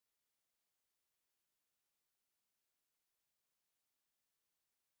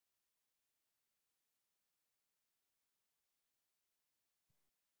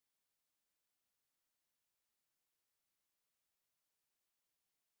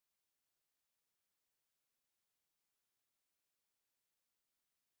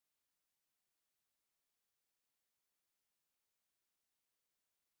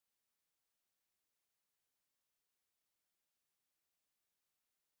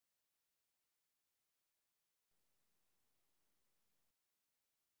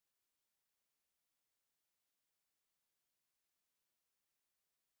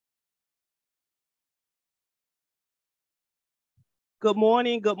Good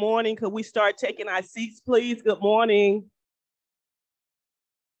morning, good morning. Could we start taking our seats, please? Good morning.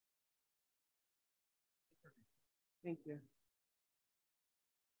 Thank you.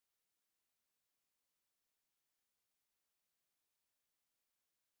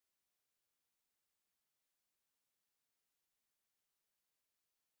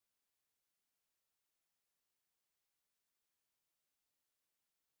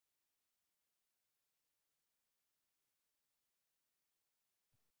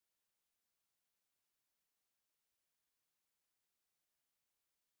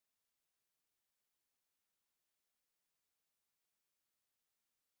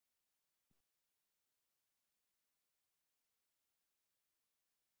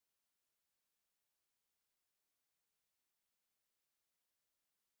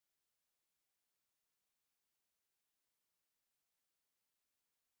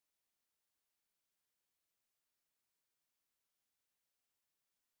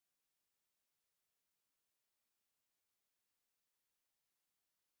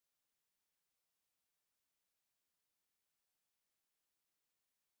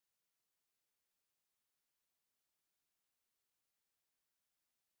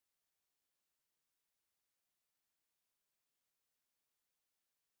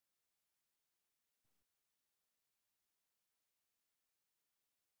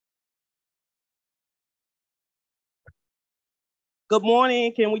 Good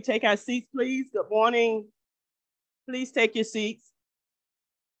morning. Can we take our seats, please? Good morning. Please take your seats.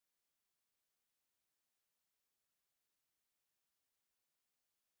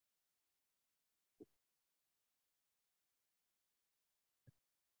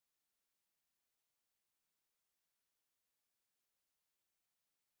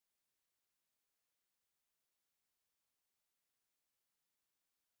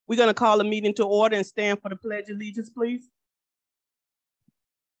 We're going to call the meeting to order and stand for the Pledge of Allegiance, please.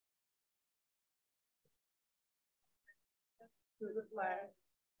 To the flag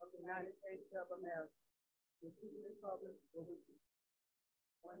of the United States of America, the Republic for which it is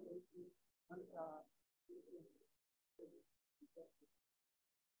one nation, under God.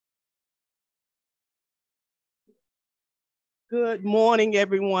 Good morning,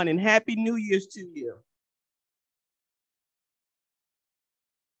 everyone, and Happy New Year's to you.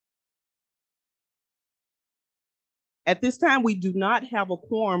 At this time, we do not have a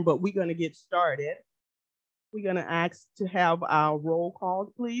quorum, but we're going to get started. We're going to ask to have our roll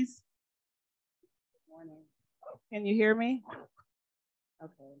call, please. Good morning. Can you hear me?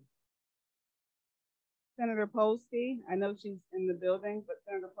 Okay. Senator Polsky, I know she's in the building, but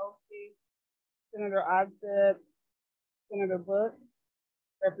Senator Polsky, Senator Osgood, Senator Book,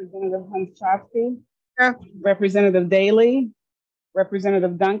 Representative Hunchofsky, Representative Daly,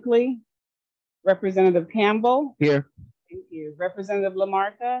 Representative Dunkley, Representative Campbell. Here. Thank you. Representative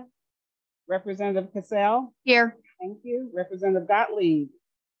Lamarca, Representative Cassell. Here. Thank you. Representative Gottlieb,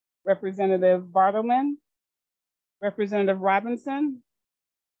 Representative Bartleman, Representative Robinson,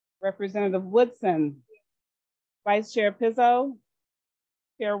 Representative Woodson, Vice Chair Pizzo,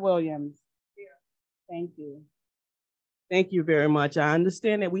 Chair Williams. Here. Thank you. Thank you very much. I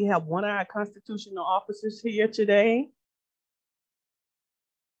understand that we have one of our constitutional officers here today.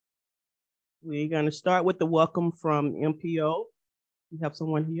 We're going to start with the welcome from MPO. We have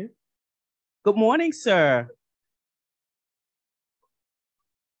someone here. Good morning, sir.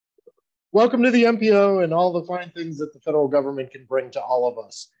 Welcome to the MPO and all the fine things that the federal government can bring to all of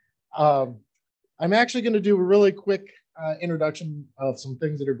us. I'm actually going to do a really quick introduction of some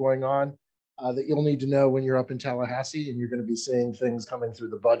things that are going on that you'll need to know when you're up in Tallahassee, and you're going to be seeing things coming through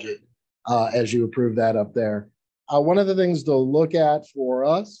the budget as you approve that up there. One of the things to look at for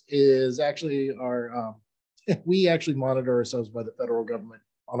us is actually our, we actually monitor ourselves by the federal government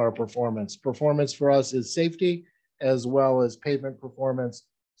on our performance. Performance for us is safety as well as pavement performance.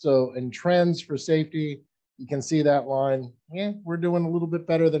 So in trends for safety, you can see that line. Yeah, we're doing a little bit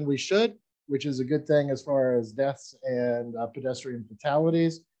better than we should, which is a good thing as far as deaths and pedestrian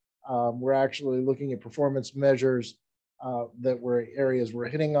fatalities. We're actually looking at performance measures that were areas we're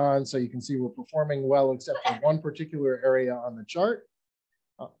hitting on. So you can see we're performing well, except for one particular area on the chart.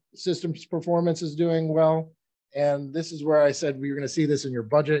 Systems performance is doing well. And this is where I said we were going to see this in your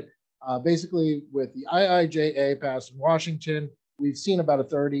budget. Basically, with the IIJA passed in Washington, we've seen about a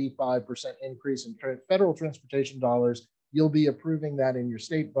 35% increase in federal transportation dollars. You'll be approving that in your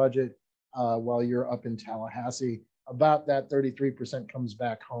state budget while you're up in Tallahassee. About that 33% comes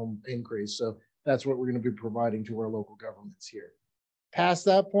back home increase. So that's what we're going to be providing to our local governments here. Past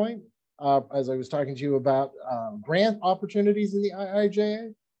that point, as I was talking to you about grant opportunities in the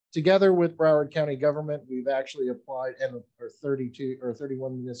IIJA, Together with Broward County government, we've actually applied, and our 32 or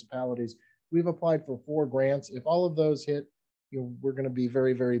 31 municipalities, we've applied for 4 grants. If all of those hit, we're going to be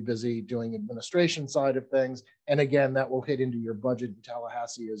very, very busy doing administration side of things. And again, that will hit into your budget in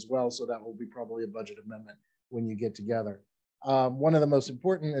Tallahassee as well. So that will be probably a budget amendment when you get together. One of the most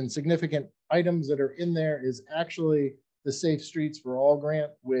important and significant items that are in there is actually the Safe Streets for All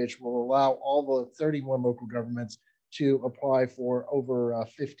grant, which will allow all the 31 local governments to apply for over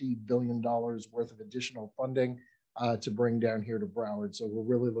 $50 billion worth of additional funding to bring down here to Broward. So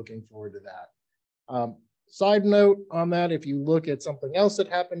we're really looking forward to that. Side note on that, if you look at something else that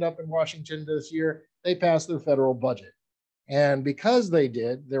happened up in Washington this year, they passed their federal budget. And because they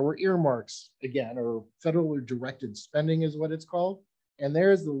did, there were earmarks again, or federally directed spending is what it's called. And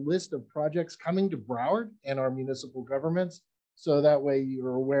there's the list of projects coming to Broward and our municipal governments. So that way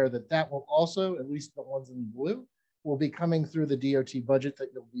you're aware that that will also, at least the ones in blue, will be coming through the DOT budget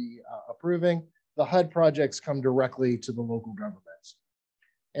that you'll be approving. The HUD projects come directly to the local governments.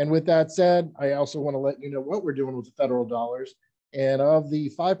 And with that said, I also want to let you know what we're doing with the federal dollars. And of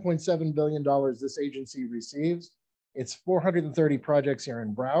the $5.7 billion this agency receives, it's 430 projects here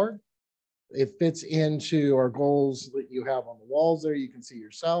in Broward. It fits into our goals that you have on the walls there. You can see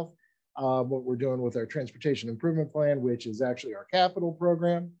yourself what we're doing with our transportation improvement plan, which is actually our capital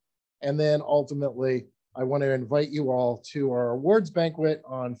program. And then ultimately, I want to invite you all to our awards banquet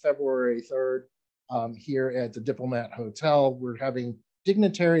on February 3rd here at the Diplomat Hotel. We're having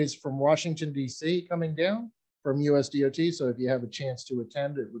dignitaries from Washington, D.C. coming down from USDOT. So if you have a chance to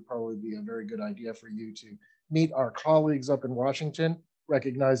attend, it would probably be a very good idea for you to meet our colleagues up in Washington,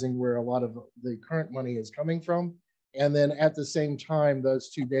 recognizing where a lot of the current money is coming from. And then at the same time, those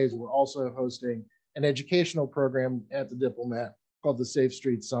 2 days, we're also hosting an educational program at the Diplomat called the Safe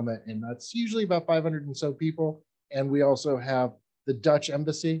Streets Summit. And that's usually about 500 and so people. And we also have the Dutch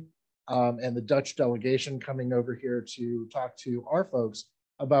Embassy and the Dutch delegation coming over here to talk to our folks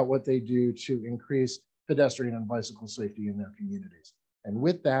about what they do to increase pedestrian and bicycle safety in their communities. And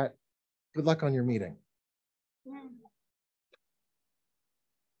with that, good luck on your meeting. Thank you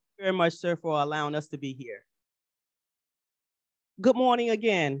very much, sir, for allowing us to be here. Good morning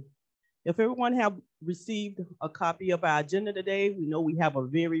again. If everyone have received a copy of our agenda today, we know we have a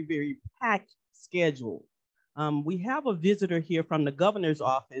very, very packed schedule. We have a visitor here from the governor's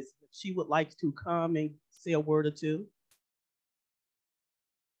office. If she would like to come and say a word or two.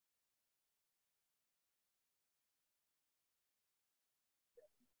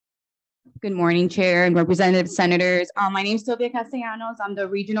 Good morning, Chair and Representative Senators. My name is Sylvia Castellanos. I'm the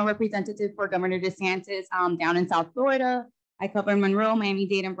regional representative for Governor DeSantis down in South Florida. I cover Monroe,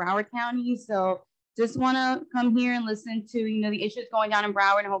 Miami-Dade, and Broward County. So just want to come here and listen to the issues going down in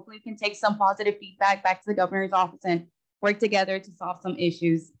Broward, and hopefully we can take some positive feedback back to the governor's office and work together to solve some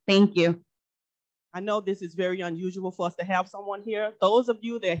issues. Thank you. I know this is very unusual for us to have someone here. Those of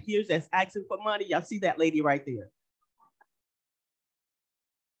you that here that's asking for money, y'all see that lady right there.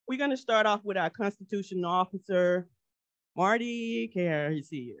 We're going to start off with our constitutional officer, Marty Kerr is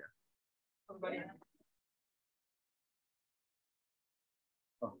here.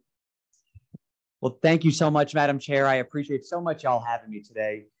 Well, thank you so much, Madam Chair. I appreciate so much y'all having me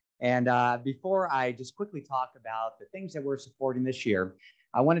today. And before I just quickly talk about the things that we're supporting this year,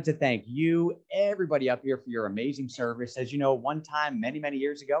 I wanted to thank you, everybody up here, for your amazing service. As you know, one time, many, many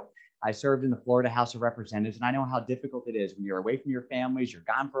years ago, I served in the Florida House of Representatives, and I know how difficult it is when you're away from your families, you're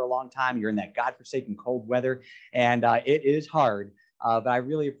gone for a long time, you're in that godforsaken cold weather, and it is hard, but I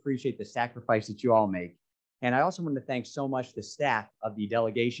really appreciate the sacrifice that you all make. And I also want to thank so much the staff of the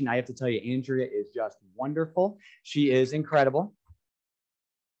delegation. I have to tell you, Andrea is just wonderful. She is incredible.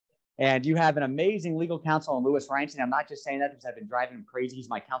 And you have an amazing legal counsel in Louis Reinstein. I'm not just saying that because I've been driving him crazy. He's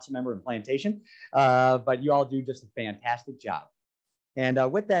my council member in Plantation, but you all do just a fantastic job.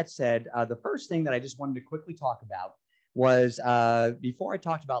 And with that said, the first thing that I just wanted to quickly talk about was before I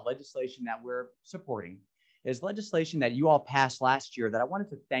talked about legislation that we're supporting, is legislation that you all passed last year that I wanted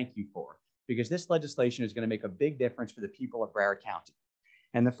to thank you for, because this legislation is going to make a big difference for the people of Broward County.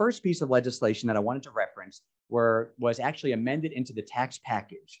 And the first piece of legislation that I wanted to reference was actually amended into the tax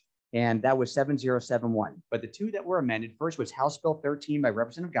package, and that was 7071. But the two that were amended, first was House Bill 13 by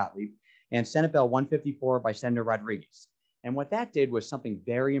Representative Gottlieb and Senate Bill 154 by Senator Rodriguez. And what that did was something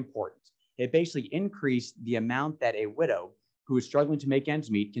very important. It basically increased the amount that a widow who is struggling to make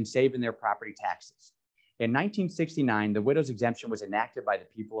ends meet can save in their property taxes. In 1969, the widow's exemption was enacted by the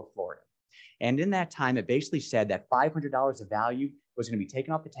people of Florida. And in that time, it basically said that $500 of value was going to be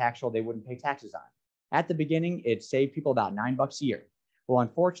taken off the tax roll they wouldn't pay taxes on. At the beginning, it saved people about $9 a year. Well,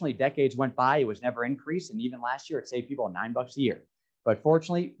 unfortunately, decades went by, it was never increased. And even last year, it saved people $9 a year. But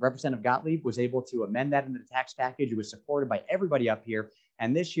fortunately, Representative Gottlieb was able to amend that into the tax package. It was supported by everybody up here.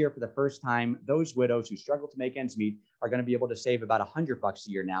 And this year, for the first time, those widows who struggle to make ends meet are going to be able to save about $100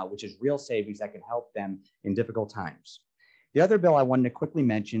 a year now, which is real savings that can help them in difficult times. The other bill I wanted to quickly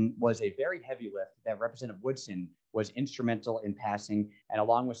mention was a very heavy lift that Representative Woodson was instrumental in passing, and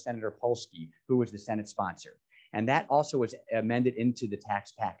along with Senator Polsky, who was the Senate sponsor. And that also was amended into the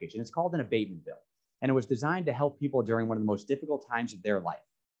tax package, and it's called an abatement bill. And it was designed to help people during one of the most difficult times of their life.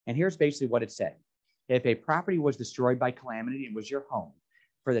 And here's basically what it said. If a property was destroyed by calamity and was your home,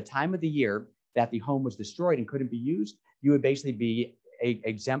 for the time of the year that the home was destroyed and couldn't be used, you would basically be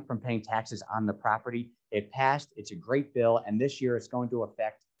exempt from paying taxes on the property. It passed. It's a great bill. And this year it's going to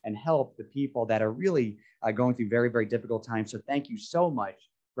affect and help the people that are really going through very, very difficult times. So thank you so much,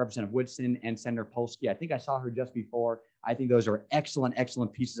 Representative Woodson and Senator Polsky. I think I saw her just before. I think those are excellent,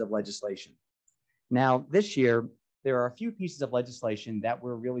 excellent pieces of legislation. Now, this year, there are a few pieces of legislation that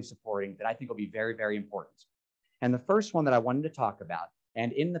we're really supporting that I think will be very, very important. And the first one that I wanted to talk about,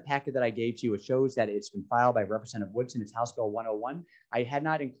 and in the packet that I gave to you, it shows that it's been filed by Representative Woodson. It's House Bill 101. I had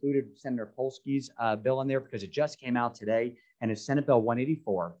not included Senator Polsky's bill in there because it just came out today, and it's Senate Bill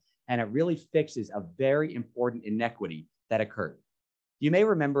 184. And it really fixes a very important inequity that occurred. You may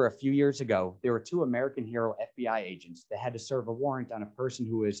remember a few years ago, there were two American Hero FBI agents that had to serve a warrant on a person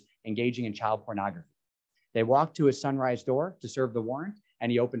who was engaging in child pornography. They walked to his sunrise door to serve the warrant,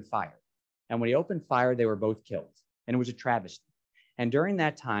 and he opened fire. And when he opened fire, they were both killed. And it was a travesty. And during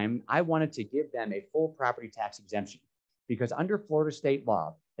that time, I wanted to give them a full property tax exemption because under Florida state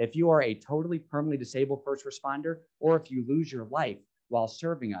law, if you are a totally permanently disabled first responder, or if you lose your life while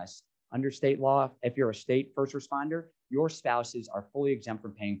serving us under state law, if you're a state first responder, your spouses are fully exempt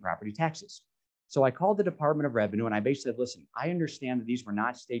from paying property taxes. So I called the Department of Revenue and I basically said, listen, I understand that these were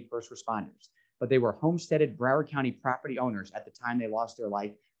not state first responders, but they were homesteaded Broward County property owners at the time they lost their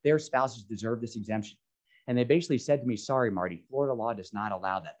life. Their spouses deserve this exemption. And they basically said to me, sorry, Marty, Florida law does not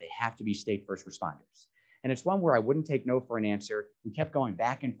allow that. They have to be state first responders. And it's one where I wouldn't take no for an answer. We kept going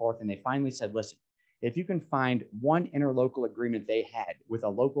back and forth, and they finally said, listen, if you can find one interlocal agreement they had with a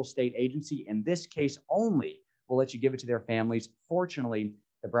local state agency, in this case only, we'll let you give it to their families. Fortunately,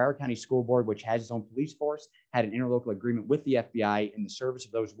 the Broward County School Board, which has its own police force, had an interlocal agreement with the FBI in the service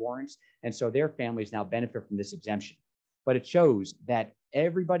of those warrants. And so their families now benefit from this exemption. But it shows that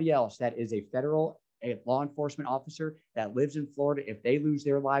everybody else that is a federal law enforcement officer that lives in Florida, if they lose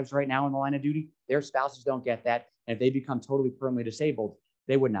their lives right now in the line of duty, their spouses don't get that. And if they become totally permanently disabled,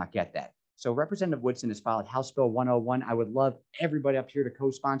 they would not get that. So Representative Woodson has filed House Bill 101. I would love everybody up here to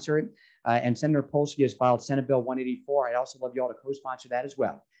co-sponsor it. And Senator Polsky has filed Senate Bill 184. I'd also love you all to co-sponsor that as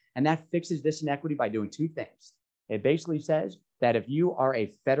well. And that fixes this inequity by doing two things. It basically says that if you are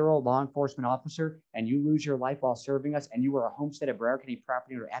a federal law enforcement officer and you lose your life while serving us and you were a homesteaded Broward County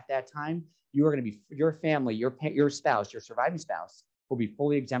property owner at that time, you are going to be, your family, your spouse, your surviving spouse will be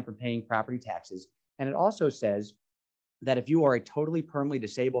fully exempt from paying property taxes. And it also says that if you are a totally permanently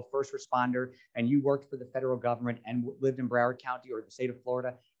disabled first responder and you worked for the federal government and lived in Broward County or the state of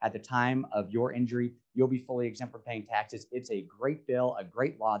Florida at the time of your injury, you'll be fully exempt from paying taxes. It's a great bill, a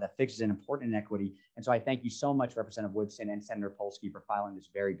great law that fixes an important inequity. And so I thank you so much, Representative Woodson and Senator Polsky, for filing this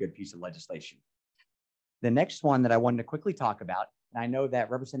very good piece of legislation. The next one that I wanted to quickly talk about, and I know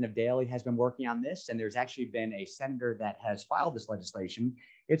that Representative Daly has been working on this, and there's actually been a senator that has filed this legislation.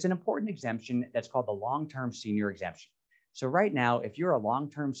 It's an important exemption that's called the long-term senior exemption. So right now, if you're a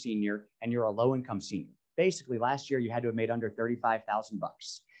long-term senior and you're a low-income senior, basically last year you had to have made under $35,000.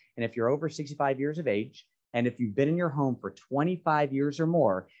 And if you're over 65 years of age, and if you've been in your home for 25 years or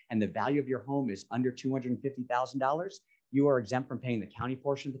more, and the value of your home is under $250,000, you are exempt from paying the county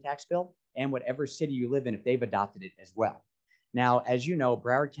portion of the tax bill and whatever city you live in if they've adopted it as well. Now, as you know,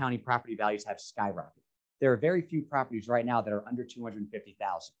 Broward County property values have skyrocketed. There are very few properties right now that are under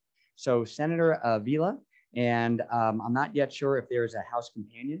 $250,000. So Senator Vila, and I'm not yet sure if there's a House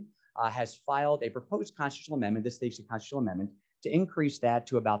companion, has filed a proposed constitutional amendment, this state's a constitutional amendment, to increase that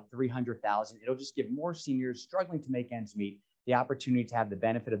to about $300,000. It'll just give more seniors struggling to make ends meet the opportunity to have the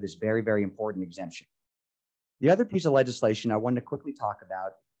benefit of this very, very important exemption. The other piece of legislation I wanted to quickly talk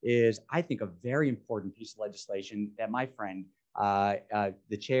about is, I think, a very important piece of legislation that my friend,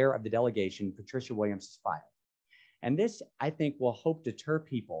 the chair of the delegation, Patricia Williams, has filed. And this, I think, will help deter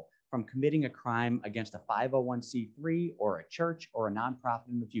people from committing a crime against a 501c3 or a church or a nonprofit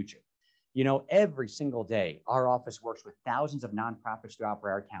in the future. You know, every single day, our office works with thousands of nonprofits throughout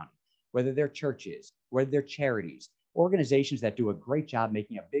Broward County, whether they're churches, whether they're charities, organizations that do a great job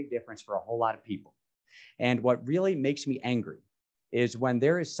making a big difference for a whole lot of people. And what really makes me angry is when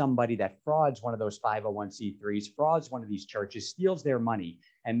there is somebody that frauds one of those 501c3s, frauds one of these churches, steals their money,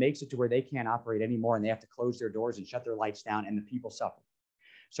 and makes it to where they can't operate anymore and they have to close their doors and shut their lights down, and the people suffer.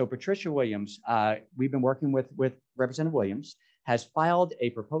 So Patricia Williams, we've been working with Representative Williams, has filed a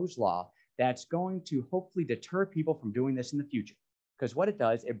proposed law that's going to hopefully deter people from doing this in the future. Because what it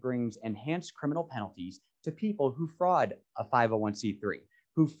does, it brings enhanced criminal penalties to people who fraud a 501c3,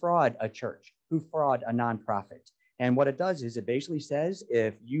 who fraud a church, who fraud a nonprofit. And what it does is it basically says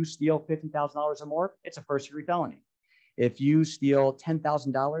if you steal $50,000 or more, it's a first-degree felony. If you steal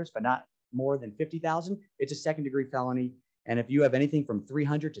 $10,000 but not more than $50,000, it's a second-degree felony. And if you have anything from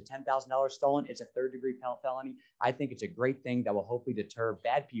 $300 to $10,000 stolen, it's a third-degree felony. I think it's a great thing that will hopefully deter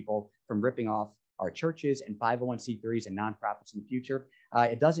bad people from ripping off our churches and 501c3s and nonprofits in the future.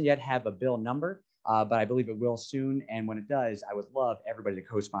 It doesn't yet have a bill number, but I believe it will soon. And when it does, I would love everybody to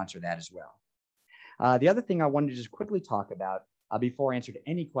co-sponsor that as well. The other thing I wanted to just quickly talk about before I answered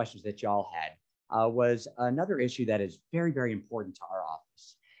any questions that y'all had was another issue that is very, very important to our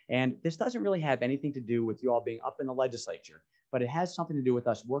office. And this doesn't really have anything to do with you all being up in the legislature, but it has something to do with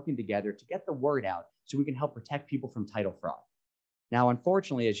us working together to get the word out so we can help protect people from title fraud. Now,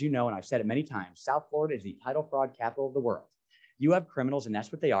 unfortunately, as you know, and I've said it many times, South Florida is the title fraud capital of the world. You have criminals, and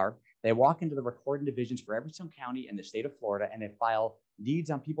that's what they are. They walk into the recording divisions for every single county in the state of Florida, and they file deeds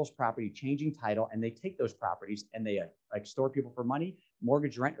on people's property, changing title, and they take those properties and they extort people for money,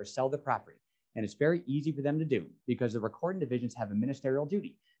 mortgage, rent, or sell the property. And it's very easy for them to do because the recording divisions have a ministerial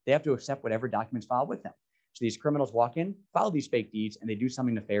duty. They have to accept whatever documents filed with them. So these criminals walk in, file these fake deeds, and they do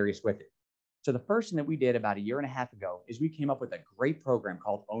something nefarious with it. So the first thing that we did about a year and a half ago is we came up with a great program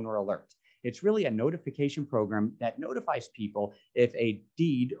called Owner Alert. It's really a notification program that notifies people if a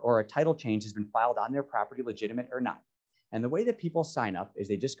deed or a title change has been filed on their property, legitimate or not. And the way that people sign up is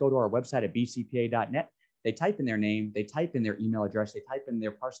they just go to our website at bcpa.net. They type in their name, they type in their email address, they type in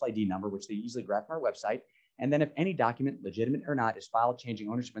their parcel ID number, which they easily grab from our website. And then if any document, legitimate or not, is filed changing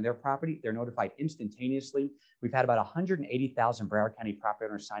ownership in their property, they're notified instantaneously. We've had about 180,000 Broward County property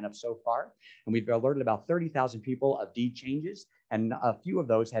owners sign up so far, and we've alerted about 30,000 people of deed changes. And a few of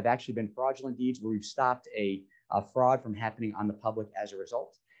those have actually been fraudulent deeds where we've stopped a fraud from happening on the public as a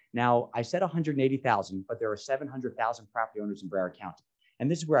result. Now, I said 180,000, but there are 700,000 property owners in Broward County. And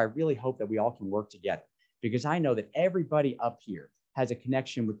this is where I really hope that we all can work together, because I know that everybody up here has a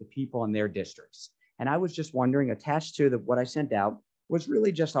connection with the people in their districts. And I was just wondering, attached to what I sent out was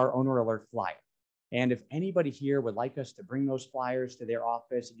really just our Owner Alert flyer. And if anybody here would like us to bring those flyers to their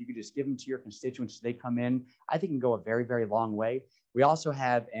office, if you could just give them to your constituents as they come in, I think it can go a very, very long way. We also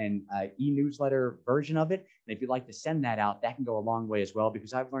have an e-newsletter version of it. And if you'd like to send that out, that can go a long way as well,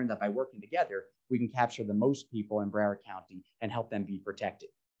 because I've learned that by working together, we can capture the most people in Broward County and help them be protected.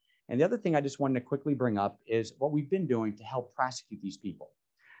 And the other thing I just wanted to quickly bring up is what we've been doing to help prosecute these people.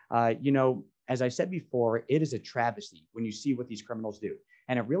 As I said before, it is a travesty when you see what these criminals do.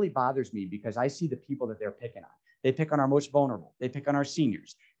 And it really bothers me because I see the people that they're picking on. They pick on our most vulnerable. They pick on our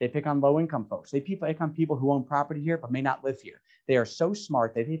seniors. They pick on low-income folks. They pick on people who own property here but may not live here. They are so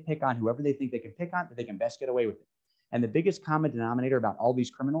smart that they pick on whoever they think they can pick on, that they can best get away with it. And the biggest common denominator about all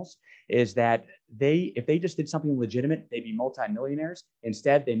these criminals is that if they just did something legitimate, they'd be multimillionaires.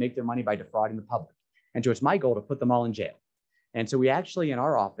 Instead, they make their money by defrauding the public. And so it's my goal to put them all in jail. And so we actually, in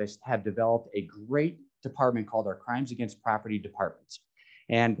our office, have developed a great department called our Crimes Against Property Departments.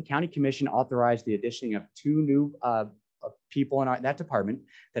 And the county commission authorized the addition of 2 new people in that department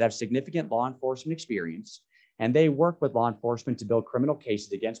that have significant law enforcement experience. And they work with law enforcement to build criminal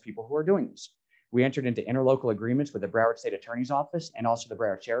cases against people who are doing this. We entered into interlocal agreements with the Broward State Attorney's Office and also the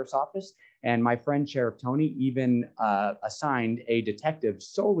Broward Sheriff's Office. And my friend Sheriff Tony even assigned a detective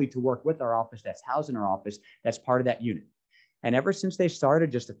solely to work with our office that's housed in our office that's part of that unit. And ever since they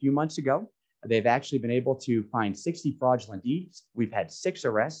started just a few months ago, they've actually been able to find 60 fraudulent deeds. We've had 6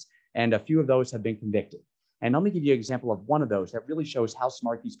 arrests, and a few of those have been convicted. And let me give you an example of one of those that really shows how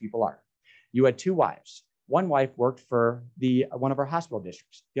smart these people are. You had 2 wives. One wife worked for one of our hospital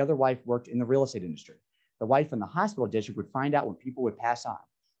districts. The other wife worked in the real estate industry. The wife in the hospital district would find out when people would pass on.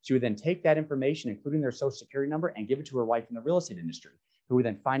 She would then take that information, including their social security number, and give it to her wife in the real estate industry, who would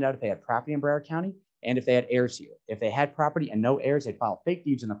then find out if they had property in Broward County and if they had heirs here. If they had property and no heirs, they'd file fake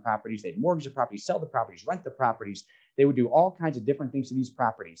deeds on the properties, they'd mortgage the properties, sell the properties, rent the properties. They would do all kinds of different things to these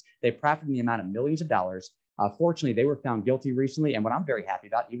properties. They profited in the amount of millions of dollars. Fortunately, they were found guilty recently. And what I'm very happy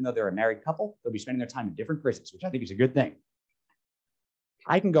about, even though they're a married couple, they'll be spending their time in different prisons, which I think is a good thing.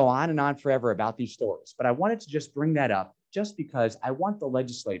 I can go on and on forever about these stories, but I wanted to just bring that up just because I want the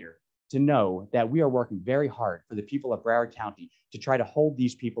legislator to know that we are working very hard for the people of Broward County to try to hold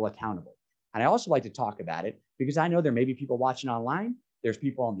these people accountable. And I also like to talk about it because I know there may be people watching online. There's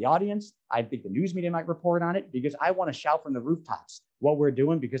people in the audience. I think the news media might report on it because I want to shout from the rooftops what we're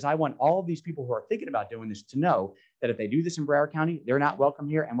doing, because I want all of these people who are thinking about doing this to know that if they do this in Broward County, they're not welcome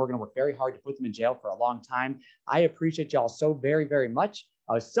here, and we're going to work very hard to put them in jail for a long time. I appreciate y'all so very, very much.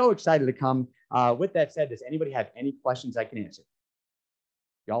 I was so excited to come. With that said, does anybody have any questions I can answer?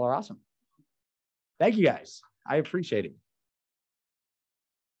 Y'all are awesome. Thank you, guys. I appreciate it.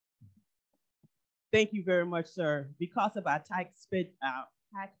 Thank you very much, sir. Because of our tight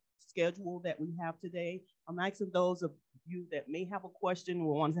schedule that we have today, I'm asking those of you that may have a question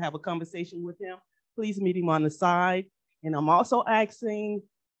or want to have a conversation with him, please meet him on the side. And I'm also asking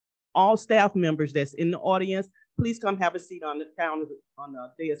all staff members that's in the audience, please come have a seat on the counter on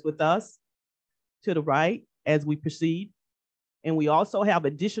the dais with us to the right as we proceed. And we also have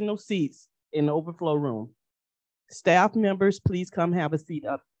additional seats in the overflow room. Staff members, please come have a seat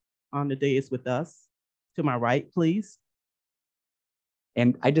up on the dais with us. To my right, please.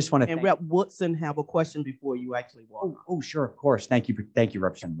 And I just want to and Rep. Woodson have a question before you actually walk. Oh, sure, of course. Thank you,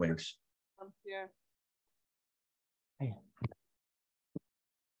 Representative Williams.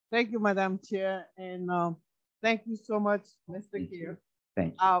 Thank you, Madam Chair, and thank you so much, Mr. Kier.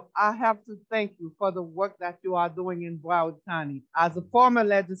 Thank you. I have to thank you for the work that you are doing in Broward County. As a former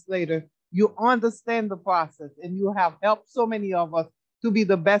legislator, you understand the process, and you have helped so many of us to be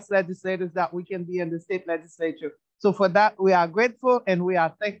the best legislators that we can be in the state legislature. So for that, we are grateful, and we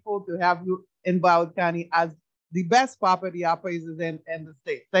are thankful to have you in Broward County as the best property appraisers in the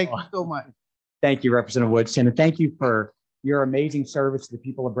state. Thank you so much. Thank you, Representative Woodson, and thank you for your amazing service to the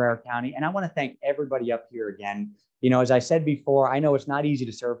people of Broward County. And I want to thank everybody up here again. You know, as I said before, I know it's not easy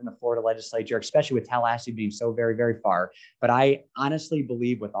to serve in the Florida legislature, especially with Tallahassee being so very, very far. But I honestly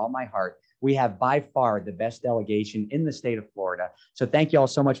believe with all my heart, we have by far the best delegation in the state of Florida. So thank you all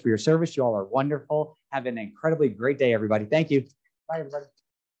so much for your service. You all are wonderful. Have an incredibly great day, everybody. Thank you. Bye, everybody.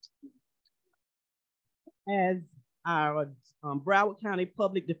 As our Broward County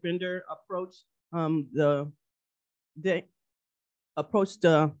Public Defender approached what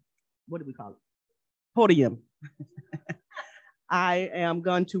do we call it? Podium. I am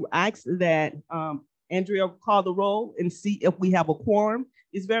going to ask that Andrea call the roll and see if we have a quorum.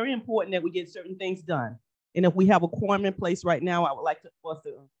 It's very important that we get certain things done. And if we have a quorum in place right now, I would like for us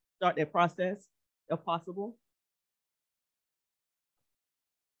to start that process if possible.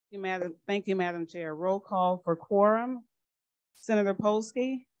 Thank you, Madam Chair. Roll call for quorum. Senator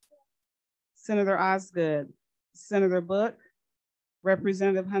Polsky, Senator Osgood, Senator Book,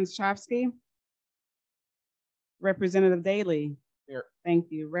 Representative Hunts-Chofsky, Representative Daly. Here. Thank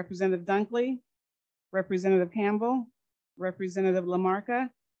you. Representative Dunkley, Representative Campbell, Representative Lamarca,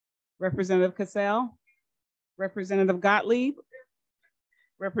 Representative Cassell, Representative Gottlieb,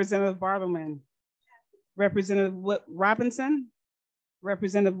 Representative Bartleman, Representative Robinson,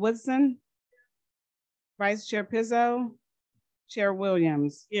 Representative Woodson, Vice Chair Pizzo, Chair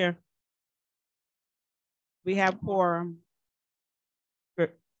Williams. Here. We have quorum.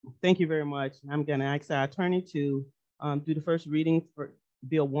 Thank you very much. I'm going to ask our attorney to do the first reading for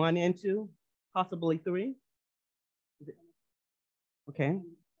Bill 1 and 2, possibly 3. Okay.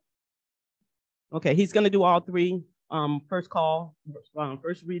 Okay, he's going to do all 3. First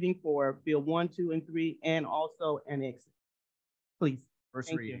reading for Bill 1, 2, and 3, and also an exit. Please.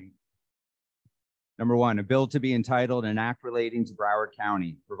 First reading. Number 1, a bill to be entitled An Act Relating to Broward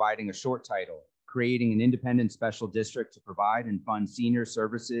County, providing a short title, creating an independent special district to provide and fund senior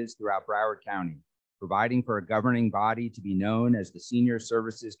services throughout Broward County, providing for a governing body to be known as the Senior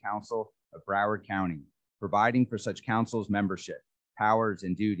Services Council of Broward County, providing for such council's membership, powers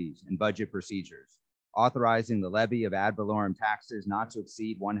and duties, and budget procedures, authorizing the levy of ad valorem taxes not to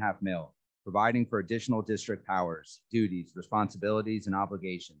exceed $0.5 million, providing for additional district powers, duties, responsibilities, and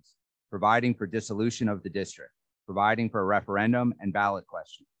obligations, providing for dissolution of the district, providing for a referendum and ballot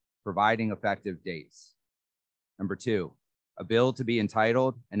question, providing effective dates. Number 2, a bill to be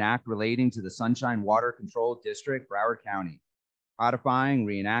entitled An Act Relating to the Sunshine Water Control District, Broward County, codifying,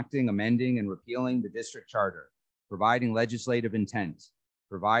 reenacting, amending, and repealing the district charter, providing legislative intent,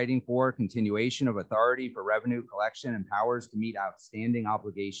 providing for continuation of authority for revenue collection and powers to meet outstanding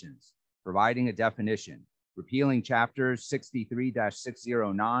obligations, providing a definition, repealing chapters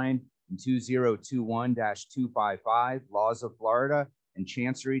 63-609 and 2021-255 laws of Florida and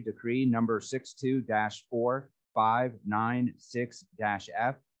Chancery Decree number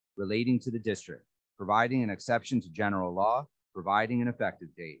 62-4596-F relating to the district, providing an exception to general law, providing an effective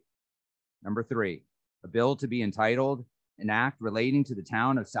date. Number 3, a bill to be entitled An Act Relating to the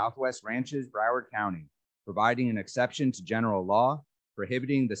Town of Southwest Ranches, Broward County, providing an exception to general law,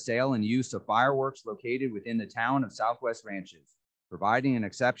 prohibiting the sale and use of fireworks located within the town of Southwest Ranches, providing an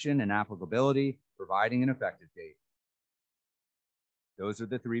exception and applicability, providing an effective date. Those are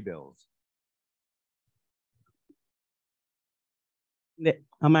the three bills.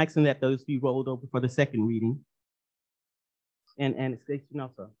 I'm asking that those be rolled over for the second reading. And annexation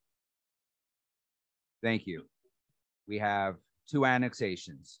also. Thank you. We have two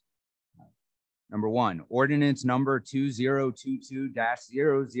annexations. Number one, ordinance number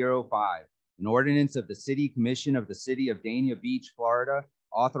 2022-005, an ordinance of the City Commission of the City of Dania Beach, Florida,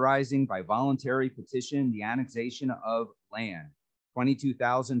 authorizing by voluntary petition the annexation of land,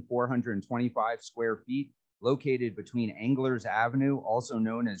 22,425 square feet, located between Anglers Avenue, also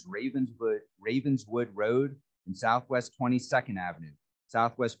known as Ravenswood Road, and Southwest 22nd Avenue,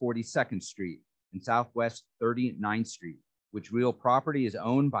 Southwest 42nd Street, and Southwest 39th Street, which real property is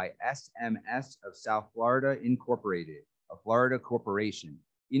owned by SMS of South Florida Incorporated, a Florida corporation,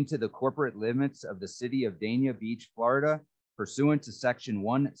 into the corporate limits of the City of Dania Beach, Florida, pursuant to Section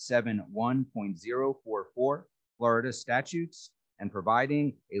 171.044 Florida statutes, and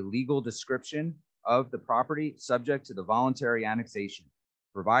providing a legal description of the property subject to the voluntary annexation,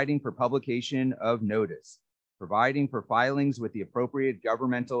 providing for publication of notice, providing for filings with the appropriate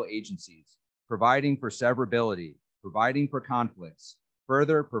governmental agencies, providing for severability, providing for conflicts,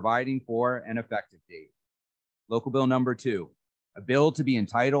 further providing for an effective date. Local Bill number 2, a bill to be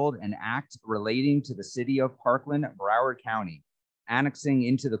entitled an act relating to the City of Parkland, Broward County, annexing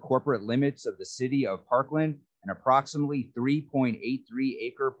into the corporate limits of the City of Parkland an approximately 3.83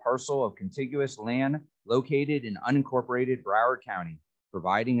 acre parcel of contiguous land located in unincorporated Broward County,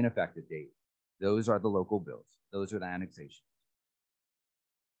 providing an effective date. Those are the local bills. Those are the annexations.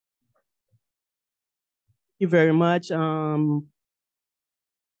 Thank you very much.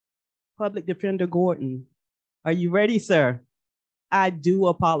 Public Defender Gordon, are you ready, sir? I do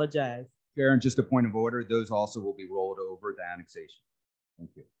apologize. Chair, and just a point of order, those also will be rolled over to annexation.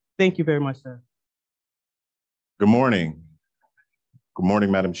 Thank you. Thank you very much, sir. Good morning. Good morning,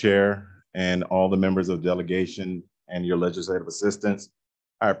 Madam Chair, and all the members of delegation and your legislative assistants.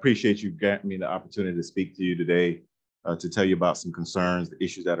 I appreciate you granting me the opportunity to speak to you today to tell you about some concerns, the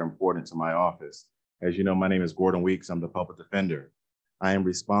issues that are important to my office. As you know, my name is Gordon Weeks. I'm the public defender. I am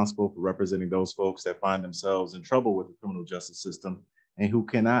responsible for representing those folks that find themselves in trouble with the criminal justice system and who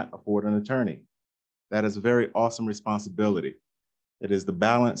cannot afford an attorney. That is a very awesome responsibility. It is the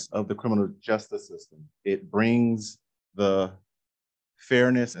balance of the criminal justice system. It brings the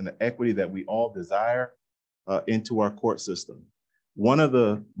fairness and the equity that we all desire into our court system. One of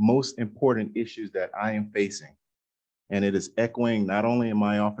the most important issues that I am facing, and it is echoing not only in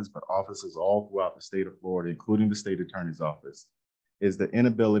my office, but offices all throughout the state of Florida, including the state attorney's office, is the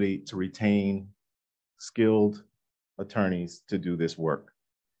inability to retain skilled attorneys to do this work.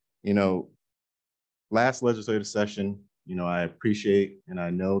 You know, last legislative session, I appreciate and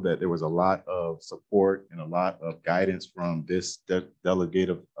I know that there was a lot of support and a lot of guidance from this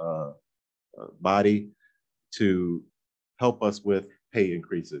delegative body to help us with pay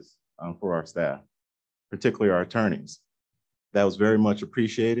increases for our staff, particularly our attorneys. That was very much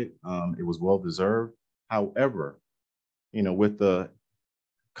appreciated. It was well deserved. However, with the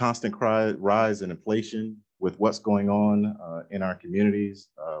constant rise in inflation, with what's going on in our communities,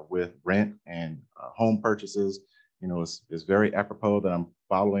 with rent and home purchases, it's very apropos that I'm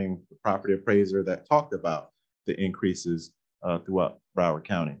following the property appraiser that talked about the increases throughout Broward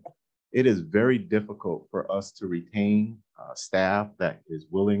County. It is very difficult for us to retain staff that is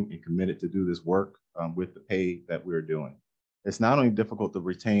willing and committed to do this work with the pay that we're doing. It's not only difficult to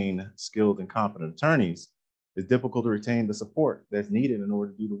retain skilled and competent attorneys, it's difficult to retain the support that's needed in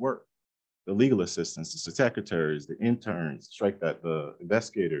order to do the work. The legal assistants, the secretaries, the interns, the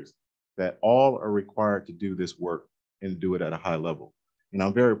investigators, that all are required to do this work and do it at a high level.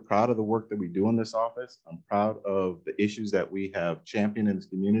 I'm very proud of the work that we do in this office. I'm proud of the issues that we have championed in this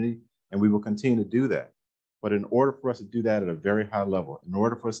community, and we will continue to do that. But in order for us to do that at a very high level, in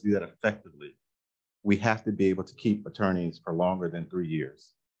order for us to do that effectively, we have to be able to keep attorneys for longer than 3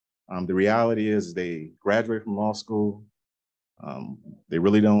 years. The reality is they graduate from law school. They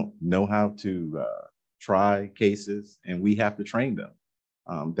really don't know how to try cases, and we have to train them.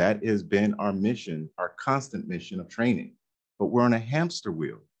 That has been our mission, our constant mission of training. But we're on a hamster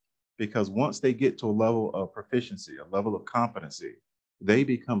wheel because once they get to a level of proficiency, a level of competency, they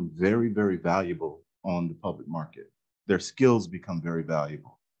become very, very valuable on the public market. Their skills become very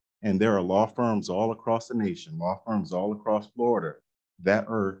valuable. And there are law firms all across the nation, law firms all across Florida that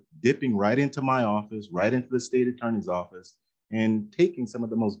are dipping right into my office, right into the state attorney's office, and taking some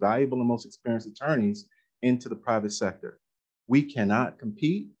of the most valuable and most experienced attorneys into the private sector. We cannot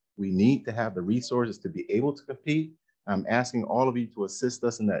compete. We need to have the resources to be able to compete. I'm asking all of you to assist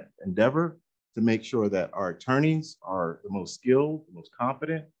us in that endeavor to make sure that our attorneys are the most skilled, the most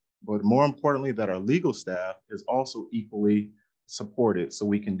competent, but more importantly, that our legal staff is also equally supported so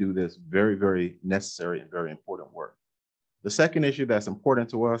we can do this very, very necessary and very important work. The second issue that's important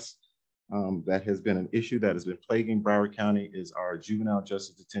to us, that has been an issue that has been plaguing Broward County, is our Juvenile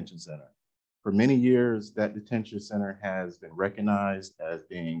Justice Detention Center. For many years, that detention center has been recognized as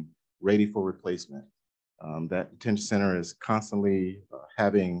being ready for replacement. That detention center is constantly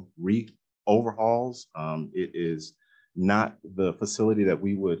having overhauls. It is not the facility that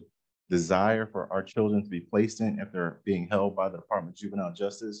we would desire for our children to be placed in if they're being held by the Department of Juvenile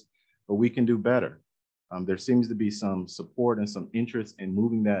Justice, but we can do better. There seems to be some support and some interest in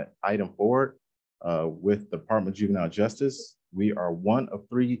moving that item forward with the Department of Juvenile Justice. We are one of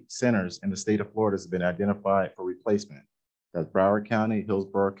 3 centers in the state of Florida that's been identified for replacement. That's Broward County,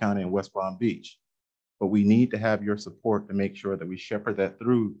 Hillsborough County, and West Palm Beach. But we need to have your support to make sure that we shepherd that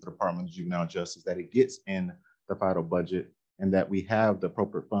through the Department of Juvenile Justice, that it gets in the final budget, and that we have the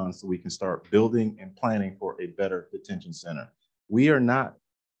appropriate funds so we can start building and planning for a better detention center. We are not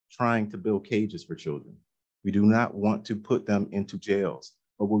trying to build cages for children. We do not want to put them into jails.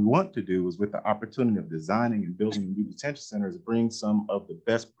 But what we want to do is, with the opportunity of designing and building new detention centers, bring some of the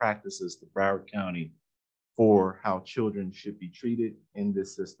best practices to Broward County for how children should be treated in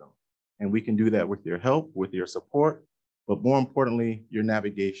this system. And we can do that with your help, with your support, but more importantly, your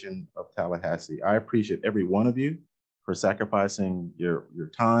navigation of Tallahassee. I appreciate every one of you for sacrificing your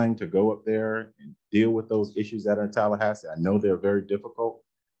time to go up there and deal with those issues that are in Tallahassee. I know they're very difficult,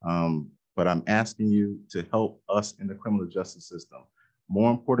 but I'm asking you to help us in the criminal justice system.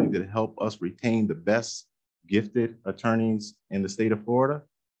 More importantly, to help us retain the best gifted attorneys in the state of Florida,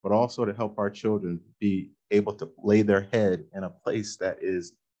 but also to help our children be able to lay their head in a place that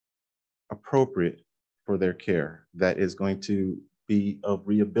is appropriate for their care, that is going to be of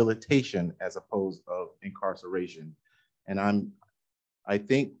rehabilitation as opposed of incarceration. And I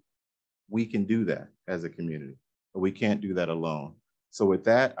think we can do that as a community, but we can't do that alone. So with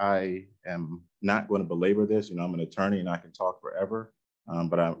that, I am not going to belabor this. You know, I'm an attorney and I can talk forever,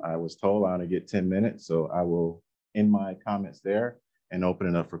 but I was told I only get 10 minutes. So I will end my comments there and open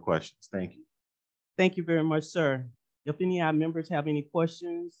it up for questions. Thank you. Thank you very much, sir. If any of our members have any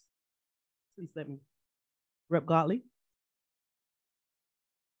questions, please let me. Rep. Gottlieb.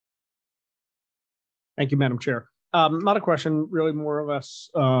 Thank you, Madam Chair. Not a question, really more or less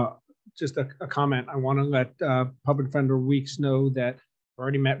just a comment. I want to let Public Defender Weeks know that I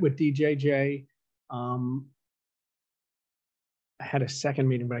already met with DJJ. I had a second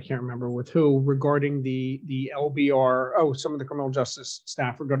meeting, but I can't remember with who, regarding the LBR, some of the criminal justice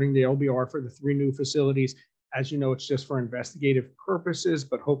staff regarding the LBR for the 3 new facilities. As you know, it's just for investigative purposes,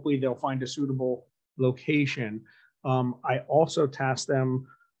 but hopefully they'll find a suitable location. I also tasked them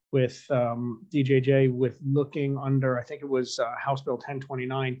with DJJ with looking under, I think it was House Bill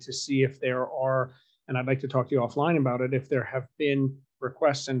 1029, to see if there are, and I'd like to talk to you offline about it, if there have been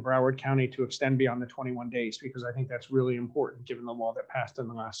requests in Broward County to extend beyond the 21 days, because I think that's really important given the law that passed in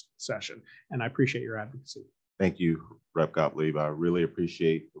the last session. And I appreciate your advocacy. Thank you, Rep. Gottlieb. I really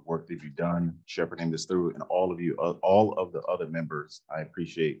appreciate the work that you've done shepherding this through, and all of you, all of the other members. I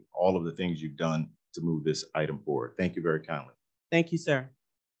appreciate all of the things you've done to move this item forward. Thank you very kindly. Thank you, sir.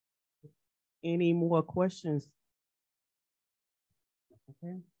 Any more questions?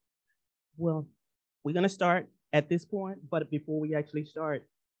 Okay. Well, we're going to start at this point, but before we actually start,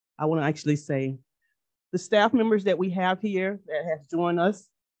 I want to actually say the staff members that we have here that have joined us,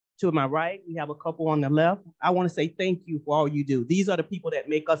 to my right, we have a couple on the left. I want to say thank you for all you do. These are the people that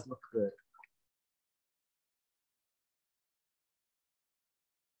make us look good.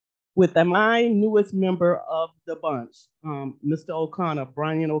 With my newest member of the bunch, Mr. O'Connor,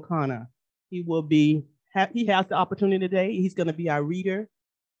 Brian O'Connor, he has the opportunity today. He's going to be our reader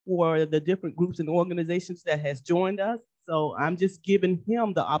for the different groups and organizations that has joined us. So I'm just giving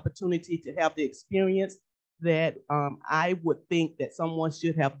him the opportunity to have the experience that I would think that someone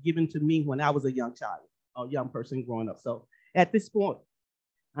should have given to me when I was a young child, a young person growing up. So at this point,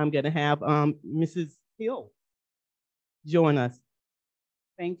 I'm going to have Mrs. Hill join us.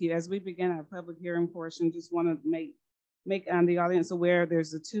 Thank you. As we begin our public hearing portion, just want to make the audience aware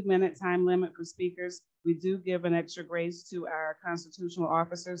there's a 2-minute time limit for speakers. We do give an extra grace to our constitutional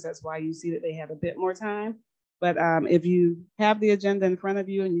officers. That's why you see that they have a bit more time. But if you have the agenda in front of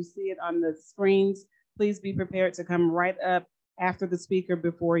you and you see it on the screens, please be prepared to come right up after the speaker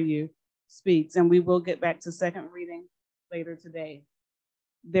before you speaks. And we will get back to second reading later today.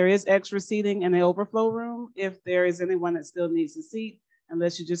 There is extra seating in the overflow room if there is anyone that still needs a seat,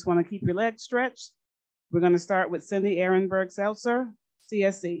 unless you just want to keep your legs stretched. We're going to start with Cindy Ehrenberg-Seltzer,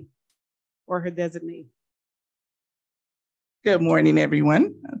 CSC, or her designee. Good morning,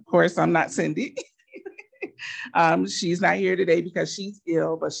 everyone. Of course, I'm not Cindy. She's not here today because she's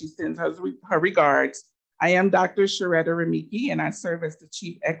ill, but she sends her regards. I am Dr. Sharetta Ramiki, and I serve as the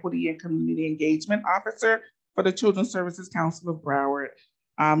Chief Equity and Community Engagement Officer for the Children's Services Council of Broward.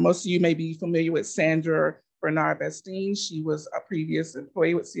 Most of you may be familiar with Sandra Bernard Bastine. She was a previous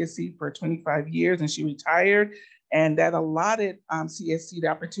employee with CSC for 25 years, and she retired. And that allotted CSC the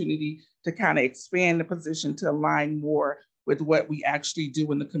opportunity to kind of expand the position to align more with what we actually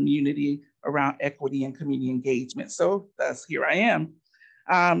do in the community around equity and community engagement. So thus here I am.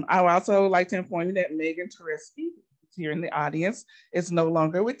 I would also like to inform you that Megan Tereski, here in the audience, is no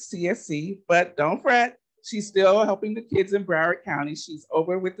longer with CSC, but don't fret, she's still helping the kids in Broward County. She's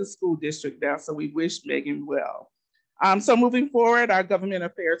over with the school district now, so we wish Megan well. So moving forward, our government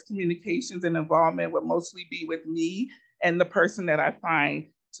affairs, communications, and involvement will mostly be with me and the person that I find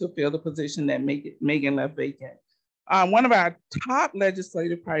to fill the position that Megan left vacant. One of our top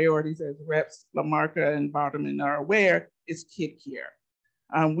legislative priorities, as Reps Lamarca and Barterman are aware, is kid care.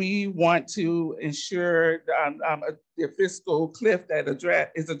 We want to ensure the fiscal cliff that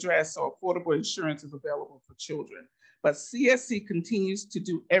is addressed so affordable insurance is available for children. But CSC continues to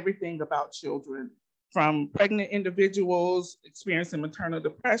do everything about children, from pregnant individuals experiencing maternal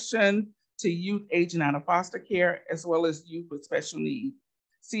depression to youth aging out of foster care, as well as youth with special needs.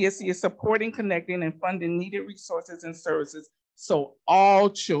 CSC is supporting, connecting, and funding needed resources and services so all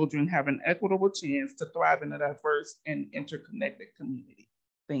children have an equitable chance to thrive in a diverse and interconnected community.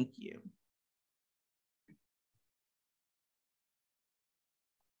 Thank you.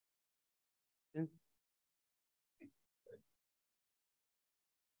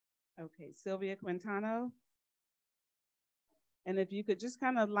 Okay, Sylvia Quintano. And if you could just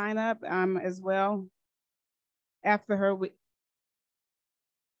kind of line up as well. After her,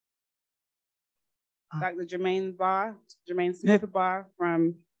 Dr. Jermaine Smith Barr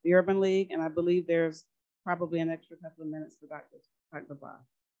from the Urban League, and I believe there's probably an extra couple of minutes for Dr. Barr.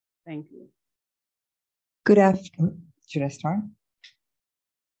 Thank you. Good afternoon. Should I start?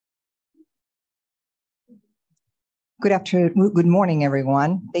 Good afternoon. Good morning,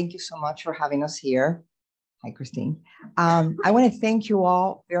 everyone. Thank you so much for having us here. Hi, Christine. I want to thank you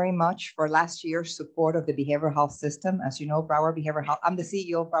all very much for last year's support of the behavioral health system. As you know, Broward Behavioral Health, I'm the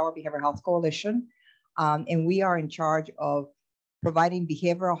CEO of Broward Behavioral Health Coalition, and we are in charge of providing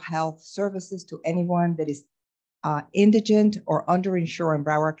behavioral health services to anyone that is indigent or underinsured in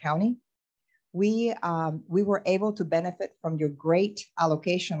Broward County. We were able to benefit from your great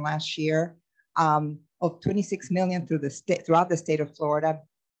allocation last year of $26 million throughout the state of Florida.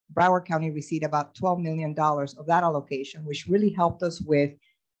 Broward County received about $12 million of that allocation, which really helped us with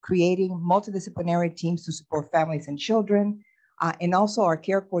creating multidisciplinary teams to support families and children, and also our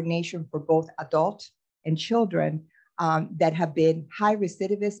care coordination for both adults and children that have been high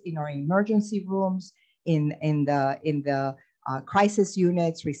recidivists in our emergency rooms, in the crisis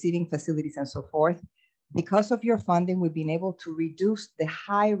units, receiving facilities, and so forth. Because of your funding, we've been able to reduce the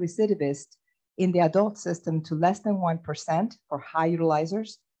high recidivist in the adult system to less than 1% for high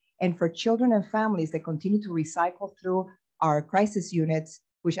utilizers. And for children and families that continue to recycle through our crisis units,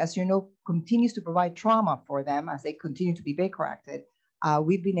 which, as you know, continues to provide trauma for them as they continue to be Baker-acted,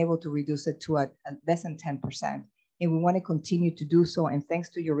 we've been able to reduce it to a less than 10%. And we want to continue to do so. And thanks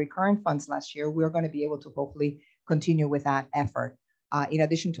to your recurrent funds last year, we're going to be able to hopefully continue with that effort, in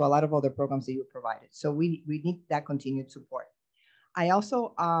addition to a lot of other programs that you provided. So we need that continued support. I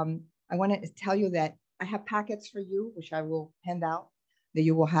also, I want to tell you that I have packets for you, which I will hand out, that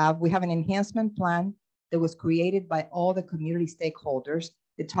you will have. We have an enhancement plan that was created by all the community stakeholders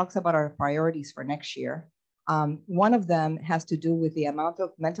that talks about our priorities for next year. One of them has to do with the amount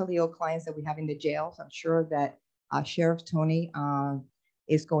of mentally ill clients that we have in the jails. I'm sure that Sheriff Tony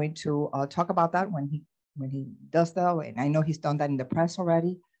is going to talk about that when he does that. And I know he's done that in the press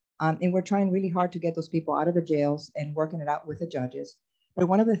already. And we're trying really hard to get those people out of the jails and working it out with the judges. But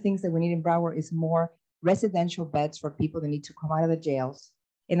one of the things that we need in Broward is more residential beds for people that need to come out of the jails,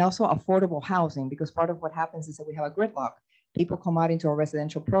 and also affordable housing, because part of what happens is that we have a gridlock. People come out into our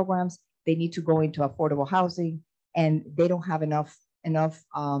residential programs, they need to go into affordable housing, and they don't have enough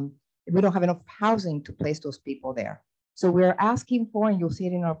we don't have enough housing to place those people there. So we're asking for, and you'll see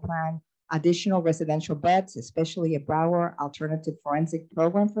it in our plan, additional residential beds, especially a Broward alternative forensic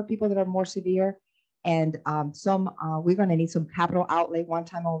program for people that are more severe. And we're going to need some capital outlay,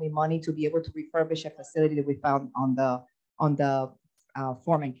 one-time only money to be able to refurbish a facility that we found on the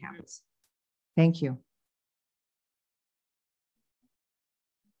forming camps. Thank you.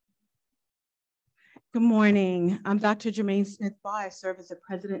 Good morning. I'm Dr. Jermaine Smith-Baugh. I serve as the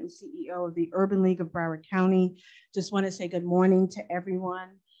president and CEO of the Urban League of Broward County. Just want to say good morning to everyone.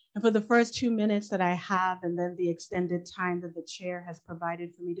 And for the first 2 minutes that I have, and then the extended time that the chair has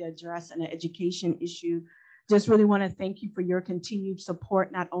provided for me to address an education issue, just really want to thank you for your continued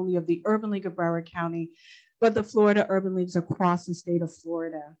support, not only of the Urban League of Broward County, but the Florida Urban Leagues across the state of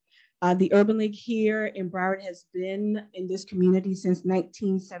Florida. The Urban League here in Broward has been in this community since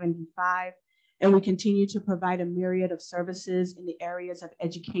 1975. And we continue to provide a myriad of services in the areas of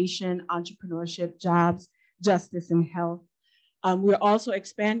education, entrepreneurship, jobs, justice, and health. We're also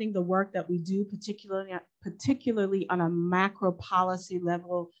expanding the work that we do, particularly on a macro policy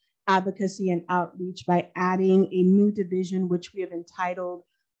level, advocacy and outreach, by adding a new division, which we have entitled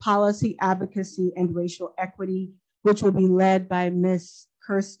Policy, Advocacy, and Racial Equity, which will be led by Ms.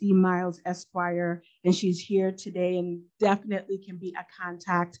 Kirsty Miles Esquire, and she's here today and definitely can be a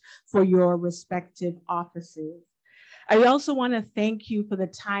contact for your respective offices. I also want to thank you for the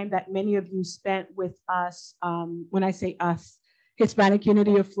time that many of you spent with us. When I say us, Hispanic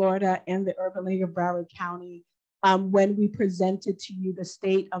Unity of Florida and the Urban League of Broward County, when we presented to you the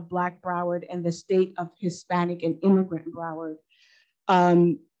state of Black Broward and the state of Hispanic and immigrant Broward.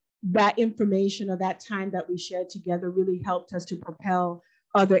 That information or that time that we shared together really helped us to propel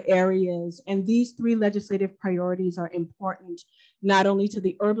other areas. And these 3 legislative priorities are important, not only to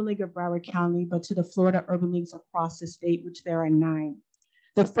the Urban League of Broward County, but to the Florida Urban Leagues across the state, which there are 9.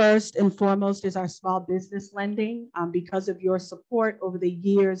 The first and foremost is our small business lending. Because of your support over the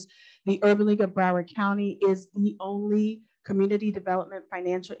years, the Urban League of Broward County is the only community development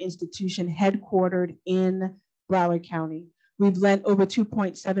financial institution headquartered in Broward County. We've lent over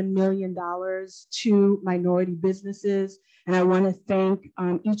 $2.7 million to minority businesses. And I want to thank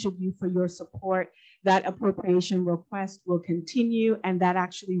each of you for your support. That appropriation request will continue, and that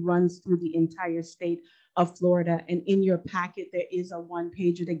actually runs through the entire state of Florida. And in your packet, there is a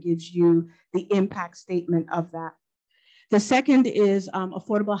 1-pager that gives you the impact statement of that. The second is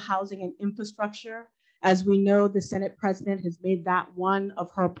affordable housing and infrastructure. As we know, the Senate President has made that one of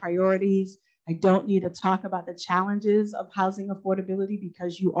her priorities. I don't need to talk about the challenges of housing affordability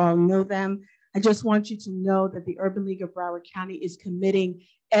because you all know them. I just want you to know that the Urban League of Broward County is committing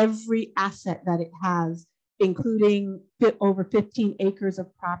every asset that it has, including over 15 acres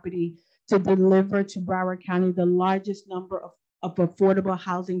of property, to deliver to Broward County the largest number of affordable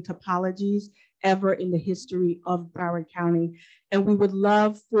housing topologies ever in the history of Broward County. And we would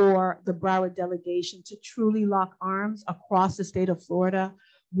love for the Broward delegation to truly lock arms across the state of Florida,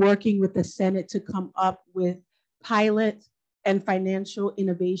 working with the Senate to come up with pilot and financial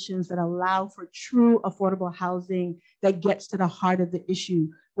innovations that allow for true affordable housing that gets to the heart of the issue,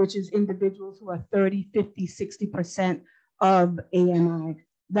 which is individuals who are 30, 50, 60% of AMI.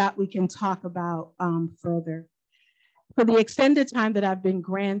 That we can talk about further. For the extended time that I've been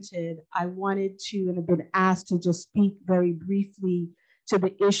granted, I wanted to and have been asked to just speak very briefly to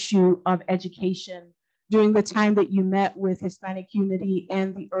the issue of education. During the time that you met with Hispanic Unity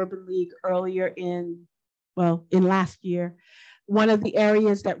and the Urban League earlier in last year, one of the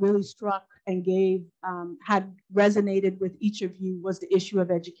areas that really struck and had resonated with each of you was the issue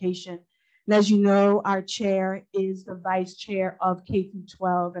of education. And as you know, our chair is the vice chair of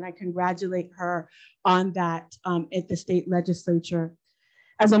K-12, and I congratulate her on that at the state legislature.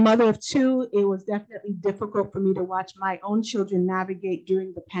 As a mother of 2, it was definitely difficult for me to watch my own children navigate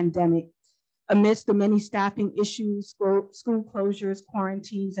during the pandemic. Amidst the many staffing issues, school closures,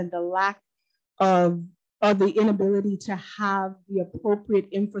 quarantines, and the lack of the inability to have the appropriate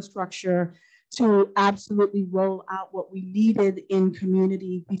infrastructure to absolutely roll out what we needed in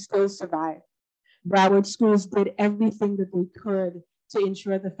community, we still survived. Broward schools did everything that they could to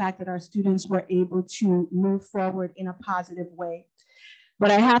ensure the fact that our students were able to move forward in a positive way.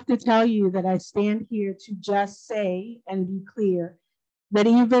 But I have to tell you that I stand here to just say and be clear that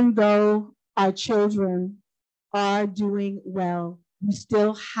even though our children are doing well, we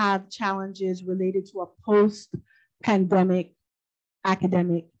still have challenges related to a post-pandemic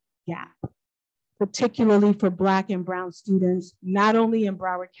academic gap, particularly for Black and Brown students, not only in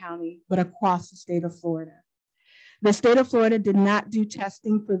Broward County, but across the state of Florida. The state of Florida did not do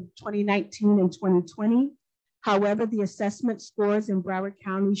testing for 2019 and 2020. However, the assessment scores in Broward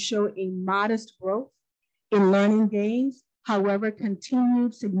County show a modest growth in learning gains. However,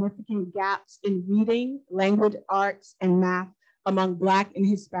 continued significant gaps in reading, language arts, and math among Black and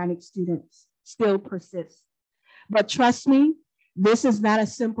Hispanic students still persist. But trust me, this is not a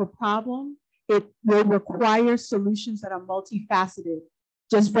simple problem. It will require solutions that are multifaceted.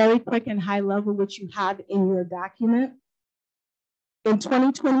 Just very quick and high level, which you have in your document. In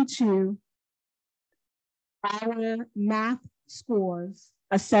 2022, our math scores,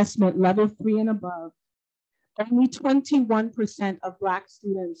 assessment level 3 and above, only 21% of Black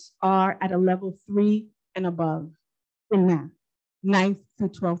students are at a level 3 and above in math, 9th through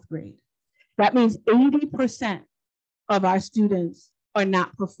 12th grade. That means 80% of our students are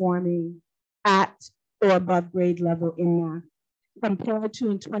not performing at or above grade level in math. Compared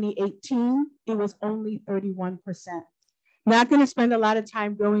to in 2018, it was only 31%. Not going to spend a lot of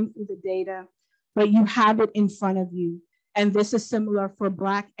time going through the data, but you have it in front of you. And this is similar for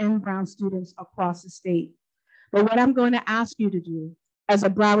Black and Brown students across the state. But what I'm going to ask you to do as a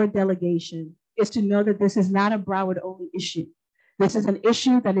Broward delegation is to know that this is not a Broward only issue. This is an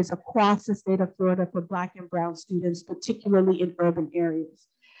issue that is across the state of Florida for Black and Brown students, particularly in urban areas.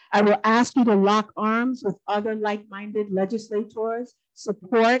 I will ask you to lock arms with other like-minded legislators,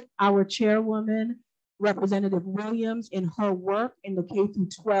 support our chairwoman, Representative Williams, in her work in the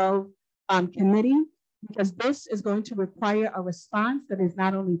K-12 committee, because this is going to require a response that is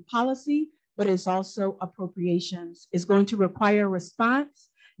not only policy, but is also appropriations. It's going to require a response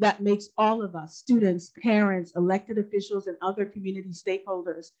that makes all of us, students, parents, elected officials, and other community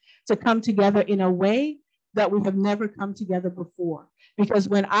stakeholders, to come together in a way that we have never come together before. Because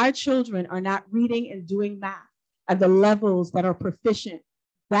when our children are not reading and doing math at the levels that are proficient,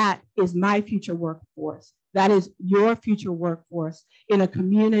 that is my future workforce. That is your future workforce in a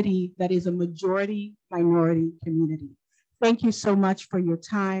community that is a majority minority community. Thank you so much for your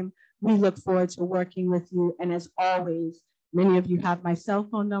time. We look forward to working with you. And as always, many of you have my cell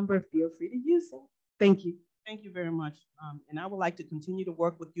phone number. Feel free to use it. Thank you. Thank you very much. And I would like to continue to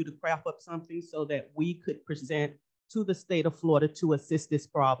work with you to craft up something so that we could present to the state of Florida to assist this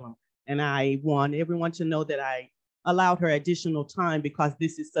problem. And I want everyone to know that I allowed her additional time because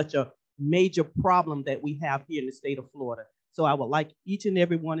this is such a major problem that we have here in the state of Florida. So I would like each and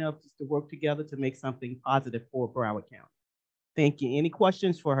every one of us to work together to make something positive for Broward County. Thank you. Any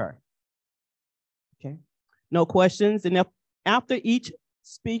questions for her? Okay, no questions. And after each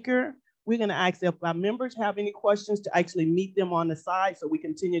speaker, we're going to ask if our members have any questions to actually meet them on the side so we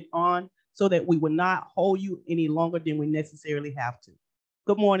continue on so that we will not hold you any longer than we necessarily have to.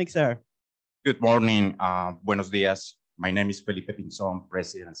 Good morning, sir. Good morning. Buenos dias. My name is Felipe Pinzon,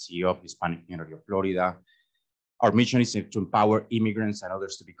 President and CEO of Hispanic Community of Florida. Our mission is to empower immigrants and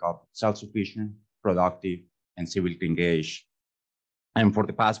others to become self-sufficient, productive, and civically engaged. And for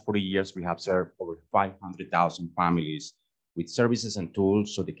the past 40 years, we have served over 500,000 families with services and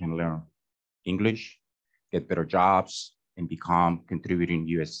tools so they can learn English, get better jobs, and become contributing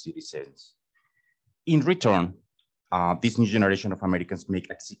US citizens. In return, this new generation of Americans make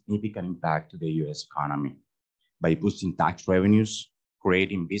a significant impact to the US economy by boosting tax revenues,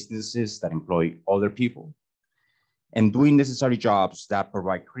 creating businesses that employ other people, and doing necessary jobs that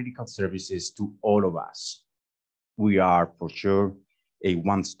provide critical services to all of us. We are, for sure, a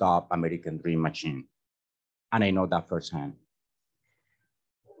one-stop American dream machine. And I know that firsthand.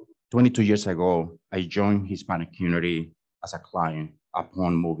 22 years ago, I joined Hispanic Community as a client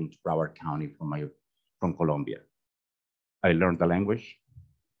upon moving to Broward County from Colombia. I learned the language,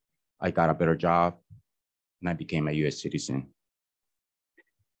 I got a better job, and I became a US citizen.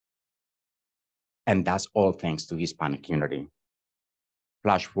 And that's all thanks to Hispanic Community.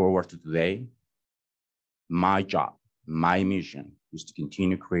 Flash forward to today, my job, my mission is to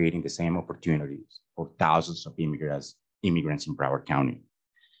continue creating the same opportunities for thousands of immigrants in Broward County.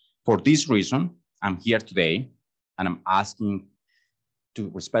 For this reason, I'm here today, and I'm asking to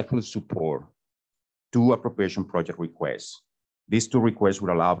respectfully support 2 appropriation project requests. These 2 requests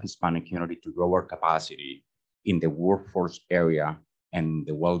will allow Hispanic Community to grow our capacity in the workforce area and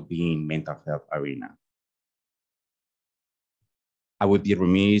the well-being mental health arena. I would be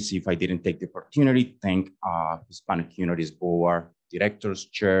remiss if I didn't take the opportunity to thank Hispanic Community's board, directors,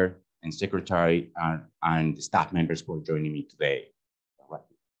 chair, and secretary, and the staff members for joining me today.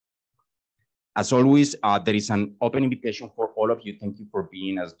 As always, there is an open invitation for all of you. Thank you for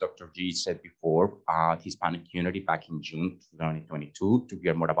being, as Dr. G said before, Hispanic Community back in June 2022 to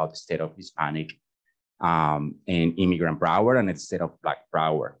hear more about the state of Hispanic and immigrant Broward and the state of Black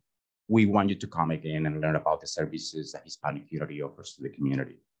Broward. We want you to come again and learn about the services that Hispanic Community offers to the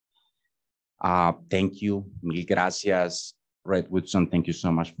community. Thank you, mil gracias. Red Woodson, thank you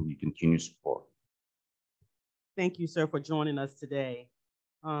so much for your continued support. Thank you, sir, for joining us today.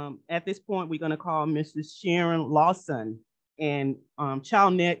 At this point, we're going to call Mrs. Sharon Lawson, and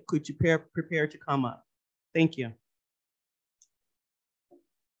ChildNet, could you prepare to come up? Thank you.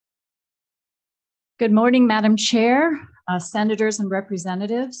 Good morning, Madam Chair, senators and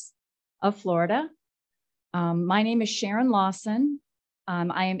representatives of Florida. My name is Sharon Lawson.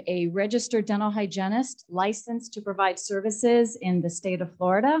 I am a registered dental hygienist licensed to provide services in the state of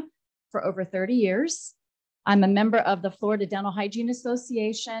Florida for over 30 years. I'm a member of the Florida Dental Hygiene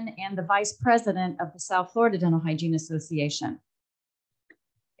Association and the vice president of the South Florida Dental Hygiene Association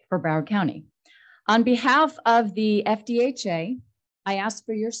for Broward County. On behalf of the FDHA, I ask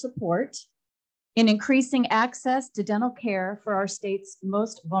for your support in increasing access to dental care for our state's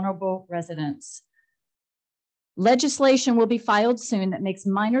most vulnerable residents. Legislation will be filed soon that makes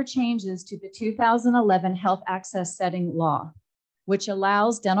minor changes to the 2011 Health Access Setting Law, which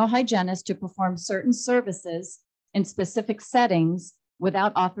allows dental hygienists to perform certain services in specific settings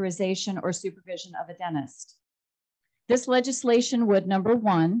without authorization or supervision of a dentist. This legislation would, number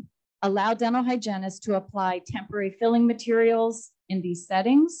one, allow dental hygienists to apply temporary filling materials in these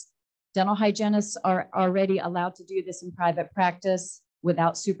settings. Dental hygienists are already allowed to do this in private practice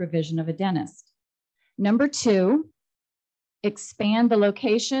without supervision of a dentist. Number two, expand the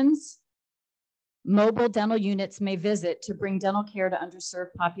locations mobile dental units may visit to bring dental care to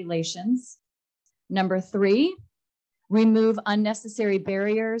underserved populations. Number three, remove unnecessary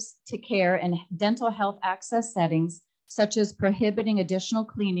barriers to care in dental health access settings, such as prohibiting additional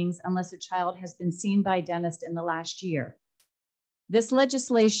cleanings unless a child has been seen by a dentist in the last year. This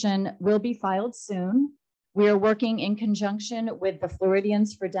legislation will be filed soon. We are working in conjunction with the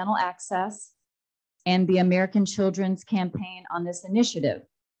Floridians for Dental Access and the American Children's Campaign on this initiative.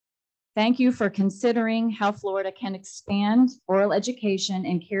 Thank you for considering how Florida can expand oral education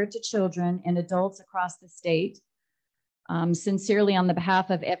and care to children and adults across the state. Sincerely, on the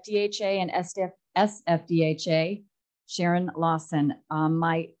behalf of FDHA and SFDHA, Sharon Lawson.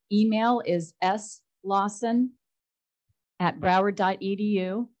 My email is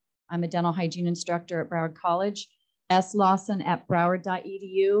slawson@broward.edu. I'm a dental hygiene instructor at Broward College.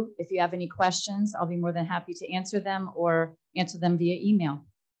 slawson@broward.edu. If you have any questions, I'll be more than happy to answer them or answer them via email.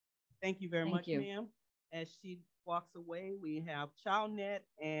 Thank you very much, ma'am. As she walks away, we have ChildNet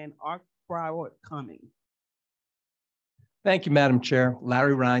and Arc Broward coming. Thank you, Madam Chair.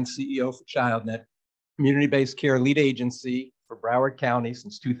 Larry Ryan, CEO for ChildNet, community-based care lead agency for Broward County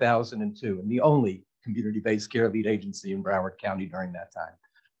since 2002, and the only community-based care lead agency in Broward County during that time.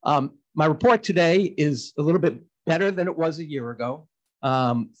 My report today is a little bit better than it was a year ago.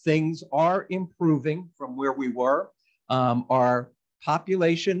 Things are improving from where we were. Our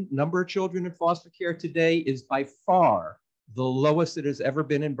population, number of children in foster care today is by far the lowest it has ever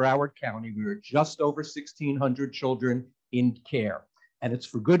been in Broward County. We are just over 1,600 children in care, and it's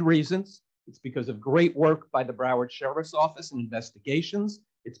for good reasons. It's because of great work by the Broward Sheriff's Office and investigations.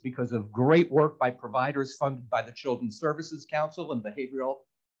 It's because of great work by providers funded by the Children's Services Council and Behavioral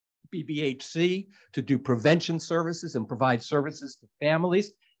BBHC to do prevention services and provide services to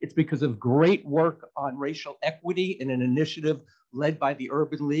families. It's because of great work on racial equity in an initiative led by the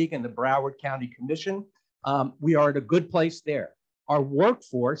Urban League and the Broward County Commission. We are at a good place there. Our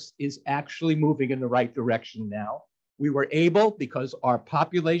workforce is actually moving in the right direction now. We were able, because our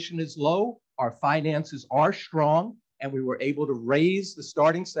population is low, our finances are strong, and we were able to raise the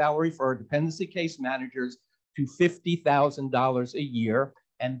starting salary for our dependency case managers to $50,000 a year,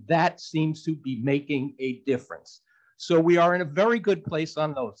 and that seems to be making a difference. So we are in a very good place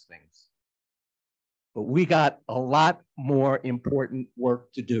on those things. But we got a lot more important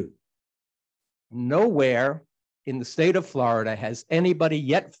work to do. Nowhere in the state of Florida has anybody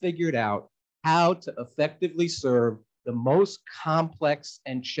yet figured out how to effectively serve the most complex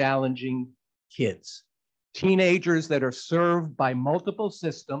and challenging kids. Teenagers that are served by multiple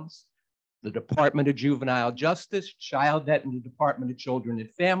systems, the Department of Juvenile Justice, ChildNet and the Department of Children and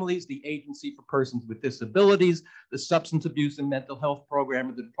Families, the Agency for Persons with Disabilities, the Substance Abuse and Mental Health Program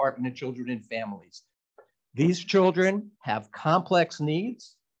of the Department of Children and Families. These children have complex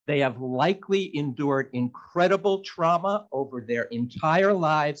needs. They have likely endured incredible trauma over their entire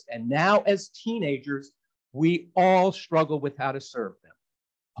lives. And now as teenagers, we all struggle with how to serve them.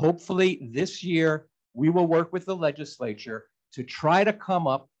 Hopefully this year, we will work with the legislature to try to come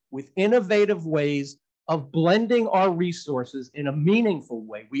up with innovative ways of blending our resources in a meaningful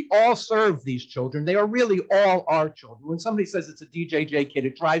way. We all serve these children. They are really all our children. When somebody says it's a DJJ kid,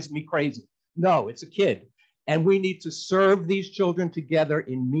 it drives me crazy. No, it's a kid. And we need to serve these children together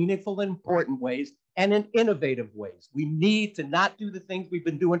in meaningful and important ways and in innovative ways. We need to not do the things we've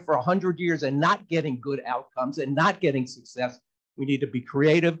been doing for 100 years and not getting good outcomes and not getting success. We need to be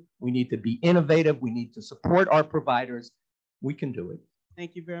creative. We need to be innovative. We need to support our providers. We can do it.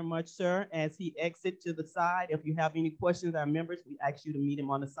 Thank you very much, sir. As he exits to the side, if you have any questions, our members, we ask you to meet him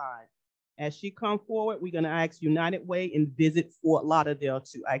on the side. As she comes forward, we're going to ask United Way and Visit Fort Lauderdale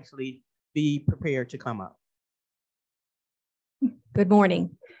to actually be prepared to come up. Good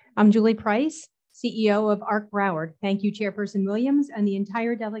morning. I'm Julie Price, CEO of ARC Broward. Thank you, Chairperson Williams and the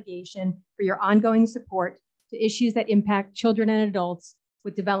entire delegation for your ongoing support to issues that impact children and adults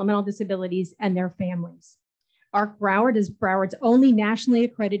with developmental disabilities and their families. ARC Broward is Broward's only nationally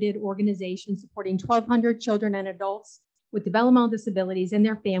accredited organization supporting 1,200 children and adults with developmental disabilities and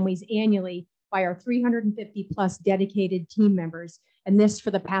their families annually by our 350 plus dedicated team members, and this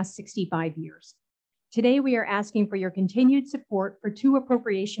for the past 65 years. Today, we are asking for your continued support for 2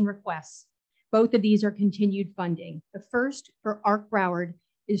 appropriation requests. Both of these are continued funding. The first for ARC Broward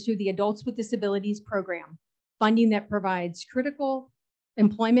is through the Adults with Disabilities Program, funding that provides critical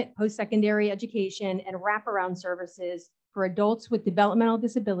employment, post-secondary education, and wraparound services for adults with developmental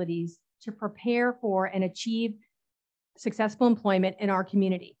disabilities to prepare for and achieve successful employment in our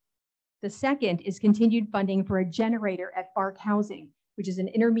community. The second is continued funding for a generator at Bark Housing, which is an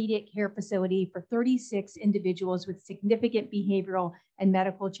intermediate care facility for 36 individuals with significant behavioral and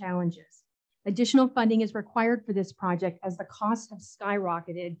medical challenges. Additional funding is required for this project as the costs have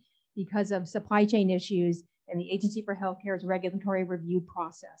skyrocketed because of supply chain issues and the Agency for Healthcare's regulatory review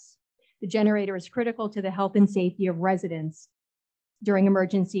process. The generator is critical to the health and safety of residents during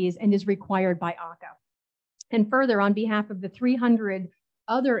emergencies and is required by ACA. And further, on behalf of the 300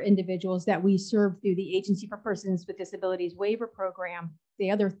 other individuals that we serve through the Agency for Persons with Disabilities Waiver Program, the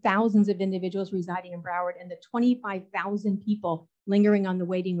other thousands of individuals residing in Broward, and the 25,000 people lingering on the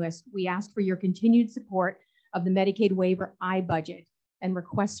waiting list, we ask for your continued support of the Medicaid Waiver I budget and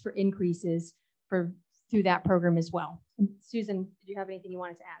requests for increases through that program as well. And Susan, did you have anything you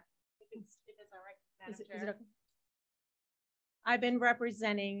wanted to add? If it's all right, Madam Chair. Is it okay? I've been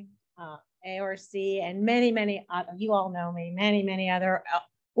representing ARC and many, you all know me, many other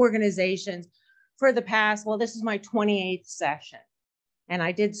organizations for the past, well, this is my 28th session. And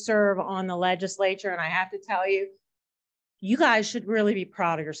I did serve on the legislature, and I have to tell you, you guys should really be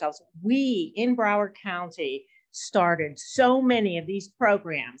proud of yourselves. We in Broward County started so many of these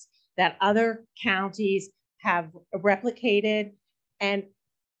programs that other counties have replicated, and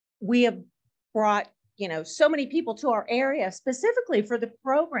we have brought, you know, so many people to our area specifically for the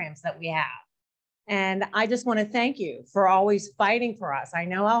programs that we have. And I just want to thank you for always fighting for us. I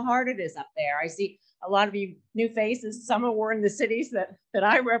know how hard it is up there. I see a lot of you new faces. Some were in the cities that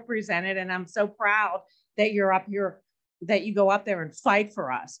I represented, and I'm so proud that you're up here, that you go up there and fight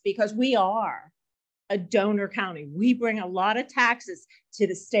for us, because we are a donor county. We bring a lot of taxes to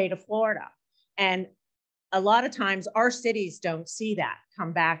the state of Florida. And a lot of times our cities don't see that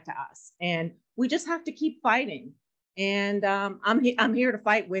come back to us. And we just have to keep fighting. And I'm here to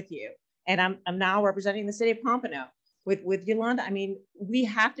fight with you. And I'm now representing the city of Pompano with Yolanda. I mean, we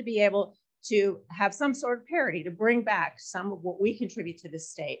have to be able to have some sort of parity to bring back some of what we contribute to the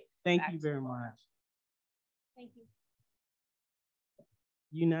state. Thank you very much. Thank you.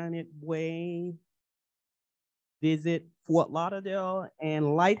 United Way, Visit Fort Lauderdale,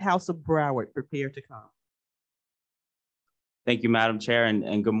 and Lighthouse of Broward prepare to come. Thank you, Madam Chair,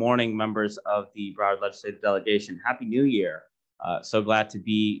 and good morning, members of the Broward Legislative Delegation. Happy New Year. So glad to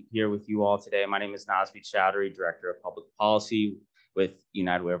be here with you all today. My name is Nazmi Chowdhury, Director of Public Policy with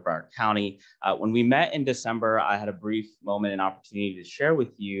United Way of Broward County. When we met in December, I had a brief moment and opportunity to share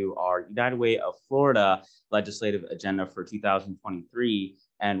with you our United Way of Florida legislative agenda for 2023.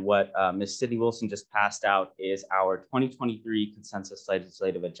 And what Ms. Sydney Wilson just passed out is our 2023 consensus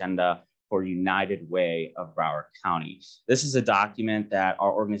legislative agenda for United Way of Broward County. This is a document that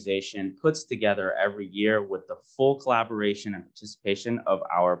our organization puts together every year with the full collaboration and participation of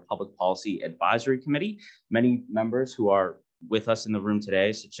our Public Policy Advisory Committee. Many members who are with us in the room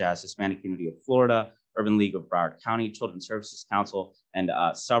today, such as Hispanic Community of Florida, Urban League of Broward County, Children's Services Council, and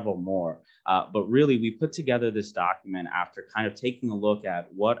several more. But really, we put together this document after kind of taking a look at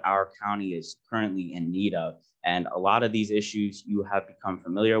what our county is currently in need of. And a lot of these issues you have become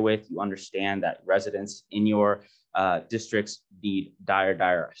familiar with. You understand that residents in your districts need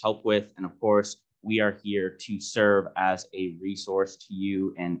dire help with. And of course, we are here to serve as a resource to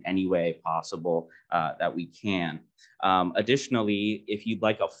you in any way possible that we can. Additionally, if you'd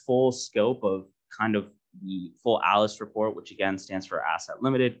like a full scope of kind of the full ALICE report, which again stands for Asset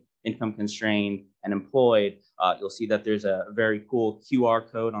Limited, Income Constrained, and Employed, you'll see that there's a very cool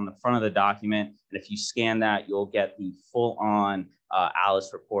QR code on the front of the document. And if you scan that, you'll get the full-on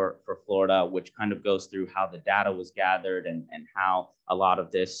ALICE report for Florida, which kind of goes through how the data was gathered and how a lot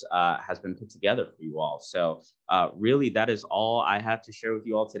of this has been put together for you all. So really, that is all I have to share with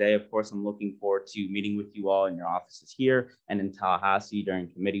you all today. Of course, I'm looking forward to meeting with you all in your offices here and in Tallahassee during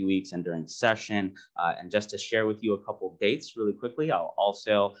committee weeks and during session. And just to share with you a couple of dates really quickly, I'll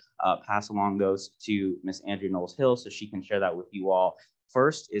also pass along those to Ms. Andrea Knowles-Hill so she can share that with you all.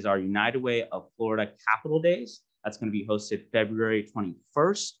 First is our United Way of Florida Capital Days. That's going to be hosted February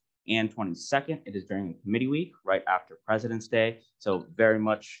 21st and 22nd. It is during the committee week, right after President's Day. So very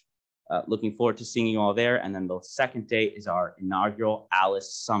much looking forward to seeing you all there. And then the second date is our inaugural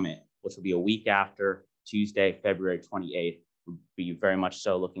ALICE Summit, which will be a week after Tuesday, February 28th. We'll be very much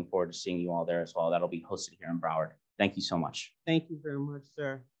so looking forward to seeing you all there as well. That'll be hosted here in Broward. Thank you so much. Thank you very much,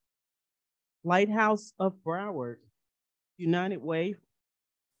 sir. Lighthouse of Broward, United Way,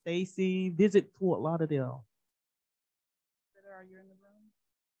 Stacy, visit Fort Lauderdale. Are you in the room?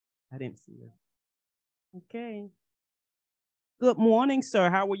 I didn't see her. Okay. Good morning,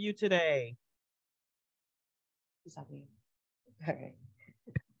 sir. How are you today? Okay.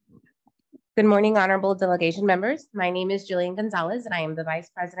 Good morning, honorable delegation members. My name is Jillian Gonzalez, and I am the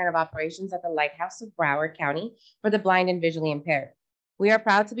Vice President of Operations at the Lighthouse of Broward County for the blind and visually impaired. We are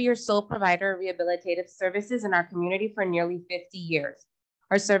proud to be your sole provider of rehabilitative services in our community for nearly 50 years.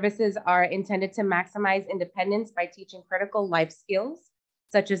 Our services are intended to maximize independence by teaching critical life skills,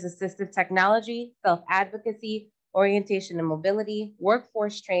 such as assistive technology, self-advocacy, orientation and mobility,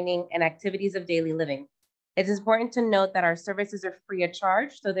 workforce training, and activities of daily living. It is important to note that our services are free of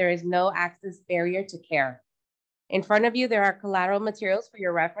charge, so there is no access barrier to care. In front of you, there are collateral materials for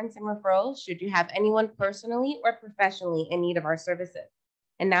your reference and referrals should you have anyone personally or professionally in need of our services.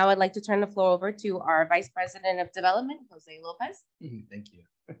 And now I'd like to turn the floor over to our Vice President of Development, Jose Lopez. Thank you.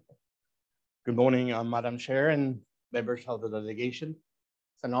 Good morning, Madam Chair and members of the delegation.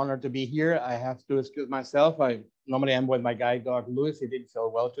 It's an honor to be here. I have to excuse myself. Normally I'm with my guide dog, Louis. He didn't feel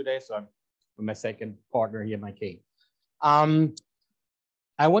well today, so I'm with my second partner here, my Kate.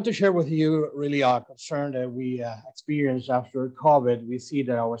 I want to share with you really a concern that we experienced after COVID. We see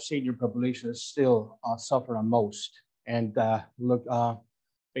that our senior population is still suffering most. And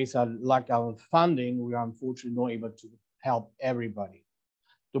based on lack of funding, we are unfortunately not able to help everybody.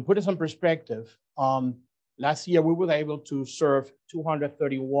 To put this in perspective, last year we were able to serve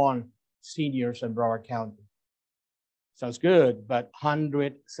 231 seniors in Broward County. Sounds good, but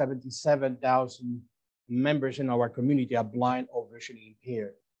 177,000 members in our community are blind or visually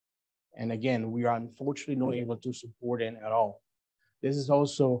impaired. And again, we are unfortunately not able to support them at all. This is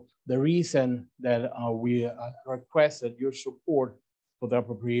also the reason that we requested your support for the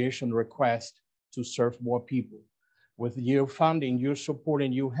appropriation request to serve more people. With your funding, your support,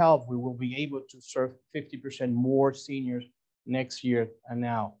 and your help, we will be able to serve 50% more seniors next year and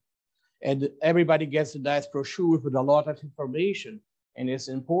now. And everybody gets a nice brochure with a lot of information, and it's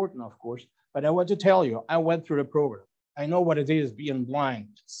important, of course. But I want to tell you, I went through the program. I know what it is being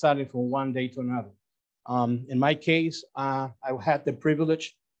blind, starting from one day to another. In my case, I had the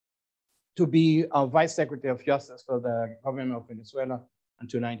privilege to be a Vice Secretary of Justice for the government of Venezuela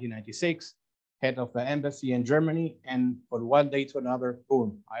until 1996, head of the embassy in Germany, and from one day to another,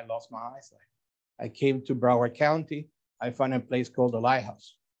 boom, I lost my eyesight. I came to Broward County. I found a place called the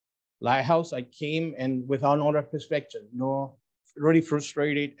Lighthouse. Lighthouse, I came and without another perspective, really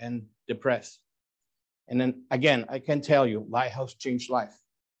frustrated and depressed. And then again, I can tell you, Lighthouse changed life.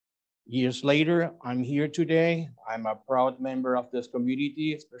 Years later, I'm here today. I'm a proud member of this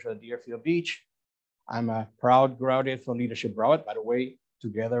community, especially Deerfield Beach. I'm a proud graduate from Leadership Broward, by the way,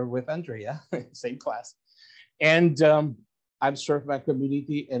 together with Andrea, same class. And I've served my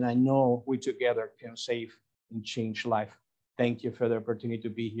community, and I know we together can save and change life. Thank you for the opportunity to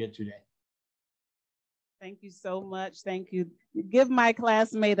be here today. Thank you so much. Thank you. Give my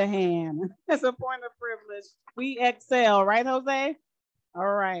classmate a hand. It's a point of privilege. We excel, right, Jose?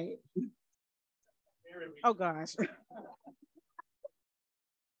 All right. Oh, gosh.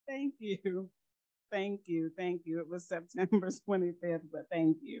 Thank you. Thank you. Thank you. It was September 25th, but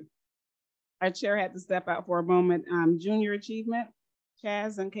thank you. Our chair had to step out for a moment. Junior achievement,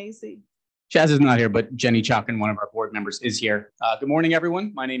 Chaz and Casey. Chaz is not here, but Jenny Chalkin, one of our board members, is here. Good morning,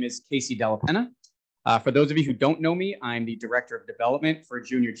 everyone. My name is Casey Della Penna. For those of you who don't know me, I'm the Director of Development for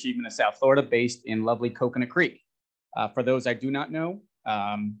Junior Achievement of South Florida, based in lovely Coconut Creek. For those I do not know,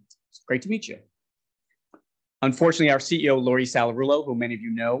 it's great to meet you. Unfortunately, our CEO, Lori Salarullo, who many of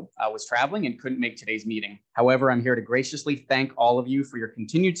you know, was traveling and couldn't make today's meeting. However, I'm here to graciously thank all of you for your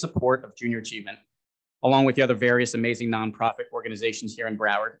continued support of Junior Achievement. along with the other various amazing nonprofit organizations here in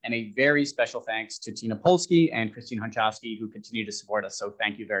Broward. And a very special thanks to Tina Polsky and Christine Hunchowski, who continue to support us. So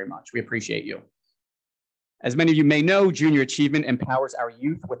thank you very much. We appreciate you. As many of you may know, Junior Achievement empowers our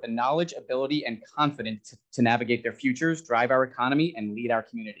youth with the knowledge, ability, and confidence to navigate their futures, drive our economy, and lead our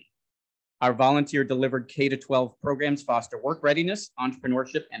community. Our volunteer-delivered K-12 programs foster work readiness,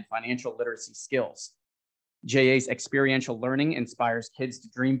 entrepreneurship, and financial literacy skills. JA's experiential learning inspires kids to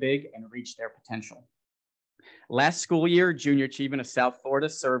dream big and reach their potential. Last school year, Junior Achievement of South Florida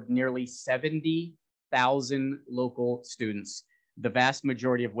served nearly 70,000 local students, the vast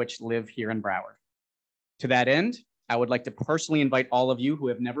majority of which live here in Broward. To that end, I would like to personally invite all of you who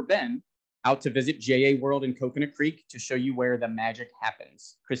have never been out to visit JA World in Coconut Creek to show you where the magic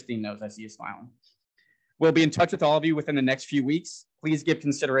happens. Christine knows, I see you smiling. We'll be in touch with all of you within the next few weeks. Please give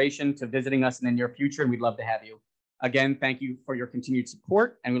consideration to visiting us in the near future, and we'd love to have you. Again, thank you for your continued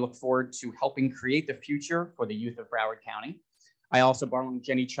support, and we look forward to helping create the future for the youth of Broward County. I also brought along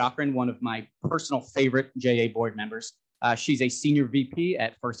Jenny Chakran, one of my personal favorite JA board members. She's a senior VP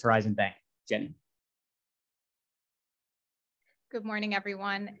at First Horizon Bank. Jenny. Good morning,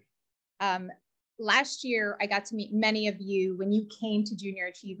 everyone. Last year, I got to meet many of you when you came to Junior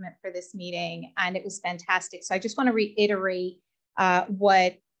Achievement for this meeting, and it was fantastic. So I just want to reiterate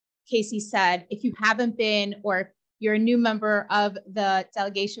what Casey said. If you haven't been, or you're a new member of the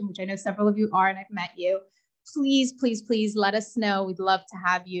delegation, which I know several of you are, and I've met you, please, please, please let us know. We'd love to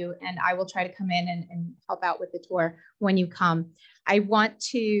have you, and I will try to come in and help out with the tour when you come. I want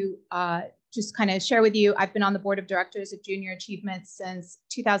to just kind of share with you, I've been on the board of directors of Junior Achievement since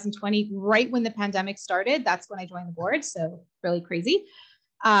 2020, right when the pandemic started. That's when I joined the board, so really crazy.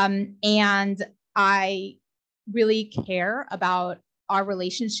 And I really care about our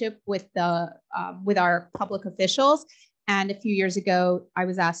relationship with our public officials. And a few years ago, I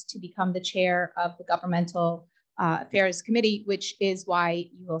was asked to become the chair of the Governmental Affairs Committee, which is why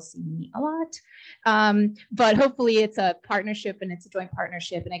you will see me a lot. But hopefully it's a partnership, and it's a joint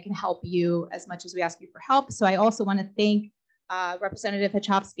partnership, and I can help you as much as we ask you for help. So I also want to thank Representative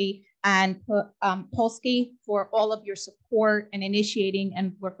Hunchowski and Polsky for all of your support and initiating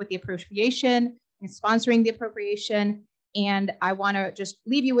and work with the appropriation and sponsoring the appropriation. And I want to just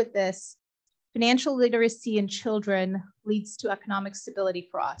leave you with this. Financial literacy in children leads to economic stability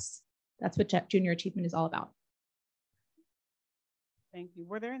for us. That's what Junior Achievement is all about. Thank you.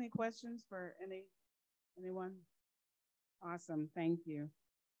 Were there any questions for anyone? Awesome, thank you.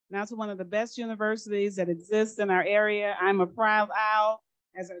 Now to one of the best universities that exists in our area. I'm a proud owl.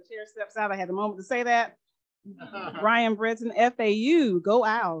 As our chair steps out, I had a moment to say that. Ryan Britton, FAU, go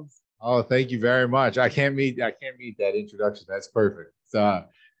Owls. Oh, thank you very much. I can't meet that introduction. That's perfect. So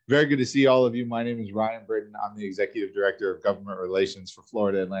very good to see all of you. My name is Ryan Britton. I'm the Executive Director of Government Relations for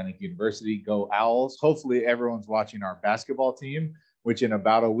Florida Atlantic University. Go Owls. Hopefully everyone's watching our basketball team, which in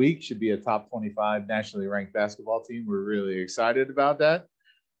about a week should be a top 25 nationally ranked basketball team. We're really excited about that.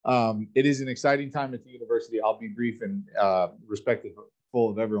 It is an exciting time at the university. I'll be brief and respectful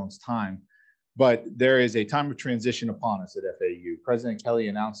of everyone's time, but there is a time of transition upon us at FAU. President Kelly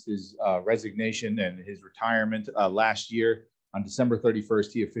announced his resignation and his retirement last year. On December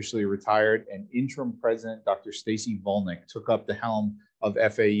 31st, he officially retired, and interim president, Dr. Stacy Volnick, took up the helm of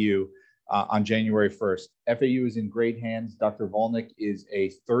FAU on January 1st. FAU is in great hands. Dr. Volnick is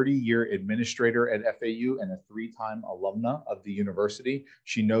a 30-year administrator at FAU and a 3-time alumna of the university.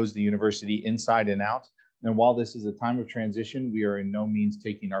 She knows the university inside and out. And while this is a time of transition, we are in no means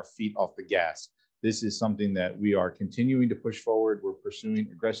taking our feet off the gas. This is something that we are continuing to push forward. We're pursuing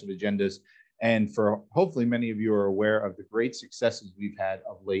aggressive agendas. And for hopefully many of you are aware of the great successes we've had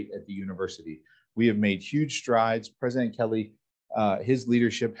of late at the university. We have made huge strides. President Kelly, his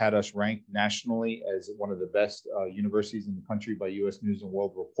leadership had us ranked nationally as one of the best universities in the country by U.S. News and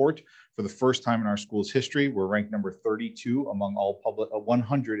World Report. For the first time in our school's history, we're ranked number 32 among all public,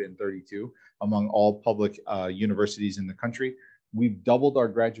 132 among all public universities in the country. We've doubled our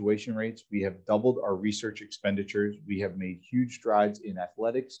graduation rates. We have doubled our research expenditures. We have made huge strides in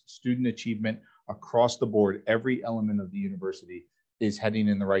athletics, student achievement across the board. Every element of the university is heading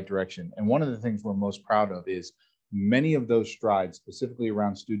in the right direction. And one of the things we're most proud of is many of those strides, specifically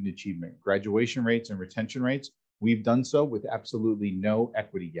around student achievement, graduation rates and retention rates, we've done so with absolutely no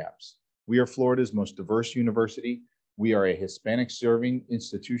equity gaps. We are Florida's most diverse university. We are a Hispanic serving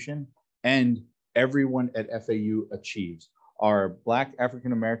institution, and everyone at FAU achieves. Our Black,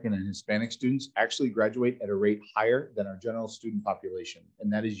 African American, and Hispanic students actually graduate at a rate higher than our general student population,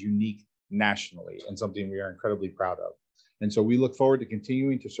 and that is unique nationally and something we are incredibly proud of. And so we look forward to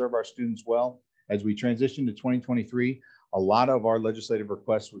continuing to serve our students well. As we transition to 2023, A lot of our legislative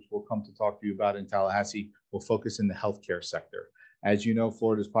requests, which we'll come to talk to you about in Tallahassee, will focus in the healthcare sector. As you know,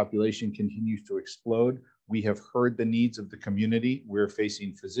 Florida's population continues to explode. We have heard the needs of the community. We're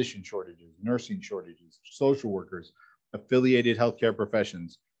facing physician shortages, nursing shortages, social workers, affiliated healthcare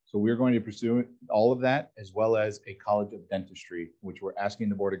professions. So we're going to pursue all of that, as well as a College of Dentistry, which we're asking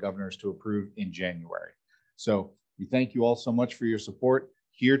the Board of Governors to approve in January. So we thank you all so much for your support.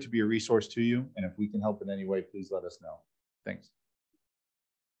 Here to be a resource to you. And if we can help in any way, please let us know. Thanks.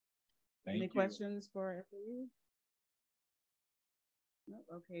 Any questions for FAU? No?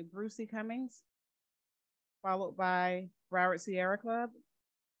 Okay, Brucey Cummings, followed by Broward Sierra Club.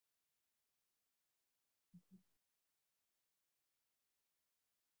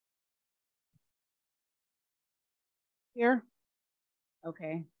 Here?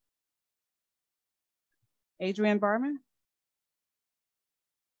 Okay. Adrienne Barman?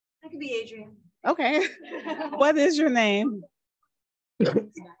 I could be Adrienne. Okay. What is your name?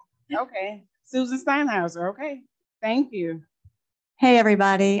 Okay. Susan Steinhauser. Okay. Thank you. Hey,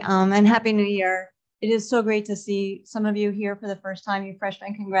 everybody, and Happy New Year. It is so great to see some of you here for the first time. You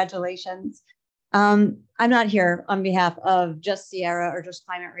freshmen, congratulations. I'm not here on behalf of just Sierra or just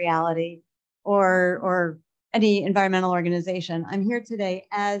Climate Reality or any environmental organization. I'm here today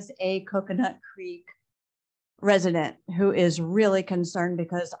as a Coconut Creek resident who is really concerned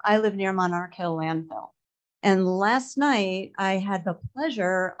because I live near Monarch Hill landfill. And last night I had the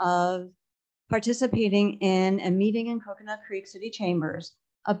pleasure of participating in a meeting in Coconut Creek City Chambers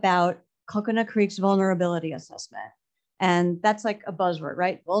about Coconut Creek's vulnerability assessment. And that's like a buzzword,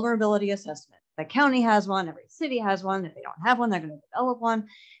 right? Vulnerability assessment. The county has one, every city has one. If they don't have one, they're going to develop one.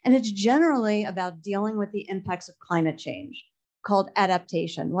 And it's generally about dealing with the impacts of climate change, called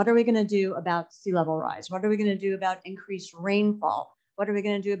adaptation. What are we going to do about sea level rise? What are we going to do about increased rainfall? What are we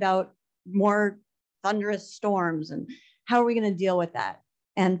going to do about more thunderous storms? And how are we going to deal with that?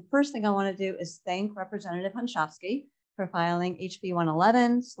 And first thing I want to do is thank Representative Hunchofsky for filing HB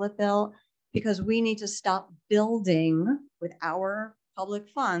 111, SLIP bill, because we need to stop building with our public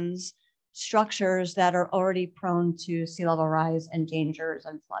funds structures that are already prone to sea level rise and dangers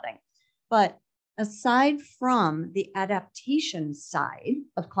and flooding. But aside from the adaptation side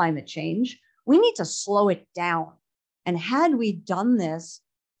of climate change, we need to slow it down. And had we done this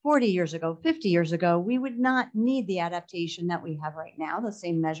 40 years ago, 50 years ago, we would not need the adaptation that we have right now, the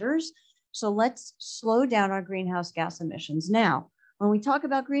same measures. So let's slow down our greenhouse gas emissions. Now, when we talk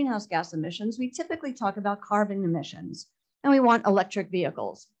about greenhouse gas emissions, we typically talk about carbon emissions, and we want electric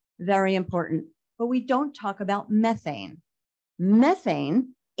vehicles, very important, but we don't talk about methane.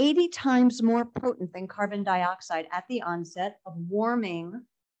 Methane, 80 times more potent than carbon dioxide at the onset of warming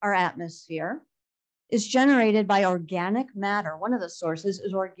our atmosphere, is generated by organic matter. One of the sources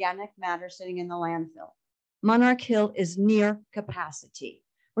is organic matter sitting in the landfill. Monarch Hill is near capacity.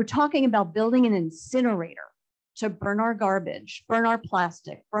 We're talking about building an incinerator to burn our garbage, burn our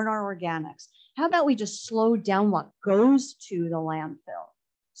plastic, burn our organics. How about we just slow down what goes to the landfill?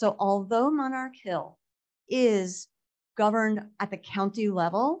 So although Monarch Hill is governed at the county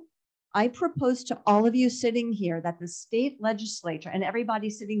level, I propose to all of you sitting here that the state legislature and everybody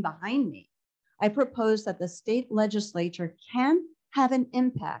sitting behind me, I propose that the state legislature can have an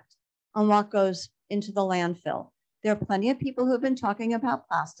impact on what goes into the landfill. There are plenty of people who have been talking about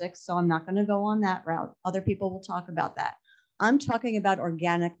plastics, so I'm not going to go on that route. Other people will talk about that. I'm talking about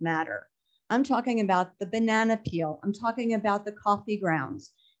organic matter. I'm talking about the banana peel. I'm talking about the coffee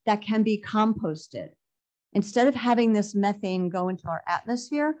grounds that can be composted. Instead of having this methane go into our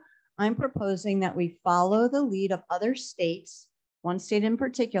atmosphere, I'm proposing that we follow the lead of other states, one state in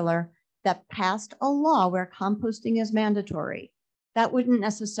particular, that passed a law where composting is mandatory. That wouldn't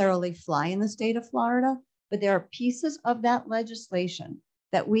necessarily fly in the state of Florida, but there are pieces of that legislation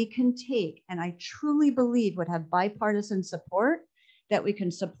that we can take, and I truly believe would have bipartisan support, that we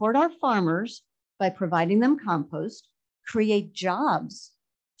can support our farmers by providing them compost, create jobs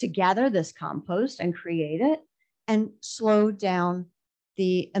to gather this compost and create it, and slow down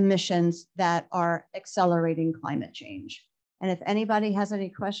the emissions that are accelerating climate change. And if anybody has any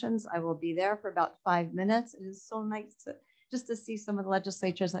questions, I will be there for about 5 minutes. It is so nice just to see some of the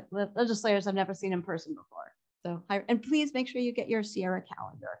legislators I've never seen in person before. So, and please make sure you get your Sierra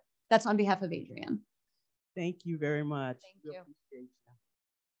calendar. That's on behalf of Adrienne. Thank you very much. Thank you.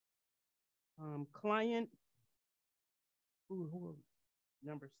 Client,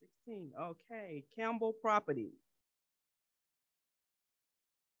 number 16. Okay, Campbell Property.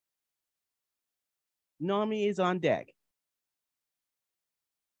 Normie is on deck.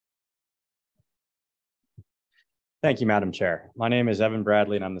 Thank you, Madam Chair. My name is Evan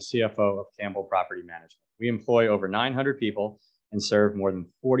Bradley, and I'm the CFO of Campbell Property Management. We employ over 900 people and serve more than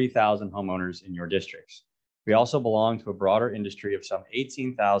 40,000 homeowners in your districts. We also belong to a broader industry of some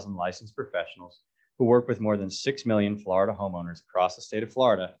 18,000 licensed professionals who work with more than 6 million Florida homeowners across the state of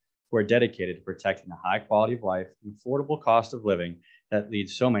Florida who are dedicated to protecting the high quality of life and affordable cost of living that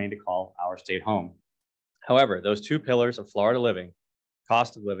leads so many to call our state home. However, those two pillars of Florida living,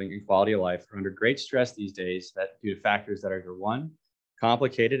 cost of living and quality of life, are under great stress these days due to factors that are either one,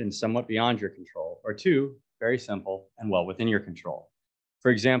 complicated and somewhat beyond your control, or two, very simple and well within your control. For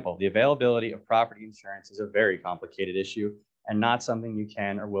example, the availability of property insurance is a very complicated issue and not something you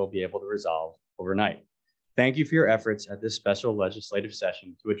can or will be able to resolve overnight. Thank you for your efforts at this special legislative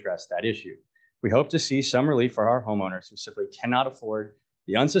session to address that issue. We hope to see some relief for our homeowners who simply cannot afford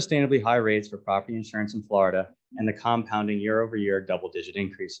the unsustainably high rates for property insurance in Florida and the compounding year-over-year double-digit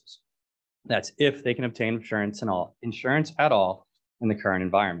increases. That's if they can obtain insurance at all in the current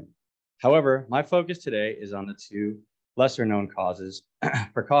environment. However, my focus today is on the two lesser-known causes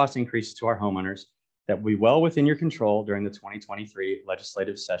for cost increases to our homeowners that will be well within your control during the 2023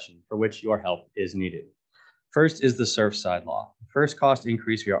 legislative session, for which your help is needed. First is the Surfside Law. The first cost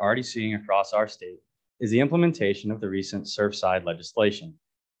increase we are already seeing across our state is the implementation of the recent Surfside legislation.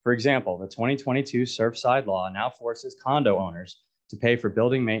 For example, the 2022 Surfside Law now forces condo owners to pay for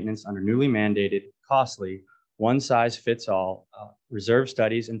building maintenance under newly mandated, costly, one-size-fits-all reserve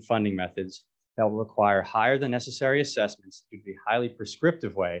studies and funding methods that will require higher than necessary assessments due to the highly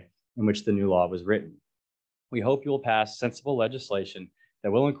prescriptive way in which the new law was written. We hope you will pass sensible legislation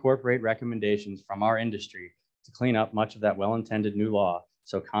that will incorporate recommendations from our industry to clean up much of that well-intended new law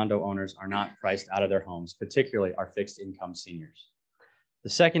so condo owners are not priced out of their homes, particularly our fixed income seniors. The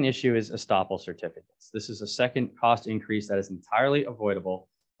second issue is estoppel certificates. This is a second cost increase that is entirely avoidable,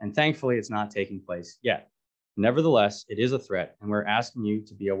 and thankfully it's not taking place yet. Nevertheless, it is a threat, and we're asking you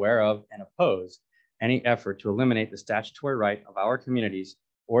to be aware of and oppose any effort to eliminate the statutory right of our communities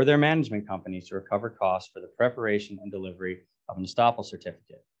or their management companies to recover costs for the preparation and delivery of an estoppel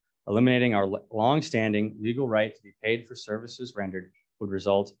certificate. Eliminating our long-standing legal right to be paid for services rendered would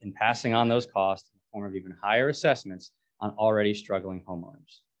result in passing on those costs in the form of even higher assessments on already struggling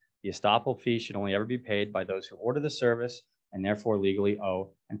homeowners. The estoppel fee should only ever be paid by those who order the service and therefore legally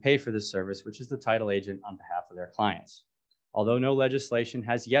owe and pay for this service, which is the title agent on behalf of their clients. Although no legislation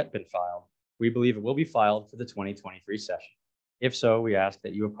has yet been filed, we believe it will be filed for the 2023 session. If so, we ask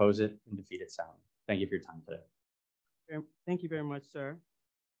that you oppose it and defeat it soundly. Thank you for your time today. Thank you very much, sir.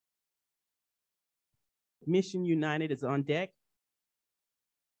 Mission United is on deck.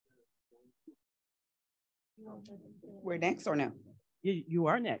 We're next or no? You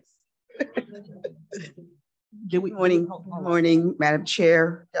are next. Good morning, Madam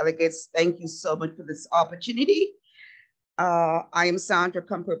Chair, delegates. Thank you so much for this opportunity. I am Sandra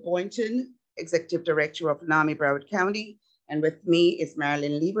Comfort Boynton, Executive Director of NAMI Broward County, and with me is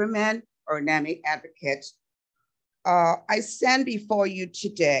Marilyn Lieberman, our NAMI advocate. I stand before you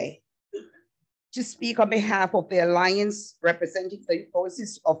today to speak on behalf of the Alliance representing the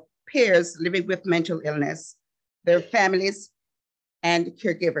voices of peers living with mental illness, their families, and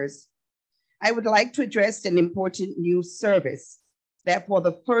caregivers. I would like to address an important new service that for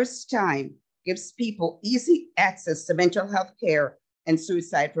the first time gives people easy access to mental health care and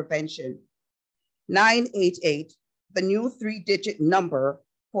suicide prevention. 988, the new 3-digit number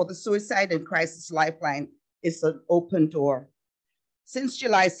for the Suicide and Crisis Lifeline, is an open door. Since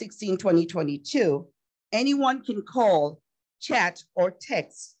July 16, 2022, anyone can call, chat, or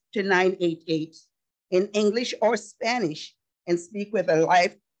text to 988 in English or Spanish and speak with a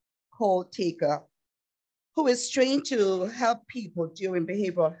live call taker who is trained to help people during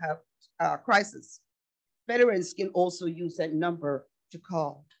behavioral health crisis. Veterans can also use that number to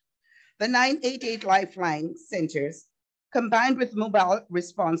call. The 988 Lifeline centers, combined with mobile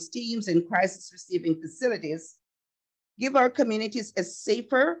response teams and crisis receiving facilities, give our communities a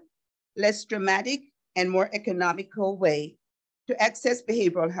safer, less dramatic, and more economical way to access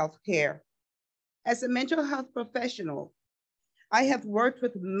behavioral health care. As a mental health professional, I have worked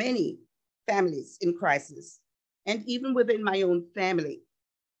with many families in crisis, and even within my own family.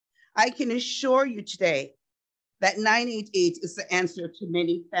 I can assure you today that 988 is the answer to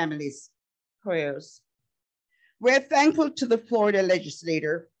many families' prayers. We're thankful to the Florida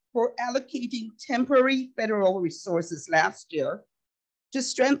legislator for allocating temporary federal resources last year to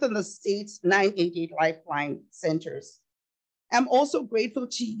strengthen the state's 988 Lifeline centers. I'm also grateful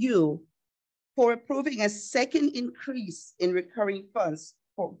to you for approving a second increase in recurring funds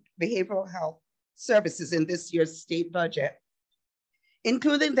for behavioral health services in this year's state budget,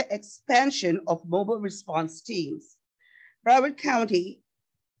 including the expansion of mobile response teams. Broward County,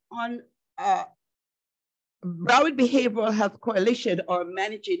 on Broward Behavioral Health Coalition, or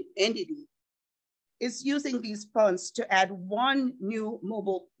managing entity, is using these funds to add one new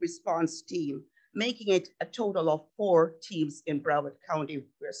mobile response team, making it a total of 4 teams in Broward County.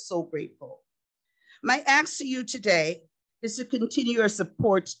 We're so grateful. My ask to you today is to continue your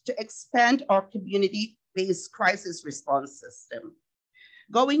support to expand our community-based crisis response system.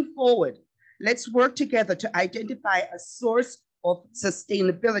 Going forward, let's work together to identify a source of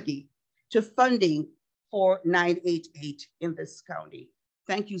sustainability to funding for 988 in this county.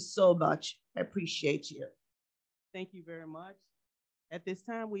 Thank you so much. I appreciate you. Thank you very much. At this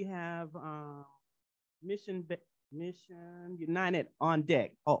time, we have Mission United on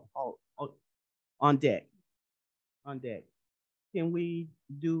deck. On deck. On deck. Can we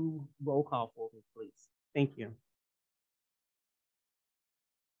do roll call for me, please? Thank you.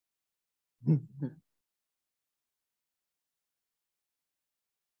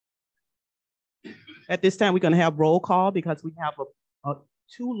 At this time, we're going to have roll call because we have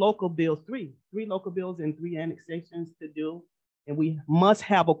three local bills and 3 annexations to do. And we must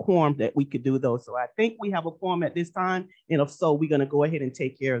have a quorum that we could do those. So I think we have a quorum at this time. And if so, we're going to go ahead and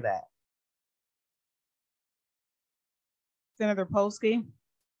take care of that. Senator Polsky,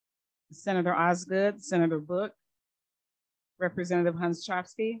 Senator Osgood, Senator Book, Representative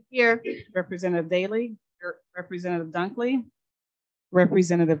Hunts-Chofsky. Here. Representative Daly, Representative Dunkley,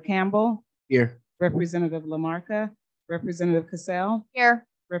 Representative Campbell. Here. Representative Lamarca, Representative Cassell. Here.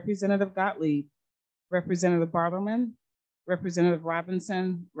 Representative Gottlieb, Representative Bartleman, Representative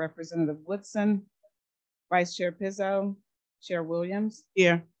Robinson, Representative Woodson, Vice Chair Pizzo, Chair Williams.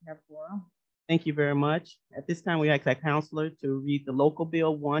 Here. Have quorum. Thank you very much. At this time, we ask our counselor to read the local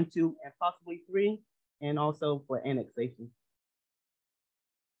bill 1, 2, and possibly 3, and also for annexation.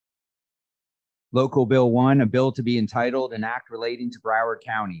 Local Bill 1, a bill to be entitled An Act Relating to Broward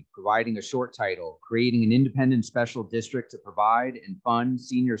County, providing a short title, creating an independent special district to provide and fund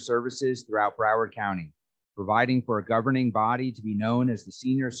senior services throughout Broward County, providing for a governing body to be known as the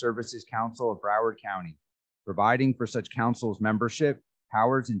Senior Services Council of Broward County, providing for such council's membership,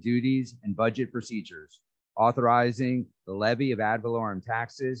 powers and duties, and budget procedures, authorizing the levy of ad valorem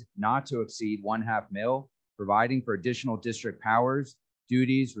taxes not to exceed 1/2 mil, providing for additional district powers,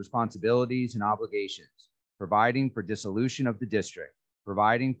 duties, responsibilities, and obligations, providing for dissolution of the district,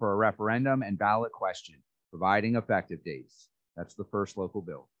 providing for a referendum and ballot question, providing effective dates. That's the first local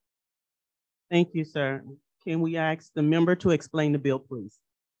bill. Thank you, sir. Can we ask the member to explain the bill, please?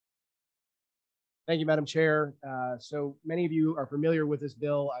 Thank you, Madam Chair. So many of you are familiar with this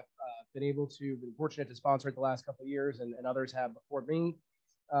bill. I've been fortunate to sponsor it the last couple of years, and others have before me.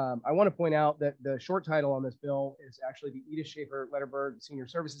 I want to point out that the short title on this bill is actually the Edith Schaefer Letterberg Senior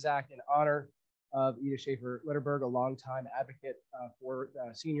Services Act in honor of Edith Schaefer Letterberg, a longtime advocate for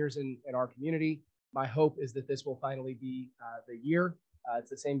seniors in our community. My hope is that this will finally be the year. It's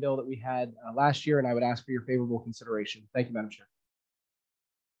the same bill that we had last year, and I would ask for your favorable consideration. Thank you, Madam Chair.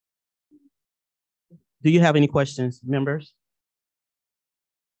 Do you have any questions, members?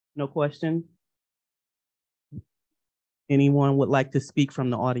 No questions? Anyone would like to speak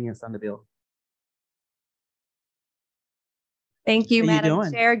from the audience on the bill? Thank you, How you Madam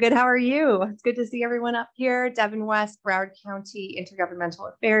doing? Chair. Good, how are you? It's good to see everyone up here. Devin West, Broward County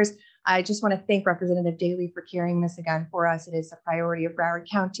Intergovernmental Affairs. I just want to thank Representative Daly for carrying this again for us. It is a priority of Broward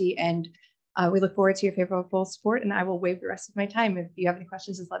County, and we look forward to your favorable support, and I will waive the rest of my time. If you have any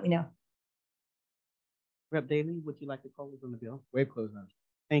questions, just let me know. Rep. Daly, would you like to close on the bill? Waive close, Madam Chair.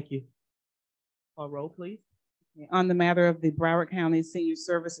 Thank you. Call roll, please. On the matter of the Broward County Senior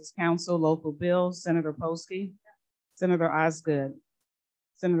Services Council local bill, Senator Polsky, Senator Osgood,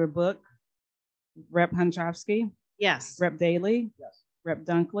 Senator Book, Rep. Hunts-Chofsky. Yes. Rep. Daly. Yes. Rep.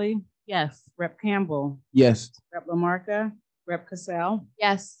 Dunkley. Yes. Rep. Campbell. Yes. Rep. Lamarca. Rep. Cassell.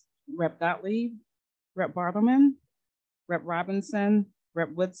 Yes. Rep. Gottlieb. Rep. Bartleman. Rep. Robinson.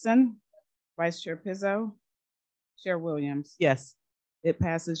 Rep. Woodson. Vice Chair Pizzo. Chair Williams. Yes. It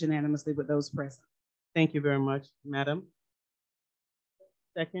passes unanimously with those present. Thank you very much, Madam.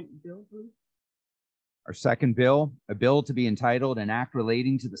 Second bill, please. Our second bill, a bill to be entitled An Act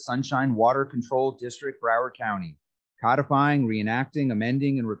Relating to the Sunshine Water Control District, Broward County, codifying, reenacting,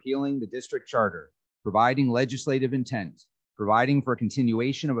 amending, and repealing the district charter, providing legislative intent, providing for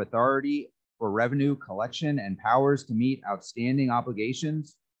continuation of authority for revenue collection and powers to meet outstanding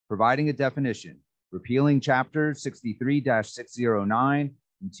obligations, providing a definition, repealing chapters 63-609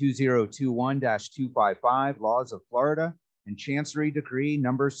 and 2021-255 laws of Florida, and Chancery Decree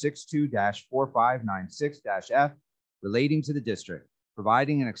number 62-4596-F relating to the district,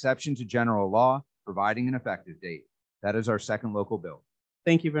 providing an exception to general law, providing an effective date. That is our second local bill.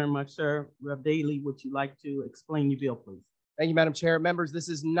 Thank you very much, sir. Rep. Daly, would you like to explain your bill, please? Thank you, Madam Chair. Members, this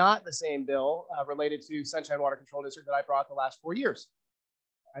is not the same bill related to Sunshine Water Control District that I brought the last 4 years.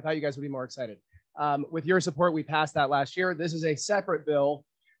 I thought you guys would be more excited. With your support, we passed that last year. This is a separate bill,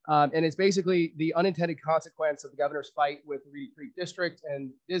 and it's basically the unintended consequence of the governor's fight with the Reedy Creek District and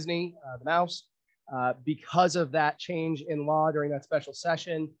Disney, the mouse. Because of that change in law during that special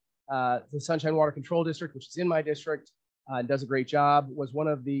session, the Sunshine Water Control District, which is in my district, and does a great job, was one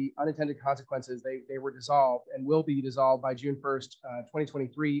of the unintended consequences. They were dissolved and will be dissolved by June 1st,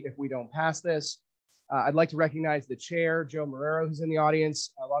 2023 if we don't pass this. I'd like to recognize the chair, Joe Marrero, who's in the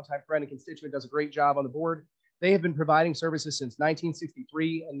audience, a longtime friend and constituent, does a great job on the board. They have been providing services since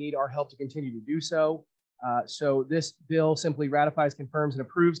 1963 and need our help to continue to do so. So this bill simply ratifies, confirms, and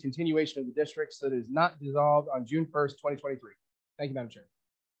approves continuation of the district so that it is not dissolved on June 1st, 2023. Thank you, Madam Chair.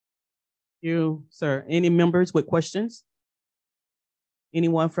 Thank you, sir. Any members with questions?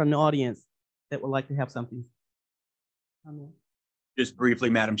 Anyone from the audience that would like to have something? Just briefly,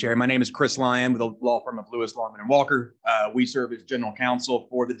 Madam Chair, my name is Chris Lyon with the law firm of Lewis, Longman & Walker. We serve as general counsel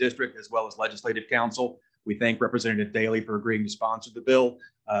for the district as well as legislative counsel. We thank Representative Daly for agreeing to sponsor the bill.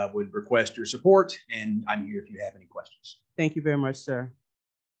 Would request your support, and I'm here if you have any questions. Thank you very much, sir.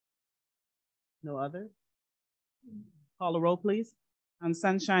 No other? Call the roll, please. On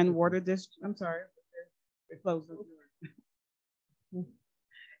Sunshine Water District, I'm sorry, it closes.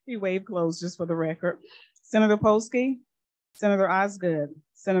 He waved close just for the record. Senator Polsky, Senator Osgood,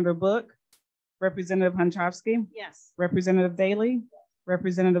 Senator Book, Representative Hunchofsky. Yes. Representative Daly,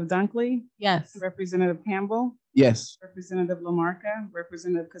 Representative Dunkley. Yes. Representative Campbell. Yes. Representative Lamarca,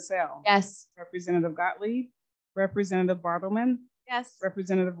 Representative Cassell. Yes. Representative Gottlieb, Representative Bartleman. Yes.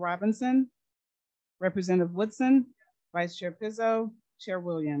 Representative Robinson, Representative Woodson, Vice Chair Pizzo, Chair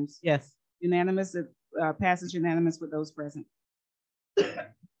Williams. Yes. Unanimous, it passes unanimous with those present.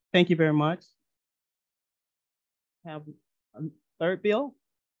 Thank you very much. Have a third bill,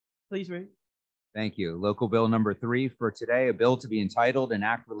 please read. Thank you. Local bill number 3 for today, a bill to be entitled an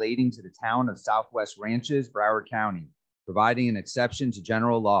act relating to the town of Southwest Ranches, Broward County, providing an exception to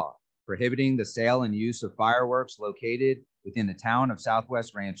general law, prohibiting the sale and use of fireworks located within the town of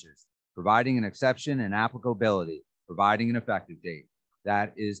Southwest Ranches, providing an exception and applicability, providing an effective date.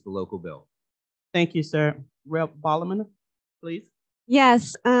 That is the local bill. Thank you, sir. Rep. Ballerman, please.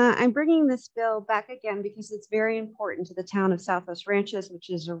 Yes, I'm bringing this bill back again because it's very important to the town of Southwest Ranches, which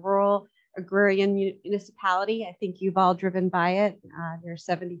is a rural agrarian municipality. I think you've all driven by it. There's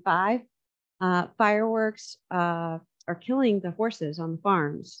 75. Fireworks are killing the horses on the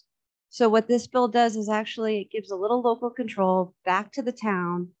farms. So what this bill does is actually it gives a little local control back to the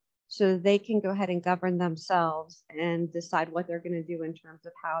town so they can go ahead and govern themselves and decide what they're going to do in terms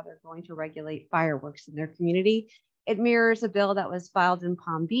of how they're going to regulate fireworks in their community. It mirrors a bill that was filed in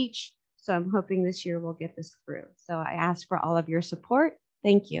Palm Beach. So I'm hoping this year we'll get this through. So I ask for all of your support.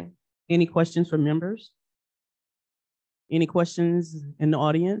 Thank you. Any questions from members? Any questions in the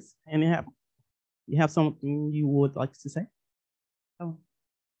audience? And you have something you would like to say? Oh,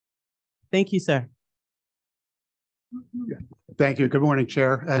 thank you, sir. Thank you. Good morning,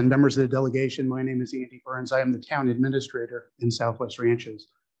 Chair and members of the delegation. My name is Andy Burns. I am the town administrator in Southwest Ranches.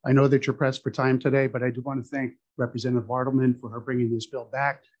 I know that you're pressed for time today, but I do want to thank Representative Bartleman for her bringing this bill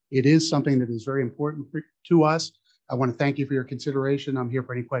back. It is something that is very important to us. I want to thank you for your consideration. I'm here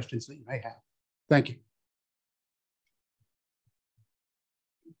for any questions that you may have. Thank you.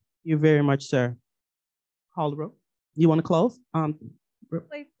 You very much, sir. Call the roll. You want to close?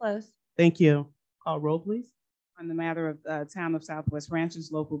 Please close. Thank you. Call roll, please. On the matter of the town of Southwest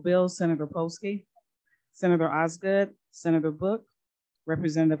Ranches local bills, Senator Polsky, Senator Osgood, Senator Book,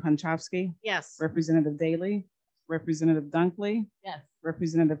 Representative Hunchofsky. Yes. Representative Daly, Representative Dunkley. Yes.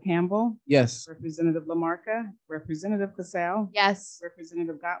 Representative Campbell. Yes. Representative Lamarca, Representative Cassell. Yes.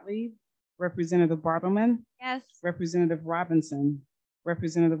 Representative Gottlieb, Representative Bartleman. Yes. Representative Robinson,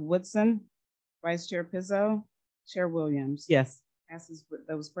 Representative Woodson, Vice Chair Pizzo, Chair Williams. Yes. Passes with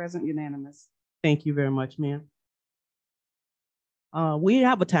those present unanimous. Thank you very much, ma'am. We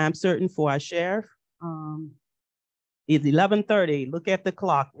have a time certain for our sheriff. It's 11:30. Look at the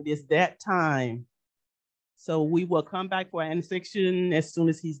clock. It is that time. So we will come back for our section as soon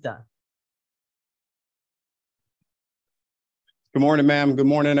as he's done. Good morning, ma'am. Good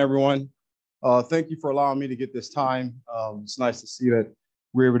morning, everyone. Thank you for allowing me to get this time. It's nice to see that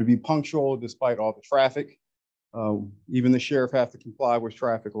we're able to be punctual despite all the traffic. Even the sheriff has to comply with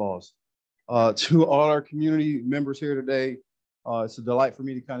traffic laws. To all our community members here today, it's a delight for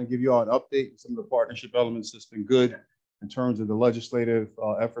me to kind of give you all an update on some of the partnership elements that's been good in terms of the legislative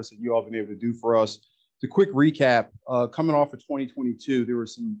efforts that you all have been able to do for us. To quick recap, coming off of 2022, there were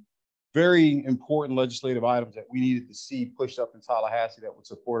some very important legislative items that we needed to see pushed up in Tallahassee that would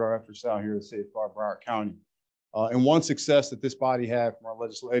support our efforts down here to safeguard Broward County. And one success that this body had from our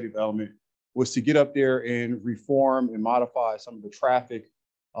legislative element was to get up there and reform and modify some of the traffic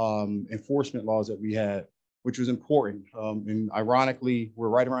enforcement laws that we had, which was important. And ironically, we're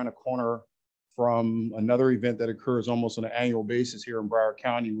right around the corner from another event that occurs almost on an annual basis here in Broward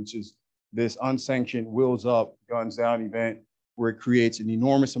County, which is this unsanctioned Wheels Up, Guns Down event, where it creates an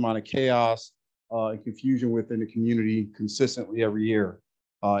enormous amount of chaos and confusion within the community consistently every year.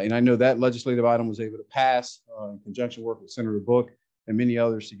 And I know that legislative item was able to pass in conjunction work with Senator Book and many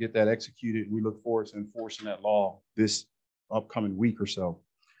others to get that executed. We look forward to enforcing that law this upcoming week or so.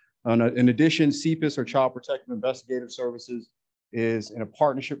 In addition, CPIS, or Child Protective Investigative Services, is in a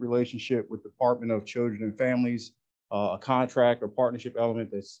partnership relationship with the Department of Children and Families, a contract or partnership element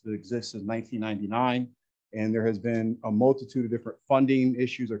that exists since 1999. And there has been a multitude of different funding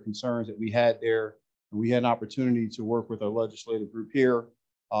issues or concerns that we had there. And we had an opportunity to work with our legislative group here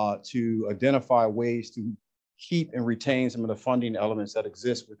to identify ways to keep and retain some of the funding elements that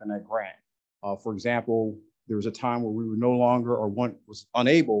exist within that grant. For example, there was a time where we were no longer or was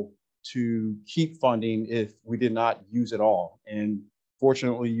unable to keep funding if we did not use it all. And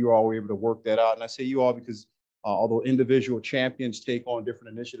fortunately, you all were able to work that out. And I say you all because although individual champions take on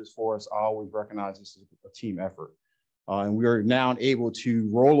different initiatives for us, I always recognize this as a team effort. And we are now able to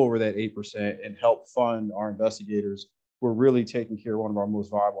roll over that 8% and help fund our investigators who are really taking care of one of our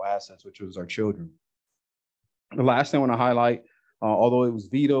most valuable assets, which was our children. The last thing I want to highlight, although it was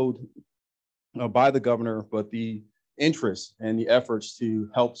vetoed by the governor, but the interest and the efforts to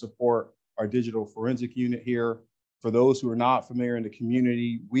help support our digital forensic unit here. For those who are not familiar in the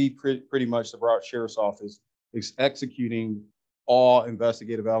community, we pretty much, the Broward Sheriff's Office, is executing all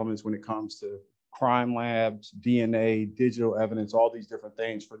investigative elements when it comes to crime labs, DNA, digital evidence, all these different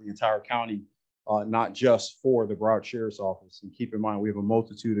things for the entire county, not just for the Broward Sheriff's Office. And keep in mind, we have a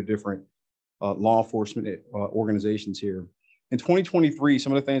multitude of different law enforcement organizations here. In 2023,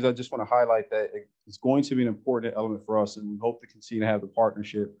 some of the things I just want to highlight that is going to be an important element for us, and we hope to continue to have the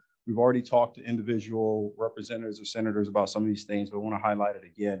partnership. We've already talked to individual representatives or senators about some of these things, but I want to highlight it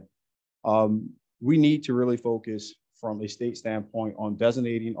again. We need to really focus from a state standpoint on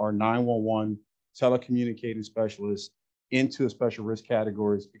designating our 911 telecommunicating specialists into special risk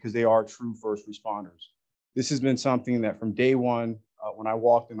categories because they are true first responders. This has been something that from day one, when I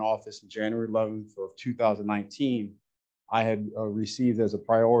walked in office on January 11th of 2019, I had received as a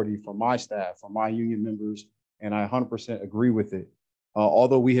priority from my staff, from my union members, and I 100% agree with it.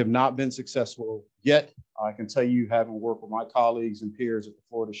 Although we have not been successful yet, I can tell you, having worked with my colleagues and peers at the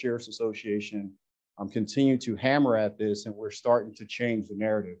Florida Sheriff's Association, I'm continuing to hammer at this, and we're starting to change the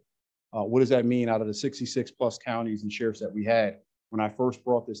narrative. What does that mean? Out of the 66 plus counties and sheriffs that we had, when I first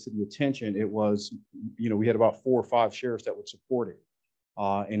brought this to the attention, it was, we had about 4 or 5 sheriffs that would support it.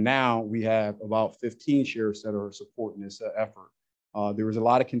 And now we have about 15 sheriffs that are supporting this effort. There was a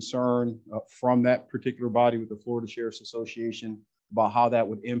lot of concern from that particular body with the Florida Sheriff's Association about how that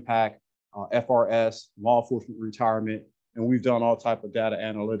would impact FRS, law enforcement retirement. And we've done all type of data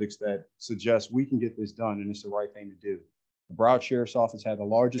analytics that suggests we can get this done, and it's the right thing to do. The Broward Sheriff's Office had the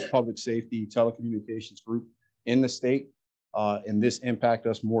largest public safety telecommunications group in the state, and this impacts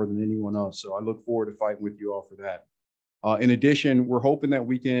us more than anyone else. So I look forward to fighting with you all for that. In addition, we're hoping that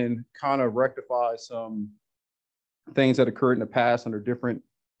we can kind of rectify some things that occurred in the past under different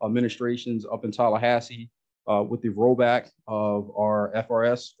administrations up in Tallahassee with the rollback of our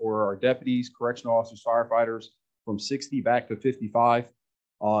FRS for our deputies, correctional officers, firefighters from 60 back to 55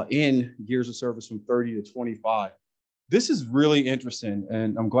 in years of service from 30 to 25. This is really interesting,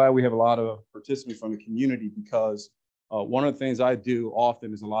 and I'm glad we have a lot of participants from the community because one of the things I do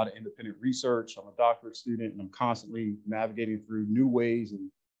often is a lot of independent research. I'm a doctorate student, and I'm constantly navigating through new ways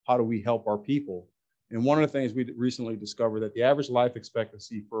and how do we help our people. And one of the things we recently discovered that the average life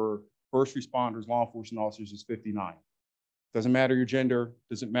expectancy for first responders, law enforcement officers is 59. Doesn't matter your gender,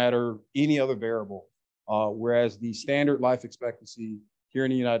 doesn't matter any other variable. Whereas the standard life expectancy here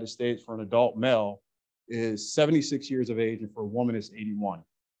in the United States for an adult male is 76 years of age, and for a woman it's 81.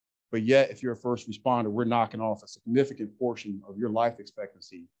 But yet, if you're a first responder, we're knocking off a significant portion of your life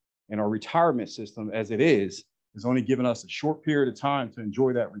expectancy. And our retirement system, as it is only giving us a short period of time to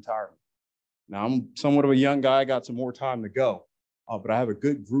enjoy that retirement. Now, I'm somewhat of a young guy, got some more time to go, but I have a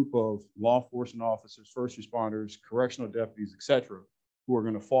good group of law enforcement officers, first responders, correctional deputies, et cetera, who are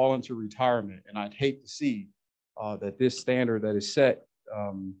going to fall into retirement. And I'd hate to see that this standard that is set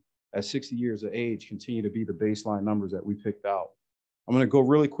at 60 years of age continue to be the baseline numbers that we picked out. I'm going to go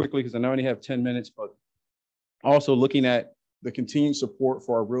really quickly because I know I only have 10 minutes, but Also looking at the continued support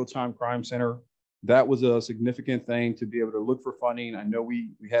for our real-time crime center. That was a significant thing to be able to look for funding. I know we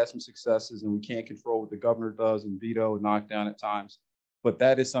had some successes, and we can't control what the governor does and veto and knock down at times, but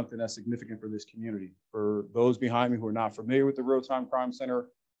that is something that's significant for this community. For those behind me who are not familiar with the real-time crime center,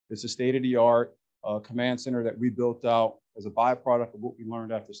 it's a state-of-the-art command center that we built out as a byproduct of what we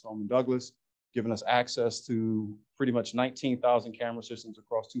learned after Stoneman Douglas, giving us access to pretty much 19,000 camera systems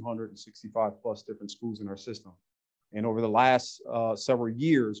across 265 plus different schools in our system. And over the last several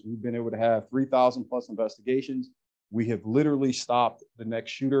years, we've been able to have 3,000 plus investigations. We have literally stopped the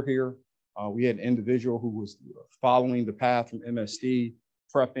next shooter here. We had an individual who was following the path from MSD,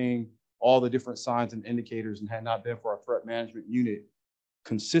 prepping all the different signs and indicators, and had not been for our threat management unit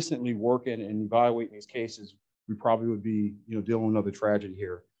consistently working and evaluating these cases, we probably would be dealing with another tragedy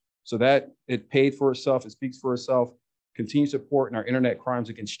here. So that it paid for itself, it speaks for itself. Continued support in our Internet Crimes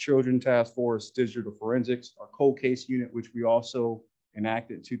Against Children Task Force, Digital Forensics, our cold case unit, which we also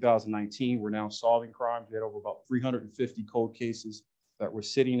enacted in 2019. We're now solving crimes. We had over about 350 cold cases that were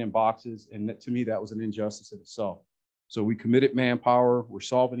sitting in boxes. And that, to me, that was an injustice in itself. So we committed manpower. We're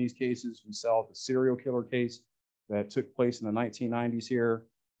solving these cases. We solved a serial killer case that took place in the 1990s here.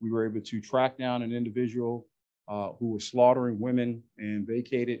 We were able to track down an individual who was slaughtering women and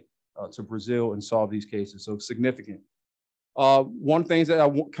vacated to Brazil and solve these cases. So significant. One thing that I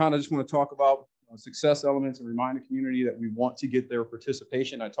kind of just want to talk about, success elements, and remind the community that we want to get their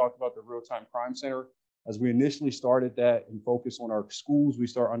participation. I talked about the Real-Time Crime Center. As we initially started that and focused on our schools, we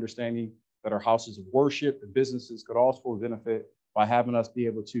start understanding that our houses of worship and businesses could also benefit by having us be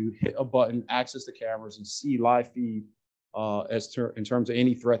able to hit a button, access the cameras, and see live feed in terms of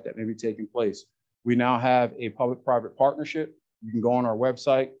any threat that may be taking place. We now have a public-private partnership. You can go on our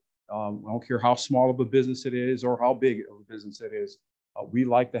website. I don't care how small of a business it is or how big of a business it is. We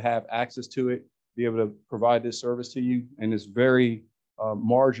like to have access to it, be able to provide this service to you, and it's very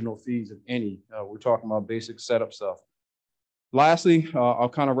marginal fees, if any. We're talking about basic setup stuff. Lastly, I'll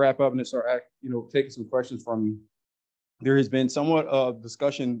kind of wrap up and start taking some questions from you. There has been somewhat of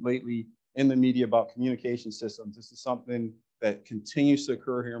discussion lately in the media about communication systems. This is something that continues to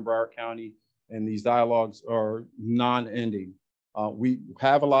occur here in Broward County, and these dialogues are non-ending. We've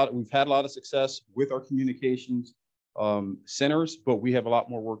had a lot of success with our communications centers, but we have a lot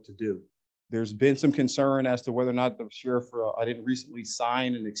more work to do. There's been some concern as to whether or not the sheriff, I didn't recently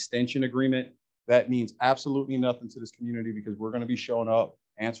sign an extension agreement. That means absolutely nothing to this community because we're going to be showing up,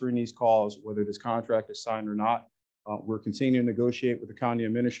 answering these calls, whether this contract is signed or not. We're continuing to negotiate with the county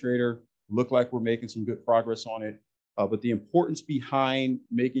administrator. Look like we're making some good progress on it. But the importance behind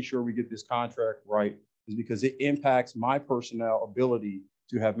making sure we get this contract right is because it impacts my personnel ability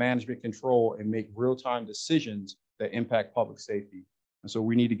to have management control and make real-time decisions that impact public safety. And so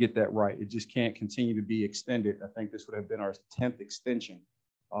we need to get that right. It just can't continue to be extended. I think this would have been our 10th extension,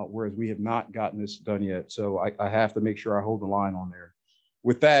 whereas we have not gotten this done yet. So I have to make sure I hold the line on there.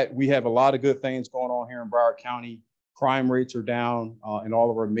 With that, we have a lot of good things going on here in Broward County. Crime rates are down in all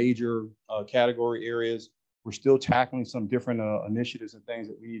of our major category areas. We're still tackling some different initiatives and things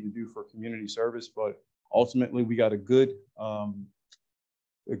that we need to do for community service, but ultimately we got a good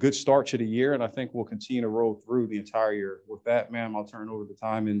start to the year, and I think we'll continue to roll through the entire year. With that, ma'am, I'll turn over the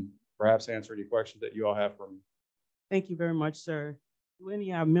time and perhaps answer any questions that you all have for me. Thank you very much, sir. Do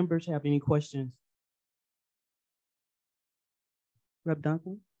any of our members have any questions? Rep.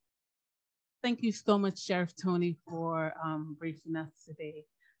 Duncan? Thank you so much, Sheriff Tony, for briefing us today,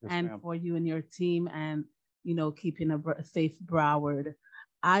 and for you and your team, and keeping a safe Broward.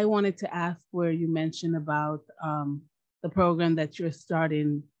 I wanted to ask where you mentioned about the program that you're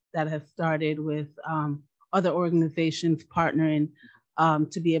starting, that has started with other organizations partnering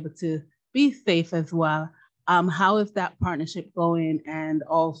to be able to be safe as well. How is that partnership going? And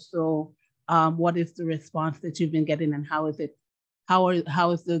also, what is the response that you've been getting, and how is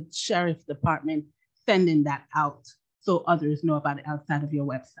the sheriff's department sending that out so others know about it outside of your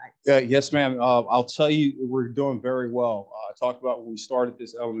website? Yeah, yes, ma'am. I'll tell you, we're doing very well. I talked about when we started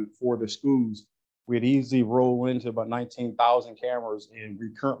this element for the schools, we'd easily roll into about 19,000 cameras, and we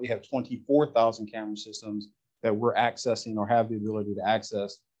currently have 24,000 camera systems that we're accessing or have the ability to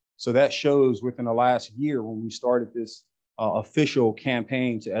access. So that shows within the last year when we started this official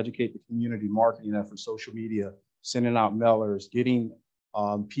campaign to educate the community, marketing that for social media, sending out mailers, getting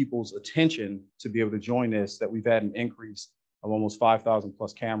people's attention to be able to join this, that we've had an increase of almost 5,000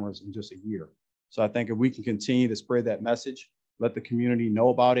 plus cameras in just a year. So I think if we can continue to spread that message, let the community know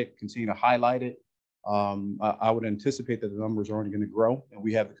about it, continue to highlight it, I would anticipate that the numbers are only going to grow, and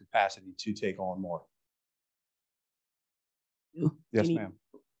we have the capacity to take on more. Yes, ma'am.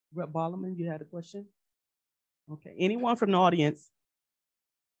 Rep. Ballerman, you had a question? Okay, anyone from the audience?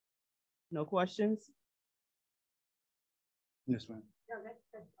 No questions? Yes, ma'am. No, that's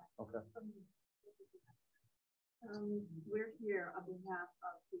fine. Okay. We're here on behalf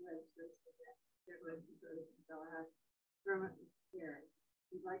of the registrants that registered Dermot Sharon.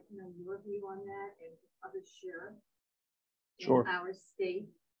 We'd like to know your view on that and other sheriffs Sure. in our state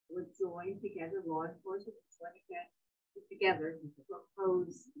would join together, law enforcement would get together to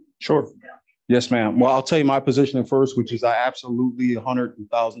propose. Sure. Yes, ma'am. Well, I'll tell you my position first, which is I absolutely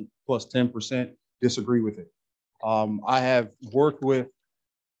 100,000 plus 10% disagree with it. I have worked with,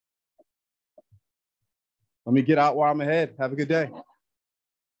 let me get out while I'm ahead. Have a good day.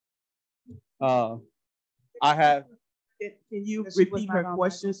 I have. Can you repeat her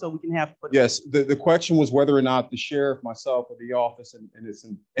question so we can have? Yes, the question was whether or not the sheriff, myself, or the office and its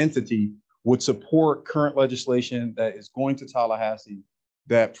entity would support current legislation that is going to Tallahassee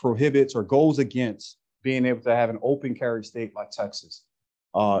that prohibits or goes against being able to have an open carry state like Texas.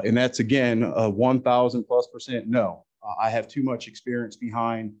 And that's again, 1,000+% no. I have too much experience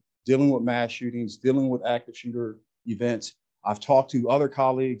behind dealing with mass shootings, dealing with active shooter events. I've talked to other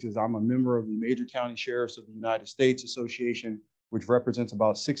colleagues as I'm a member of the Major County Sheriffs of the United States Association, which represents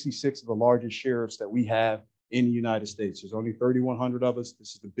about 66 of the largest sheriffs that we have in the United States. There's only 3,100 of us.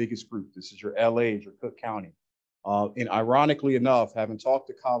 This is the biggest group. This is your LAs, your Cook County. And ironically enough, having talked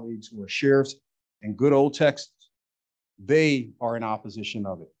to colleagues who are sheriffs in good old Texas, they are in opposition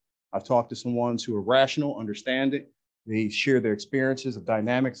of it. I've talked to some ones who are rational, understand it. They share their experiences of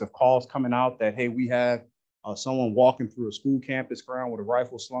dynamics of calls coming out that, hey, we have someone walking through a school campus ground with a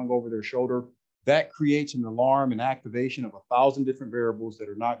rifle slung over their shoulder. That creates an alarm and activation of 1,000 different variables that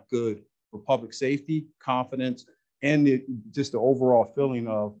are not good for public safety, confidence, and just the overall feeling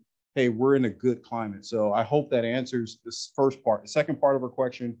of, hey, we're in a good climate. So I hope that answers this first part. The second part of her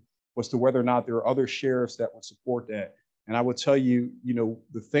question was to whether or not there are other sheriffs that would support that. And I would tell you,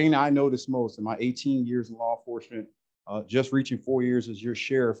 the thing I noticed most in my 18 years in law enforcement, just reaching 4 years as your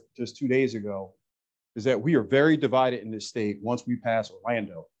sheriff just 2 days ago, is that we are very divided in this state once we pass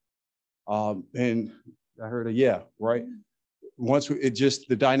Orlando. And I heard a yeah, right? Once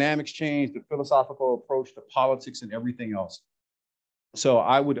the dynamics change, the philosophical approach to politics and everything else. So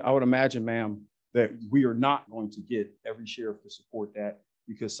I would imagine, ma'am, that we are not going to get every sheriff to support that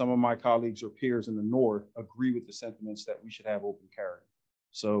because some of my colleagues or peers in the North agree with the sentiments that we should have open carry.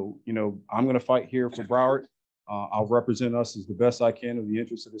 So, I'm going to fight here for Broward. I'll represent us as the best I can in the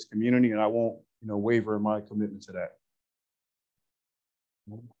interest of this community, and I won't, waver in my commitment to that.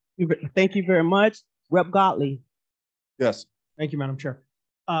 Thank you very much. Rep. Gottlieb. Yes. Thank you, Madam Chair.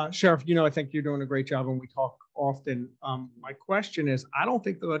 Sheriff, I think you're doing a great job and we talk often. My question is, I don't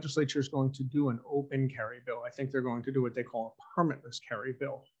think the legislature is going to do an open carry bill. I think they're going to do what they call a permitless carry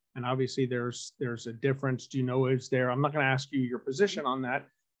bill. And obviously there's a difference. I'm not going to ask you your position on that,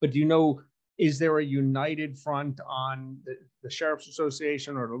 but is there a united front on the Sheriff's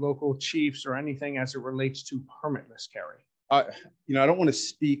Association or the local chiefs or anything as it relates to permitless carry? I don't want to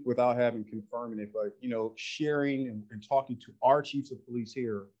speak without having confirming it, but, sharing and talking to our chiefs of police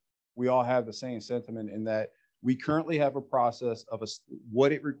here, we all have the same sentiment in that we currently have a process of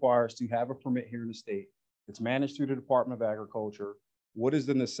what it requires to have a permit here in the state. It's managed through the Department of Agriculture. What is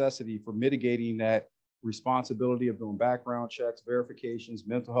the necessity for mitigating that responsibility of doing background checks, verifications,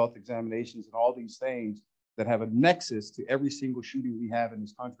 mental health examinations, and all these things that have a nexus to every single shooting we have in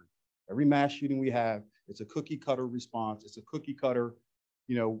this country. Every mass shooting we have, it's a cookie cutter response. It's a cookie cutter,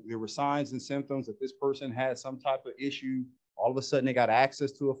 there were signs and symptoms that this person had some type of issue. All of a sudden they got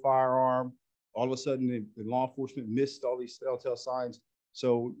access to a firearm. All of a sudden the law enforcement missed all these telltale signs.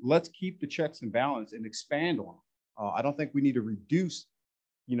 So let's keep the checks and balance and expand on them. I don't think we need to reduce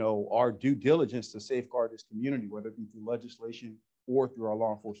our due diligence to safeguard this community, whether it be through legislation or through our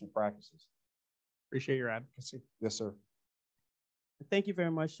law enforcement practices. Appreciate your advocacy. Yes, sir. Thank you very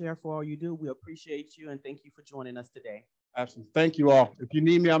much, Sheriff, for all you do. We appreciate you and thank you for joining us today. Absolutely. Thank you all. If you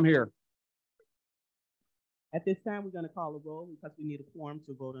need me, I'm here. At this time, we're going to call a roll because we need a quorum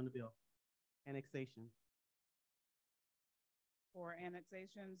to vote on the bill. Annexation. For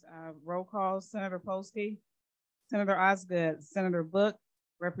annexations, roll call, Senator Polsky, Senator Osgood, Senator Book,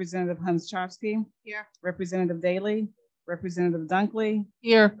 Representative Hunts-Chofsky. Here. Representative Daly, Representative Dunkley.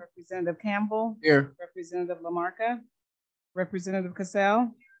 Here. Representative Campbell. Here. Representative Lamarca, Representative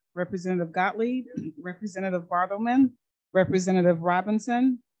Cassell, Representative Gottlieb, Representative Bartleman, Representative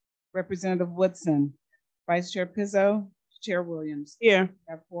Robinson, Representative Woodson, Vice Chair Pizzo, Chair Williams. Here.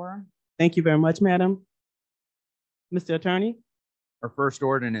 Have four. Thank you very much, Madam. Mr. Attorney. Our first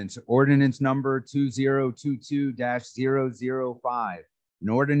ordinance number 2022-005, An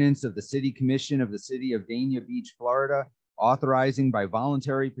ordinance of the City Commission of the City of Dania Beach, Florida, authorizing by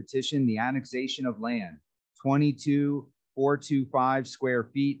voluntary petition the annexation of land, 22,425 square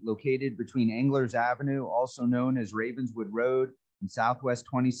feet located between Anglers Avenue, also known as Ravenswood Road, and Southwest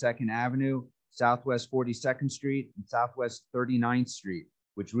 22nd Avenue, Southwest 42nd Street, and Southwest 39th Street,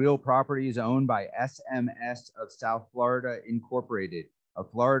 which real property is owned by SMS of South Florida Incorporated, a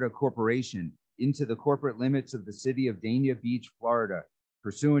Florida corporation, into the corporate limits of the City of Dania Beach, Florida,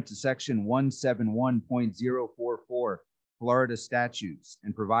 pursuant to Section 171.044 Florida statutes,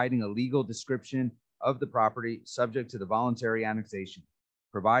 and providing a legal description of the property subject to the voluntary annexation,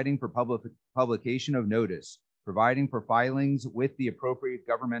 providing for publication of notice, providing for filings with the appropriate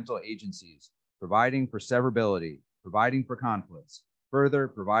governmental agencies, providing for severability, providing for conflicts, further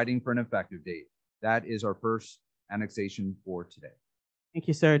providing for an effective date. That is our first annexation for today. Thank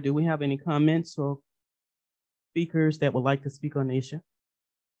you, sir. Do we have any comments or speakers that would like to speak on the issue?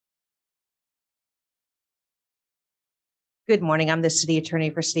 Good morning. I'm the city attorney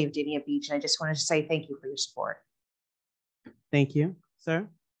for City of Dania Beach, and I just wanted to say thank you for your support. Thank you, sir.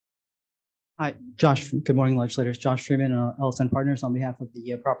 Hi, Josh. Good morning, legislators. Josh Freeman, LSN Partners, on behalf of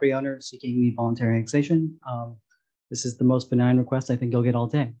the property owner seeking the voluntary annexation. This is the most benign request I think you'll get all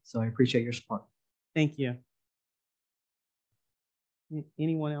day, so I appreciate your support. Thank you.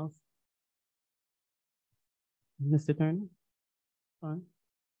 Anyone else? Mr. Turner? Fine.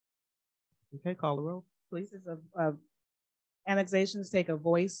 Okay, call the roll, please. This is annexations take a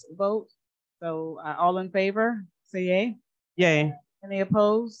voice vote. So all in favor, say yay. Yay. Any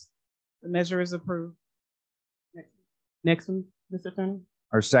opposed? The measure is approved. Next one, Mr. Turner.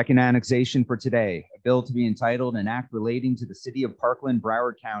 Our second annexation for today, a bill to be entitled An Act Relating to the City of Parkland,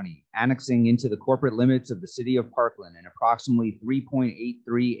 Broward County, annexing into the corporate limits of the City of Parkland an approximately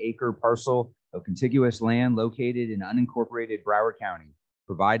 3.83 acre parcel of contiguous land located in unincorporated Broward County,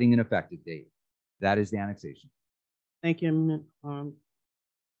 providing an effective date. That is the annexation. Thank you,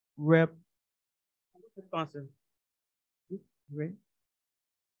 Rep. Sponsor. Rep.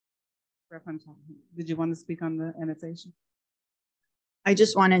 Did you want to speak on the annexation? I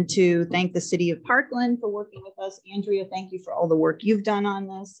just wanted to thank the City of Parkland for working with us. Andrea, thank you for all the work you've done on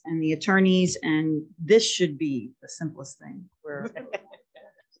this, and the attorneys, and this should be the simplest thing.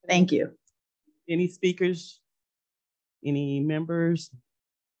 Thank you. Any speakers? Any members?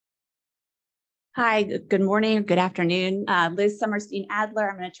 Hi, good morning, good afternoon. Liz Summerstein Adler.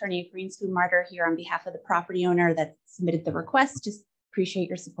 I'm an attorney at Green School Martyr here on behalf of the property owner that submitted the request. Just appreciate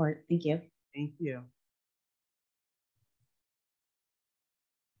your support. Thank you. Thank you.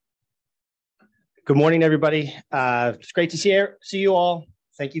 Good morning, everybody. It's great to see you all.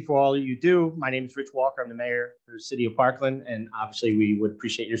 Thank you for all you do. My name is Rich Walker. I'm the mayor for the City of Parkland, and obviously we would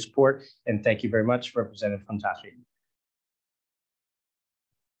appreciate your support. And thank you very much, Representative Fantashi.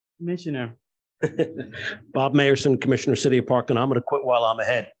 Commissioner. Bob Mayerson, Commissioner, City of Parkland. I'm going to quit while I'm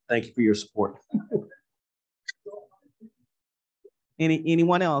ahead. Thank you for your support.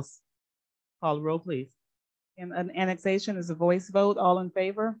 Anyone else? Call the roll, please. And an annexation is a voice vote. All in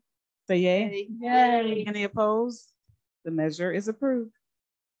favor, say yay. Yay. Any opposed? The measure is approved.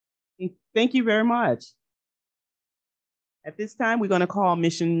 Thank you very much. At this time, we're going to call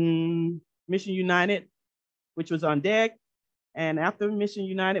Mission United, which was on deck. And after Mission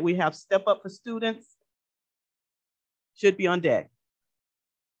United, we have Step Up for Students. Should be on deck.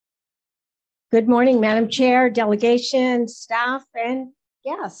 Good morning, Madam Chair, delegation, staff, and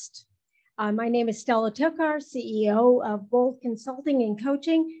guest. My name is Stella Tokar, CEO of Bold Consulting and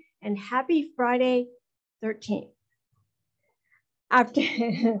Coaching, and happy Friday 13th.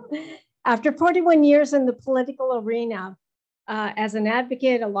 After 41 years in the political arena, as an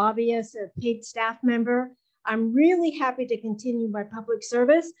advocate, a lobbyist, a paid staff member, I'm really happy to continue my public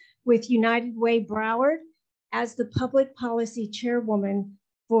service with United Way Broward as the public policy chairwoman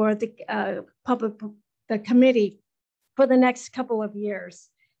for the committee for the next couple of years.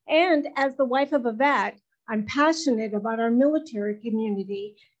 And as the wife of a vet, I'm passionate about our military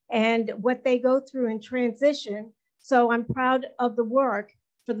community and what they go through in transition. So I'm proud of the work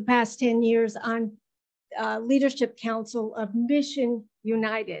for the past 10 years on Leadership Council of Mission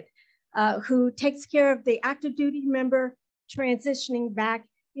United, who takes care of the active duty member transitioning back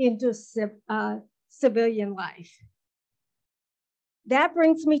into civilian life. That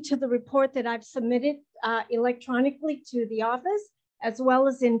brings me to the report that I've submitted electronically to the office, as well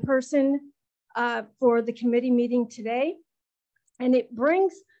as in person for the committee meeting today. And it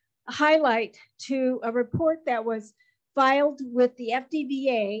brings a highlight to a report that was filed with the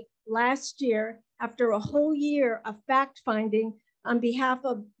FDBA last year after a whole year of fact finding on behalf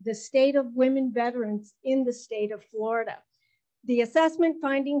of the state of women veterans in the state of Florida. The assessment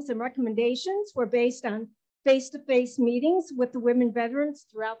findings and recommendations were based on face-to-face meetings with the women veterans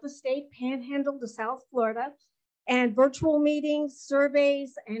throughout the state, Panhandle to South Florida, and virtual meetings,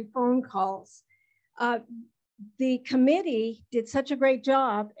 surveys, and phone calls. The committee did such a great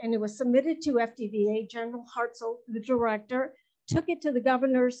job, and it was submitted to FDVA. General Hartzell, the director, took it to the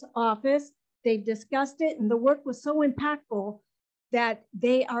governor's office. They discussed it, and the work was so impactful that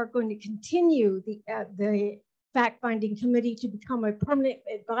they are going to continue the fact-finding committee to become a permanent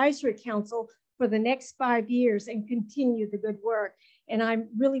advisory council for the next 5 years and continue the good work. And I'm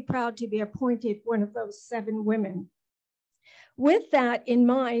really proud to be appointed one of those 7 women. With that in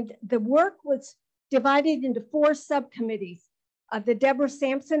mind, the work was divided into 4 subcommittees. The Deborah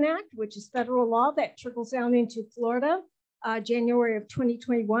Sampson Act, which is federal law that trickles down into Florida, January of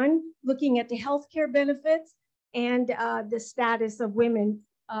 2021, looking at the healthcare benefits and the status of women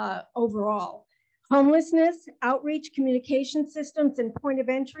overall. Homelessness, outreach, communication systems, and point of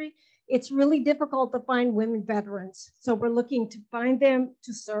entry. It's really difficult to find women veterans. So we're looking to find them,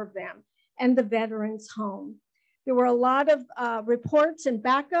 to serve them, and the veterans home. There were a lot of reports and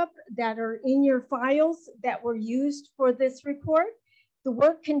backup that are in your files that were used for this report. The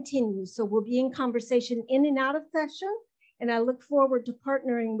work continues, so we'll be in conversation in and out of session, and I look forward to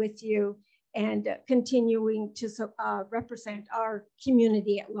partnering with you and continuing to represent our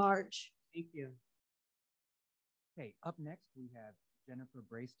community at large. Thank you. Okay, up next we have Jennifer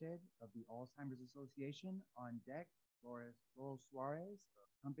Brasted of the Alzheimer's Association. On deck, Laurel Suarez of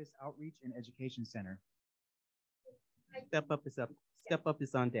Compass Outreach and Education Center. Step up is up. Step up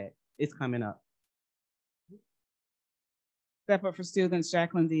is on deck. It's coming up. Step up for students,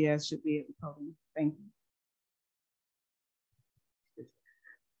 Jacqueline Diaz should be at the podium. Thank you.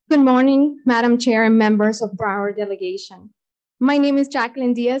 Good morning, Madam Chair and members of Broward Delegation. My name is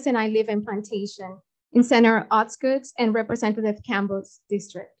Jacqueline Diaz and I live in Plantation in Center Outskirts and Representative Campbell's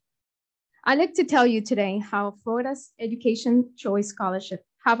district. I'd like to tell you today how Florida's Education Choice Scholarship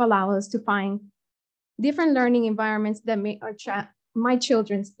have allowed us to find different learning environments that meet my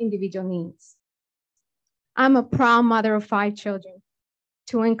children's individual needs. I'm a proud mother of 5 children,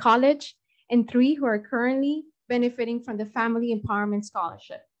 2 in college and 3 who are currently benefiting from the Family Empowerment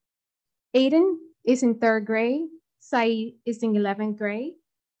Scholarship. Aiden is in 3rd grade, Saeed is in 11th grade,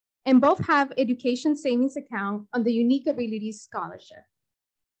 and both have education savings account on the Unique Abilities Scholarship.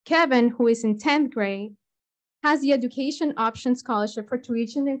 Kevin, who is in 10th grade, has the Education Option Scholarship for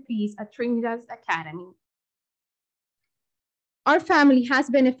tuition and fees at Trinidad's Academy. Our family has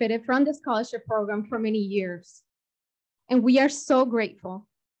benefited from the scholarship program for many years, and we are so grateful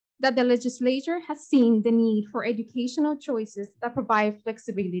that the legislature has seen the need for educational choices that provide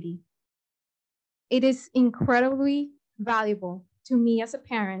flexibility. It is incredibly valuable to me as a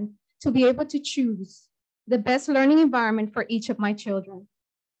parent to be able to choose the best learning environment for each of my children.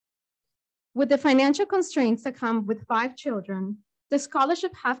 With the financial constraints that come with 5 children, the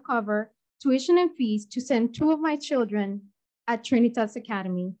scholarship have covered tuition and fees to send 2 of my children at Trinitas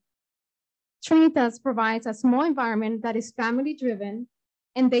Academy. Trinitas provides a small environment that is family driven,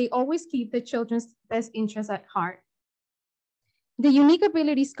 and they always keep the children's best interests at heart. The Unique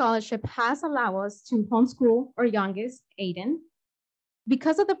Ability Scholarship has allowed us to homeschool our youngest, Aiden.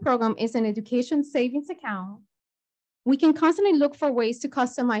 Because of the program is an education savings account, we can constantly look for ways to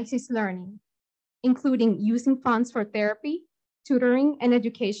customize his learning, including using funds for therapy, tutoring, and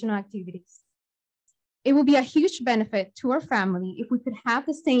educational activities. It will be a huge benefit to our family if we could have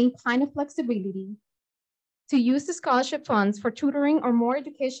the same kind of flexibility to use the scholarship funds for tutoring or more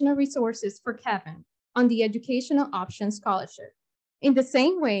educational resources for Kevin on the Educational Option Scholarship, in the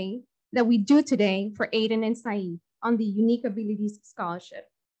same way that we do today for Aiden and Saeed on the Unique Abilities Scholarship.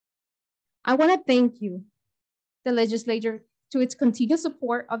 I want to thank you, the legislature, to its continued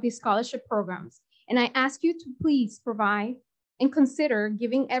support of these scholarship programs. And I ask you to please provide and consider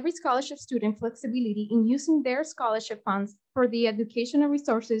giving every scholarship student flexibility in using their scholarship funds for the educational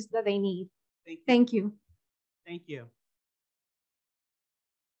resources that they need. Thank you. Thank you.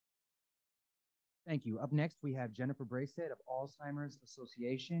 Thank you. Up next, we have Jennifer Brasted of Alzheimer's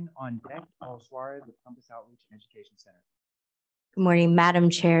Association. On deck, Laurel Suarez of Compass Outreach and Education Center. Good morning, Madam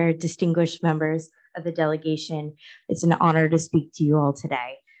Chair, distinguished members of the delegation. It's an honor to speak to you all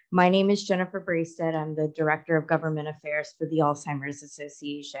today. My name is Jennifer Brasted. I'm the Director of Government Affairs for the Alzheimer's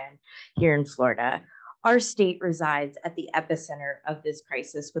Association here in Florida. Our state resides at the epicenter of this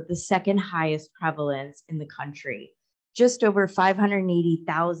crisis with the 2nd highest prevalence in the country. Just over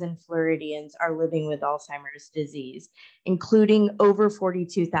 580,000 Floridians are living with Alzheimer's disease, including over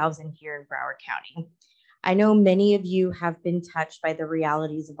 42,000 here in Broward County. I know many of you have been touched by the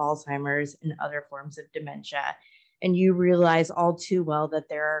realities of Alzheimer's and other forms of dementia, And you realize all too well that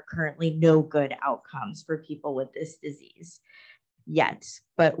there are currently no good outcomes for people with this disease yet.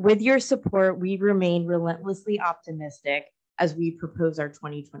 But with your support, we remain relentlessly optimistic as we propose our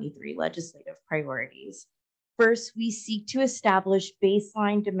 2023 legislative priorities. First, we seek to establish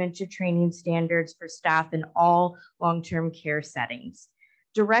baseline dementia training standards for staff in all long-term care settings.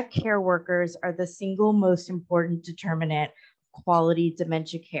 Direct care workers are the single most important determinant of quality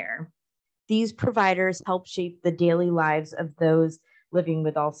dementia care. These providers help shape the daily lives of those living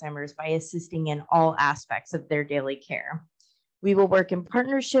with Alzheimer's by assisting in all aspects of their daily care. We will work in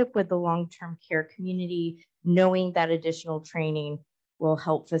partnership with the long-term care community, knowing that additional training will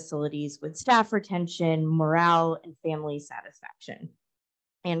help facilities with staff retention, morale, and family satisfaction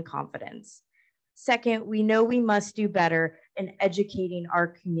and confidence. Second, we know we must do better in educating our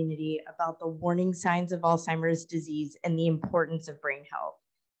community about the warning signs of Alzheimer's disease and the importance of brain health.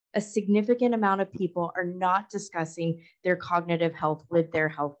 A significant amount of people are not discussing their cognitive health with their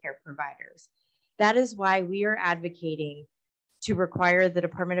healthcare providers. That is why we are advocating to require the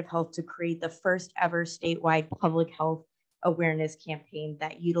Department of Health to create the first ever statewide public health awareness campaign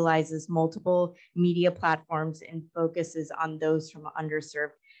that utilizes multiple media platforms and focuses on those from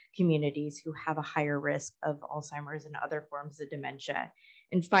underserved communities who have a higher risk of Alzheimer's and other forms of dementia.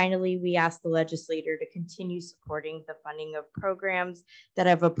 And finally, we ask the legislator to continue supporting the funding of programs that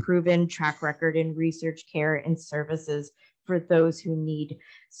have a proven track record in research, care, and services for those who need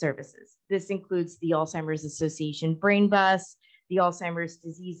services. This includes the Alzheimer's Association Brain Bus, the Alzheimer's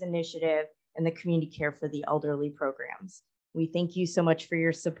Disease Initiative, and the Community Care for the Elderly programs. We thank you so much for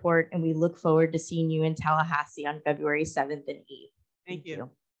your support, and we look forward to seeing you in Tallahassee on February 7th and 8th. Thank you.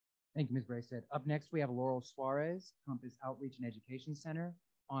 Thank you, Ms. Braystead. Up next, we have Laurel Suarez, Compass Outreach and Education Center.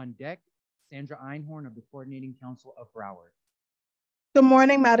 On deck, Sandra Einhorn of the Coordinating Council of Broward. Good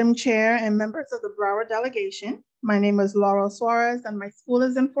morning, Madam Chair and members of the Broward delegation. My name is Laurel Suarez, and my school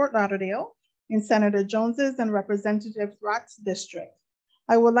is in Fort Lauderdale in Senator Jones's and Representative Rott's district.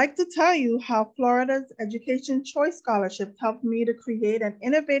 I would like to tell you how Florida's Education Choice Scholarship helped me to create an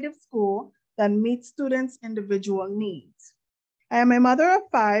innovative school that meets students' individual needs. I am a mother of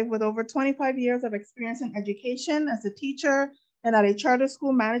 5 with over 25 years of experience in education as a teacher and at a charter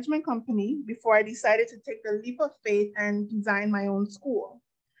school management company before I decided to take the leap of faith and design my own school.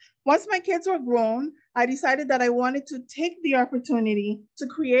 Once my kids were grown, I decided that I wanted to take the opportunity to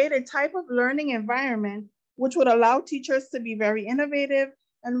create a type of learning environment which would allow teachers to be very innovative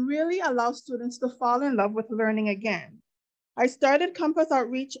and really allow students to fall in love with learning again. I started Compass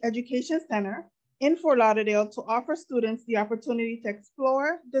Outreach Education Center in Fort Lauderdale to offer students the opportunity to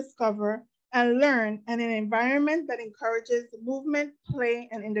explore, discover, and learn in an environment that encourages movement, play,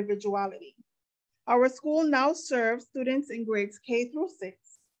 and individuality. Our school now serves students in grades K through 6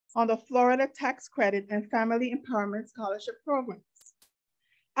 on the Florida Tax Credit and Family Empowerment Scholarship programs.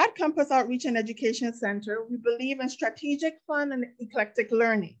 At Compass Outreach and Education Center, we believe in strategic, fun, and eclectic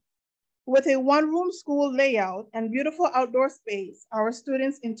learning. With a one-room school layout and beautiful outdoor space, our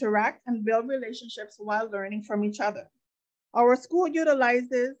students interact and build relationships while learning from each other. Our school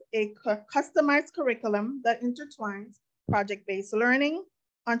utilizes a customized curriculum that intertwines project-based learning,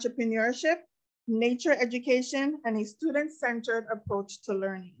 entrepreneurship, nature education, and a student-centered approach to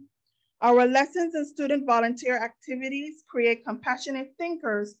learning. Our lessons and student volunteer activities create compassionate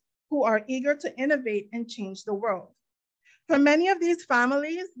thinkers who are eager to innovate and change the world. For many of these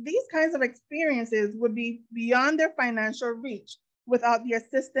families, these kinds of experiences would be beyond their financial reach without the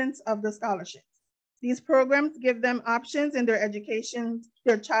assistance of the scholarships. These programs give them options in their education,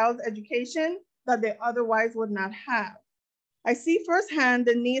 their child's education, that they otherwise would not have. I see firsthand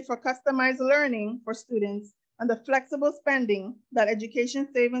the need for customized learning for students and the flexible spending that education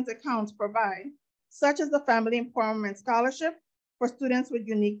savings accounts provide, such as the Family Empowerment Scholarship for students with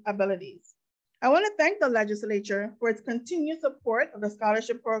unique abilities. I want to thank the legislature for its continued support of the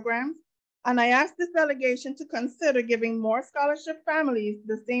scholarship programs, and I ask this delegation to consider giving more scholarship families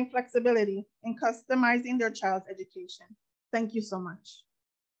the same flexibility in customizing their child's education. Thank you so much.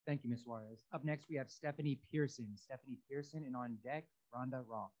 Thank you, Ms. Suarez. Up next, we have Stephanie Pearson. Stephanie Pearson, and on deck, Rhonda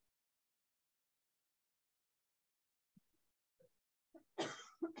Roth.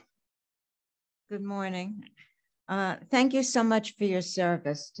 Good morning. Thank you so much for your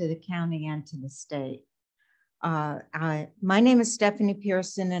service to the county and to the state. My name is Stephanie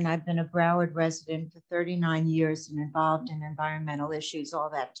Pearson, and I've been a Broward resident for 39 years and involved in environmental issues all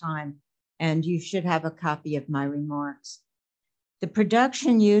that time. And you should have a copy of my remarks. The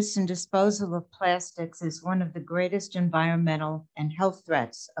production, use, and disposal of plastics is one of the greatest environmental and health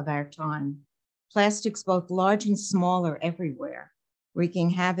threats of our time. Plastics, both large and small, are everywhere. wreaking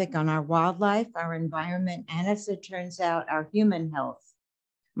havoc on our wildlife, our environment, and as it turns out, our human health.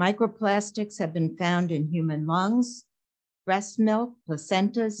 Microplastics have been found in human lungs, breast milk,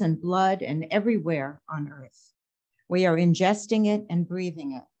 placentas, and blood, and everywhere on Earth. We are ingesting it and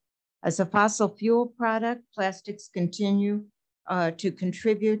breathing it. As a fossil fuel product, plastics continue to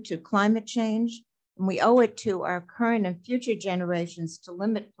contribute to climate change, and we owe it to our current and future generations to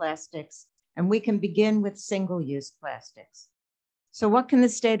limit plastics, and we can begin with single-use plastics. So what can the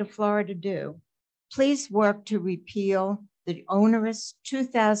state of Florida do? Please work to repeal the onerous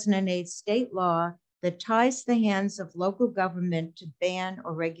 2008 state law that ties the hands of local government to ban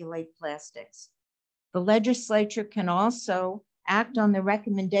or regulate plastics. The legislature can also act on the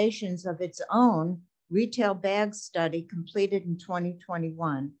recommendations of its own retail bag study completed in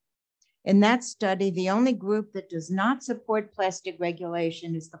 2021. In that study, the only group that does not support plastic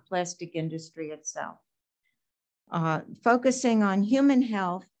regulation is the plastic industry itself. Focusing on human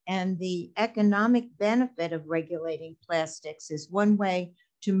health and the economic benefit of regulating plastics is one way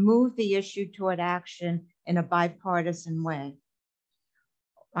to move the issue toward action in a bipartisan way.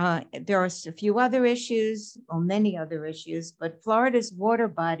 There are a few other issues, or many other issues, but Florida's water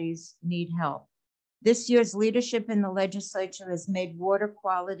bodies need help. This year's leadership in the legislature has made water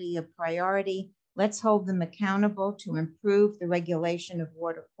quality a priority. Let's hold them accountable to improve the regulation of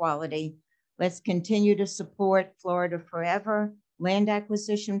water quality. Let's continue to support Florida Forever land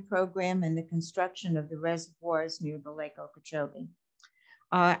acquisition program and the construction of the reservoirs near the Lake Okeechobee.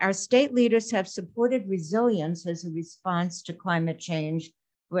 Our state leaders have supported resilience as a response to climate change,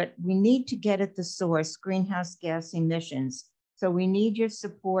 but we need to get at the source, greenhouse gas emissions. So we need your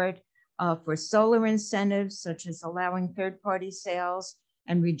support for solar incentives, such as allowing third-party sales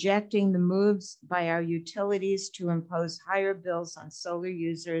and rejecting the moves by our utilities to impose higher bills on solar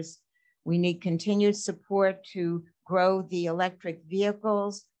users. We need continued support to grow the electric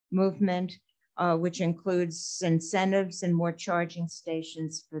vehicles movement, which includes incentives and more charging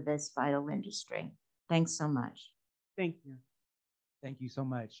stations for this vital industry. Thanks so much. Thank you. Thank you so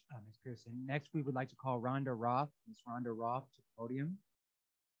much, Ms. Pearson. Next, we would like to call Rhonda Roth. Ms. Rhonda Roth to the podium.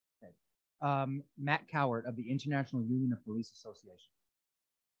 Okay. Matt Cowart of the International Union of Police Association.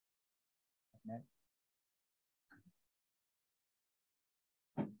 Matt.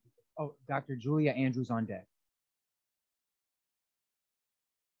 Oh, Dr. Julia Andrews on deck.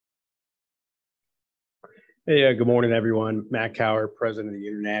 Hey, good morning, everyone. Matt Cowart, President of the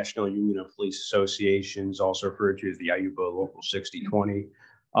International Union of Police Associations, also referred to as the IUPA Local 6020.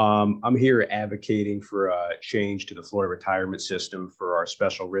 I'm here advocating for a change to the Florida retirement system for our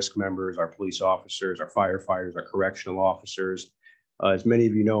special risk members, our police officers, our firefighters, our correctional officers. As many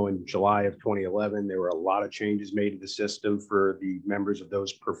of you know, in July of 2011, there were a lot of changes made to the system for the members of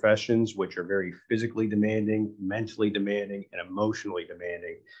those professions, which are very physically demanding, mentally demanding, and emotionally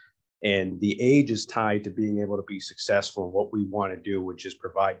demanding. And the age is tied to being able to be successful in what we want to do, which is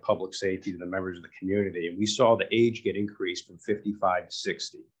provide public safety to the members of the community. And we saw the age get increased from 55 to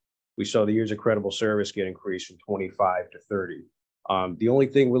 60. We saw the years of credible service get increased from 25 to 30. The only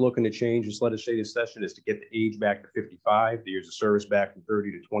thing we're looking to change this legislative session is to get the age back to 55, the years of service back from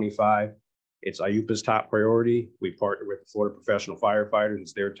 30 to 25. It's IUPA's top priority. We partner with the Florida Professional Firefighters.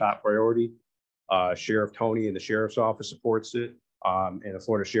 It's their top priority. Sheriff Tony and the Sheriff's Office supports it. And the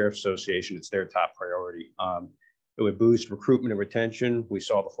Florida Sheriff's Association, it's their top priority. It would boost recruitment and retention. We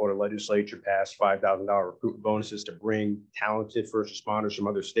saw the Florida legislature pass $5,000 recruitment bonuses to bring talented first responders from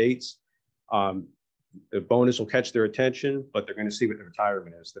other states. The bonus will catch their attention, but they're going to see what the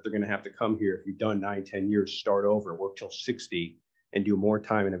retirement is, that they're going to have to come here if you've done 9, 10 years, start over, work till 60, and do more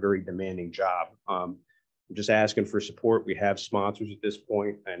time in a very demanding job. I'm just asking for support. We have sponsors at this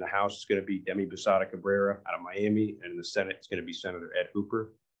point, and the House is going to be Demi Busada Cabrera out of Miami, and in the Senate, it's going to be Senator Ed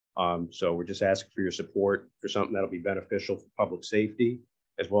Hooper. So we're just asking for your support for something that'll be beneficial for public safety,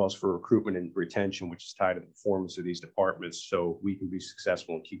 as well as for recruitment and retention, which is tied to the performance of these departments, so we can be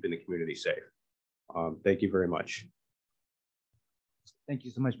successful in keeping the community safe. Thank you very much. Thank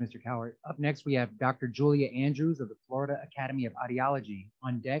you so much, Mr. Cowart. Up next, we have Dr. Julia Andrews of the Florida Academy of Audiology.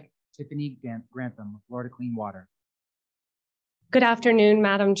 On deck, Tiffany Grantham of Florida Clean Water. Good afternoon,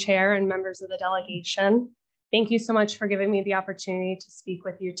 Madam Chair and members of the delegation. Thank you so much for giving me the opportunity to speak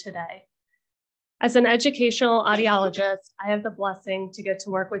with you today. As an educational audiologist, I have the blessing to get to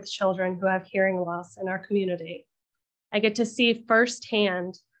work with children who have hearing loss in our community. I get to see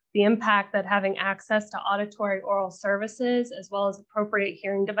firsthand the impact that having access to auditory oral services as well as appropriate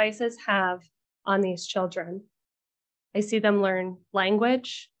hearing devices have on these children. I see them learn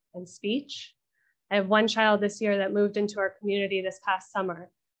language and speech. I have one child this year that moved into our community this past summer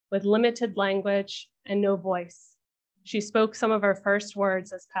with limited language and no voice. She spoke some of her first words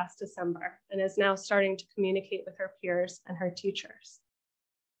this past December and is now starting to communicate with her peers and her teachers.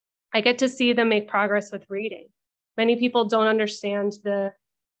 I get to see them make progress with reading. Many people don't understand the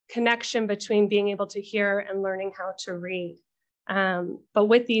connection between being able to hear and learning how to read. But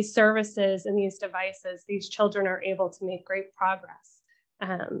with these services and these devices, these children are able to make great progress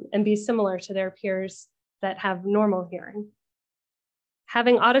and be similar to their peers that have normal hearing.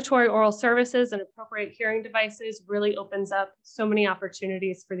 Having auditory oral services and appropriate hearing devices really opens up so many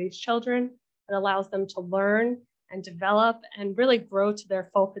opportunities for these children. It allows them to learn and develop and really grow to their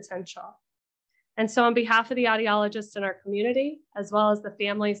full potential. And so on behalf of the audiologists in our community, as well as the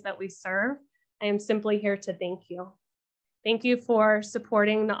families that we serve, I am simply here to thank you. Thank you for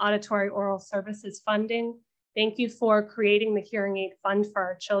supporting the auditory oral services funding. Thank you for creating the hearing aid fund for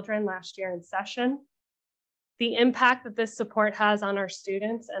our children last year in session. The impact that this support has on our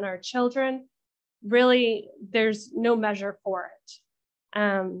students and our children, really, there's no measure for it.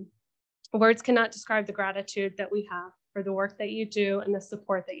 Words cannot describe the gratitude that we have for the work that you do and the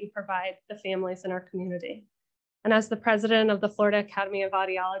support that you provide the families in our community. And as the president of the Florida Academy of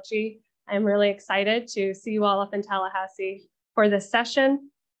Audiology, I'm really excited to see you all up in Tallahassee for this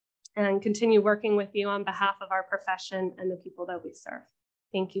session and continue working with you on behalf of our profession and the people that we serve.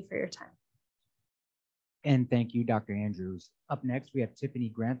 Thank you for your time. And thank you, Dr. Andrews. Up next, we have Tiffany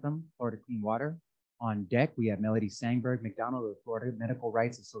Grantham, Florida Clean Water. On deck, we have Melody Sangberg McDonald of the Florida Medical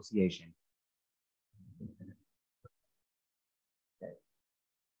Rights Association.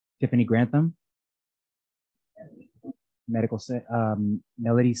 Tiffany Grantham,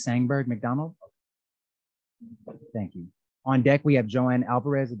 Melody Sangberg McDonald. Thank you. On deck, we have Joanne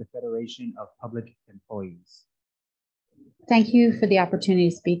Alvarez of the Federation of Public Employees. Thank you for the opportunity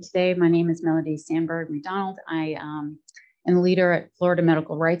to speak today. My name is Melody Sandberg McDonald. I am the leader at Florida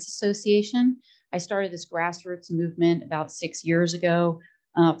Medical Rights Association. I started this grassroots movement about 6 years ago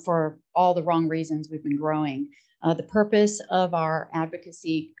for all the wrong reasons we've been growing. The purpose of our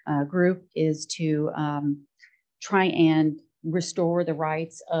advocacy group is to try and restore the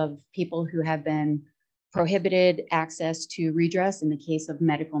rights of people who have been prohibited access to redress in the case of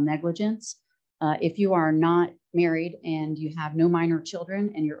medical negligence. If you are not married and you have no minor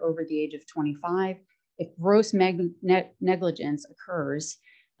children and you're over the age of 25, if gross negligence occurs,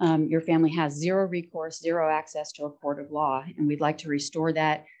 your family has zero recourse, zero access to a court of law, and we'd like to restore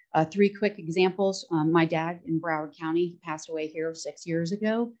that. 3 quick examples. My dad in Broward County passed away here 6 years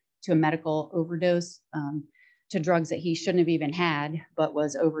ago to a medical overdose to drugs that he shouldn't have even had, but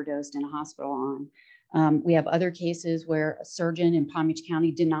was overdosed in a hospital on. We have other cases where a surgeon in Palm Beach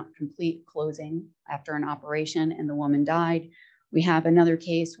County did not complete closing after an operation and the woman died. We have another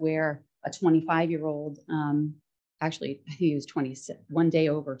case where a 25-year-old, actually he was 26, one day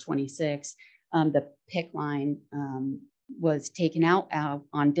over 26, the PICC line was taken out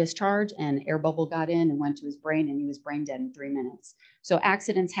on discharge and air bubble got in and went to his brain and he was brain dead in 3 minutes. So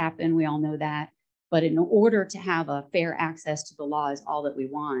accidents happen, we all know that, but in order to have a fair access to the law is all that we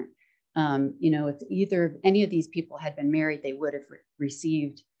want. You know, if any of these people had been married, they would have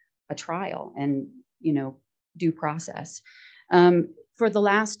received a trial and, you know, due process. For the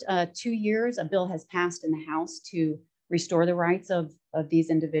last 2 years, a bill has passed in the House to restore the rights of these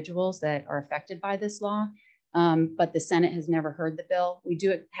individuals that are affected by this law. But the Senate has never heard the bill. We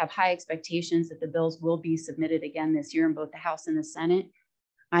do have high expectations that the bills will be submitted again this year in both the House and the Senate.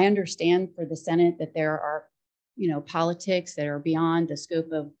 I understand for the Senate that there are, you know, politics that are beyond the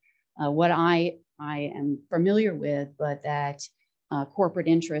scope of what I am familiar with, but that corporate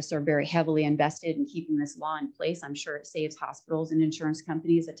interests are very heavily invested in keeping this law in place. I'm sure it saves hospitals and insurance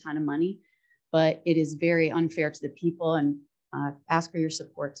companies a ton of money, but it is very unfair to the people, and ask for your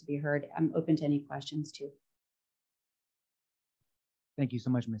support to be heard. I'm open to any questions too. Thank you so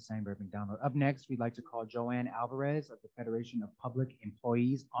much, Ms. Sandberg McDonald. Up next, we'd like to call Joanne Alvarez of the Federation of Public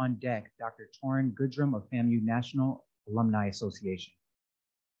Employees. On deck, Dr. Torin Goodrum of FAMU National Alumni Association.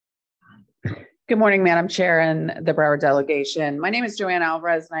 Good morning, Madam Chair and the Broward Delegation. My name is Joanne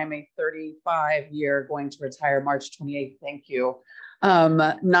Alvarez, and I'm a 35-year, going to retire March 28th. Thank you.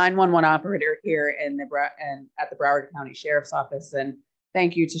 911 operator here at the Broward County Sheriff's Office. And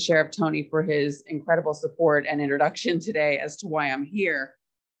thank you to Sheriff Tony for his incredible support and introduction today as to why I'm here.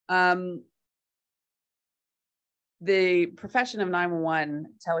 The profession of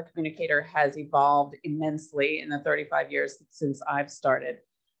 911 telecommunicator has evolved immensely in the 35 years since I've started.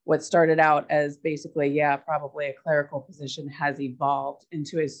 What started out as basically, probably a clerical position has evolved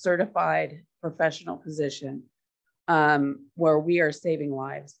into a certified professional position where we are saving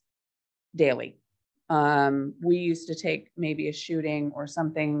lives daily. We used to take maybe a shooting or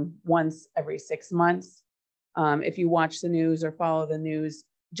something once every 6 months. If you watch the news or follow the news,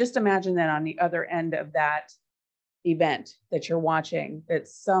 just imagine that on the other end of that event that you're watching, that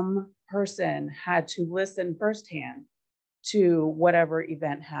some person had to listen firsthand to whatever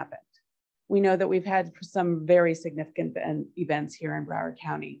event happened. We know that we've had some very significant events here in Broward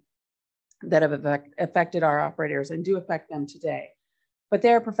County that have affected our operators and do affect them today. But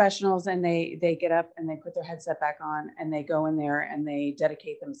they're professionals, and they get up and they put their headset back on and they go in there and they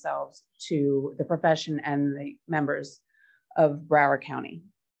dedicate themselves to the profession and the members of Broward County.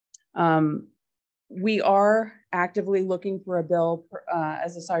 We are actively looking for a bill,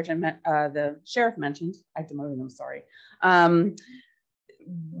 as the sheriff mentioned. I demoted him, sorry.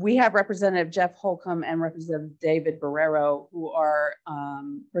 We have Representative Jeff Holcomb and Representative David Barrero who are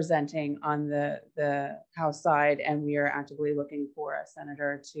presenting on the House side, and we are actively looking for a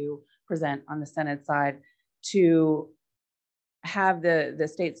senator to present on the Senate side to have the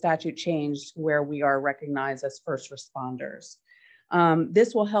state statute changed where we are recognized as first responders.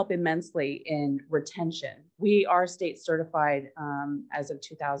 This will help immensely in retention. We are state certified as of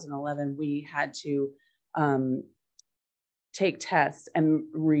 2011. We had to take tests and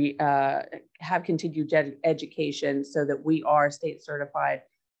have continued education so that we are state certified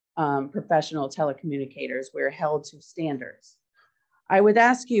professional telecommunicators. We're held to standards. I would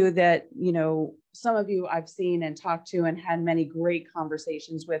ask you that, some of you I've seen and talked to and had many great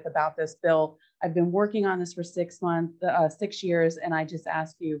conversations with about this bill. I've been working on this for 6 years, and I just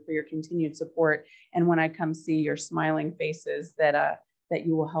ask you for your continued support. And when I come see your smiling faces, that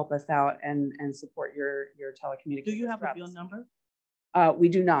you will help us out and support your telecommunications. Do you have a bill number? We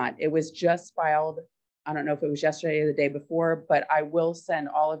do not. It was just filed. I don't know if it was yesterday or the day before, but I will send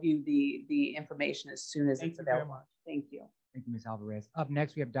all of you the information as soon as it's available. Thank you. Thank you, Ms. Alvarez. Up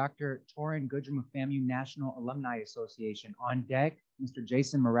next, we have Dr. Torin Goodrum of FAMU National Alumni Association. On deck, Mr.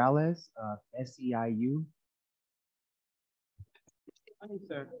 Jason Morales of SEIU.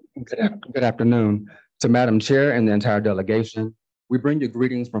 Good afternoon to Madam Chair and the entire delegation. We bring you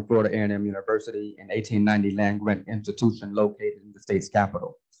greetings from Florida A&M University, an 1890 land-grant institution located in the state's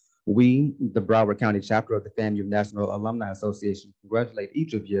capital. We, the Broward County chapter of the FAMU National Alumni Association, congratulate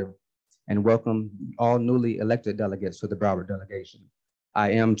each of you and welcome all newly elected delegates to the Broward delegation.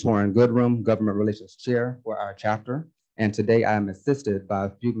 I am Torin Goodrum, Government Relations Chair for our chapter, and today I am assisted by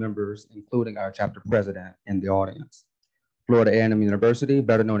a few members, including our chapter president in the audience. Florida A&M University,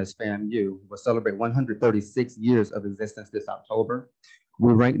 better known as FAMU, will celebrate 136 years of existence this October.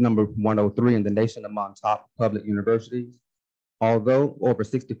 We rank number 103 in the nation among top public universities. Although over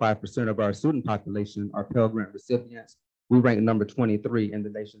 65% of our student population are Pell Grant recipients, we rank number 23 in the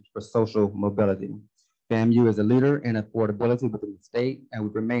nation for social mobility. FAMU is a leader in affordability within the state, and we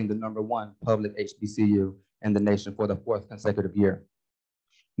remain the #1 public HBCU in the nation for the 4th consecutive year.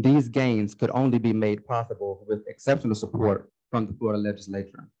 These gains could only be made possible with exceptional support from the Florida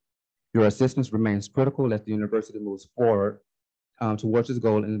legislature. Your assistance remains critical as the university moves forward towards its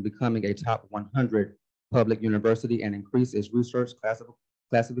goal in becoming a top 100 public university and increase its research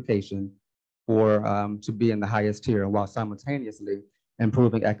classification to be in the highest tier, while simultaneously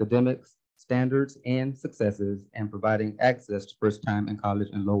improving academics, standards, and successes, and providing access to first-time in college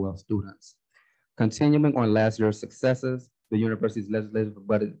and low-wealth students. Continuing on last year's successes, the university's legislative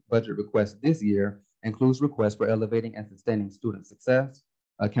budget request this year includes requests for elevating and sustaining student success,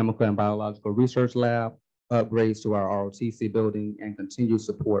 a chemical and biological research lab, upgrades to our ROTC building, and continued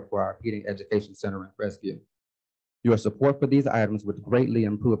support for our Reading Education Center in Crestview. Your support for these items would greatly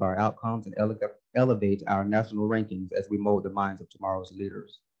improve our outcomes and elevate our national rankings as we mold the minds of tomorrow's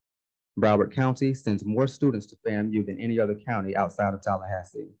leaders. Broward County sends more students to FAMU than any other county outside of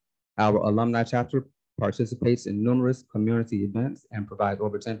Tallahassee. Our alumni chapter participates in numerous community events and provides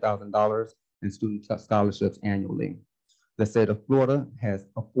over $10,000 in student scholarships annually. The state of Florida has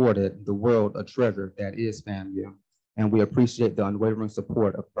afforded the world a treasure that is FAMU, and we appreciate the unwavering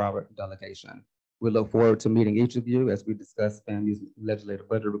support of Broward delegation. We look forward to meeting each of you as we discuss FAMU's legislative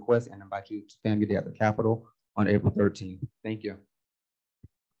budget request and invite you to FAMU Day at the Capitol on April 13th. Thank you.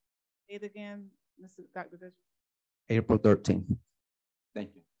 Date again, Dr. Bishop. April 13th.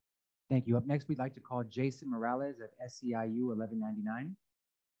 Thank you. Thank you. Up next, we'd like to call Jason Morales of SEIU 1199.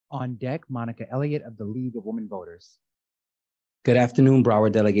 On deck, Monica Elliott of the League of Women Voters. Good afternoon,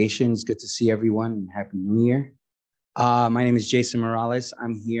 Broward delegation. It's good to see everyone and Happy New Year. My name is Jason Morales.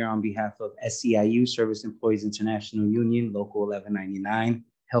 I'm here on behalf of SEIU, Service Employees International Union, Local 1199,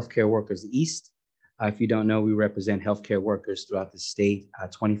 Healthcare Workers East. If you don't know, we represent healthcare workers throughout the state,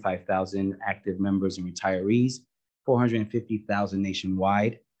 25,000 active members and retirees, 450,000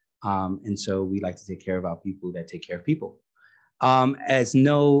 nationwide. And so we like to take care of our people that take care of people. As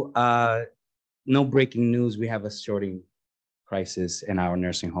no no breaking news. We have a shorting crisis in our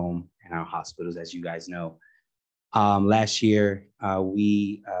nursing home and our hospitals, as you guys know. Last year,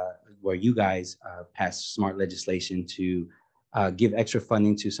 you guys passed smart legislation to give extra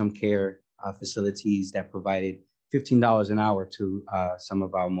funding to some care facilities that provided $15 an hour to some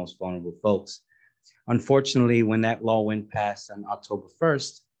of our most vulnerable folks. Unfortunately, when that law went past on October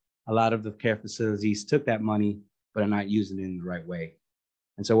 1st, a lot of the care facilities took that money, but are not using it in the right way.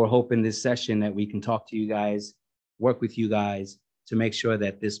 And so we're hoping this session that we can talk to you guys, work with you guys to make sure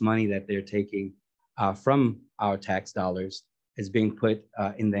that this money that they're taking from our tax dollars is being put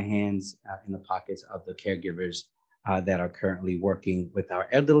in the hands, in the pockets of the caregivers that are currently working with our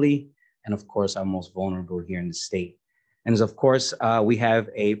elderly and of course our most vulnerable here in the state. And of course, we have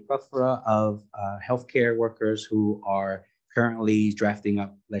a plethora of healthcare workers who are currently drafting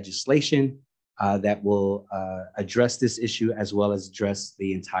up legislation that will address this issue as well as address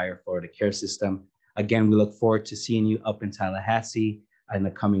the entire Florida care system. Again, we look forward to seeing you up in Tallahassee in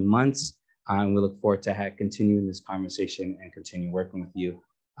the coming months. And we look forward to continuing this conversation and continue working with you.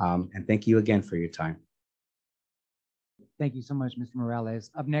 And thank you again for your time. Thank you so much, Mr. Morales.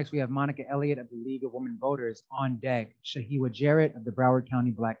 Up next, we have Monica Elliott of the League of Women Voters. On deck, Shahiwa Jarrett of the Broward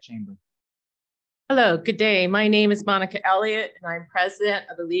County Black Chamber. Hello, good day. My name is Monica Elliott, and I'm president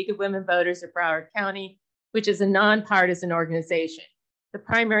of the League of Women Voters of Broward County, which is a nonpartisan organization. The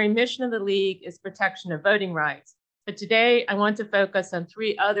primary mission of the League is protection of voting rights. But today, I want to focus on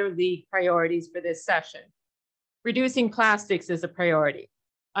 3 other League priorities for this session. Reducing plastics is a priority.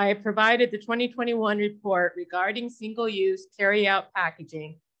 I have provided the 2021 report regarding single-use carry-out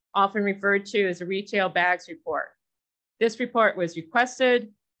packaging, often referred to as a retail bags report. This report was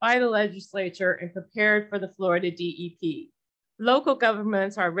requested by the legislature and prepared for the Florida DEP. Local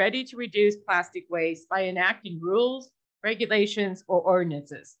governments are ready to reduce plastic waste by enacting rules, regulations, or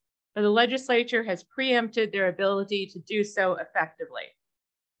ordinances, but the legislature has preempted their ability to do so effectively.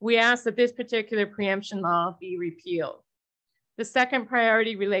 We ask that this particular preemption law be repealed. The second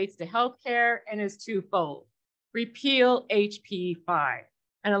priority relates to healthcare and is twofold. Repeal HB 5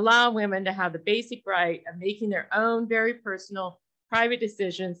 and allow women to have the basic right of making their own very personal private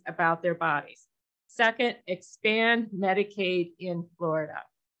decisions about their bodies. Second, expand Medicaid in Florida.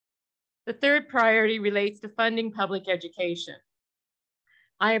 The third priority relates to funding public education.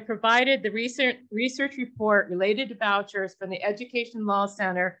 I have provided the research report related to vouchers from the Education Law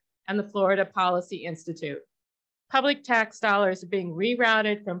Center and the Florida Policy Institute. Public tax dollars are being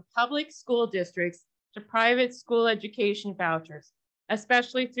rerouted from public school districts to private school education vouchers,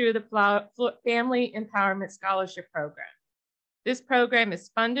 especially through the Family Empowerment Scholarship Program. This program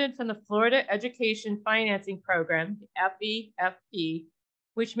is funded from the Florida Education Financing Program, the FEFP,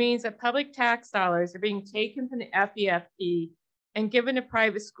 which means that public tax dollars are being taken from the FEFP and given to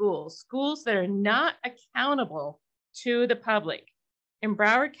private schools that are not accountable to the public. In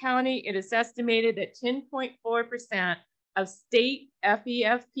Broward County, it is estimated that 10.4% of state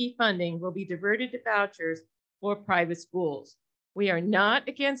FEFP funding will be diverted to vouchers for private schools. We are not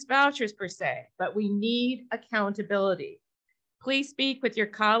against vouchers per se, but we need accountability. Please speak with your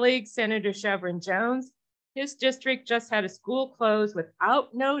colleague, Senator Chevron Jones. His district just had a school close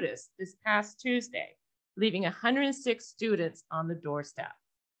without notice this past Tuesday, leaving 106 students on the doorstep.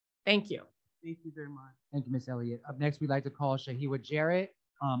 Thank you. Thank you very much. Thank you, Ms. Elliott. Up next, we'd like to call Shahiwa Jarrett.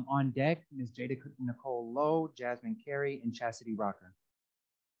 On deck, Ms. Jada Nicole Lowe, Jasmine Carey, and Chastity Rocker.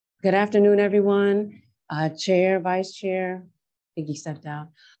 Good afternoon, everyone. Chair, Vice Chair, I think he stepped down.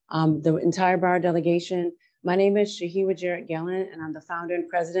 The entire Broward delegation. My name is Shahiwa Jarrett Gellin, and I'm the founder and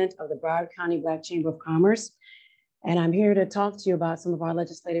president of the Broward County Black Chamber of Commerce. And I'm here to talk to you about some of our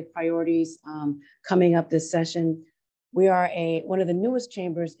legislative priorities coming up this session. We are one of the newest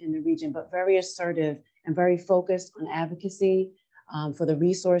chambers in the region, but very assertive and very focused on advocacy for the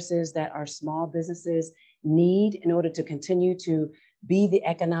resources that our small businesses need in order to continue to be the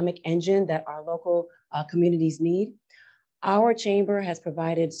economic engine that our local communities need. Our chamber has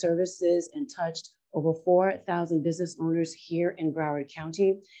provided services and touched over 4,000 business owners here in Broward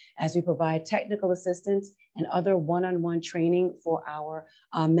County as we provide technical assistance and other one-on-one training for our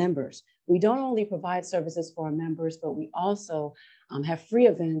members. We don't only provide services for our members, but we also have free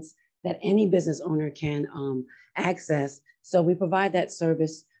events that any business owner can access. So we provide that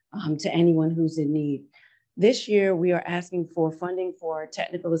service to anyone who's in need. This year, we are asking for funding for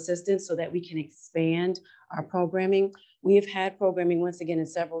technical assistance so that we can expand our programming. We have had programming once again in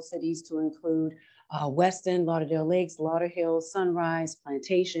several cities to include Weston, Lauderdale Lakes, Lauderhill, Sunrise,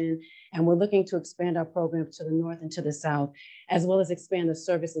 Plantation, and we're looking to expand our program to the north and to the south, as well as expand the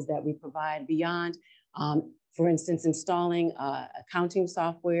services that we provide beyond For instance, installing accounting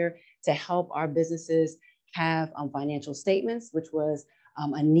software to help our businesses have financial statements, which was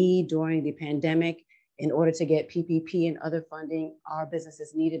a need during the pandemic. In order to get PPP and other funding, our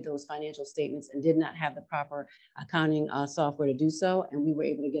businesses needed those financial statements and did not have the proper accounting software to do so. And we were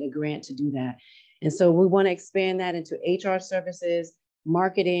able to get a grant to do that. And so we want to expand that into HR services,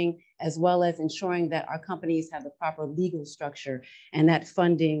 marketing, as well as ensuring that our companies have the proper legal structure, and that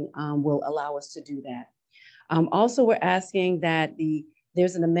funding will allow us to do that. Also, we're asking that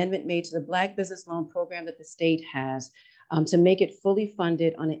there's an amendment made to the Black Business Loan Program that the state has to make it fully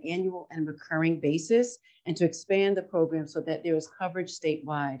funded on an annual and recurring basis, and to expand the program so that there is coverage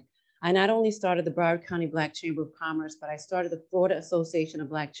statewide. I not only started the Broward County Black Chamber of Commerce, but I started the Florida Association of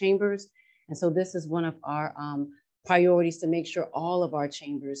Black Chambers. And so this is one of our priorities, to make sure all of our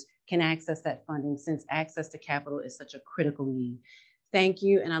chambers can access that funding, since access to capital is such a critical need. Thank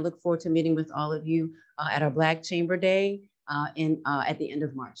you, and I look forward to meeting with all of you at our Black Chamber Day at the end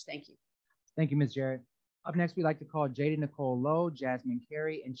of March. Thank you. Thank you, Ms. Jarrett. Up next, we'd like to call Jada Nicole Lowe, Jasmine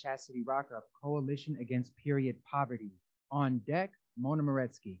Carey, and Chastity Rocker of Coalition Against Period Poverty. On deck, Mona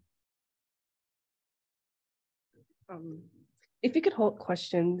Moretsky. If you could hold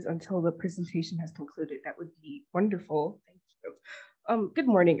questions until the presentation has concluded, that would be wonderful. Thank you. Good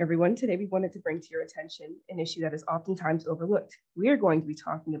morning, everyone. Today, we wanted to bring to your attention an issue that is oftentimes overlooked. We are going to be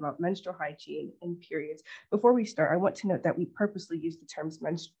talking about menstrual hygiene and periods. Before we start, I want to note that we purposely use the terms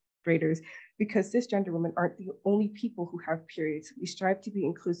menstruators because cisgender women aren't the only people who have periods. We strive to be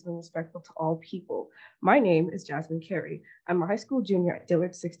inclusive and respectful to all people. My name is Jasmine Carey. I'm a high school junior at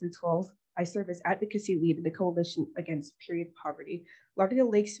Dillard 6 through 12. I serve as advocacy lead in the Coalition Against Period Poverty. I live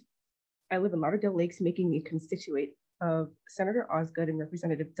in Lauderdale Lakes, making me a constituent of Senator Osgood and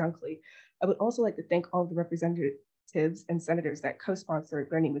Representative Dunkley. I would also like to thank all the representatives and senators that co-sponsored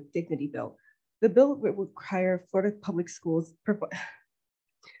Learning with Dignity bill. The bill will require Florida public schools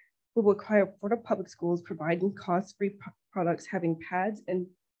providing cost-free products, having pads and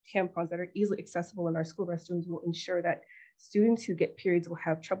tampons that are easily accessible in our school restrooms will ensure that students who get periods will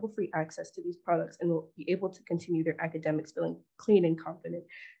have trouble-free access to these products and will be able to continue their academics feeling clean and confident.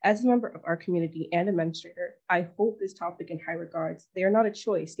 As a member of our community and administrator, I hold this topic in high regards. They are not a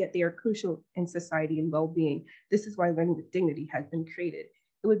choice, yet they are crucial in society and well-being. This is why Learning with Dignity has been created.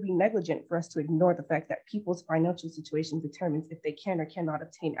 It would be negligent for us to ignore the fact that people's financial situation determines if they can or cannot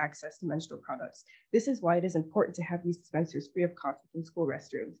obtain access to menstrual products. This is why it is important to have these dispensers free of cost in school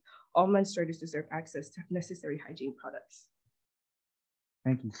restrooms. All menstruators deserve access to necessary hygiene products.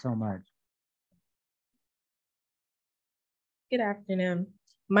 Thank you so much. Good afternoon.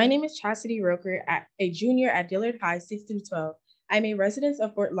 My name is Chastity Roker, a junior at Dillard High 6 through 12. I'm a resident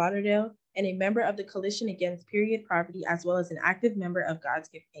of Fort Lauderdale and a member of the Coalition Against Period Poverty, as well as an active member of God's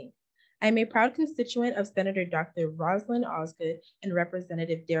Gift, Inc. I'm a proud constituent of Senator Dr. Rosalind Osgood and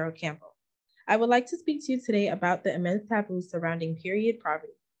Representative Darrell Campbell. I would like to speak to you today about the immense taboo surrounding period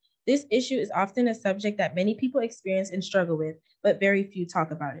poverty. This issue is often a subject that many people experience and struggle with, but very few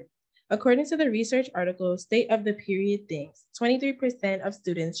talk about it. According to the research article, State of the Period Things, 23% of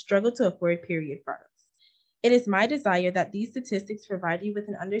students struggle to afford period products. It is my desire that these statistics provide you with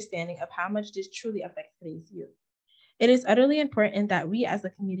an understanding of how much this truly affects today's youth. It is utterly important that we as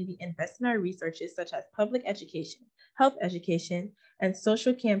a community invest in our researches such as public education, health education, and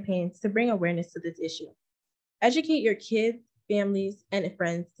social campaigns to bring awareness to this issue. Educate your kids, families, and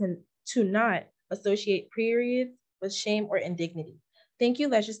friends to not associate periods with shame or indignity. Thank you,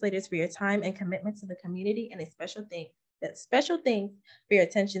 legislators, for your time and commitment to the community, and a special thanks for your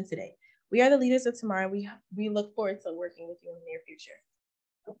attention today. We are the leaders of tomorrow. We look forward to working with you in the near future.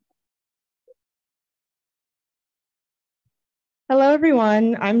 Hello,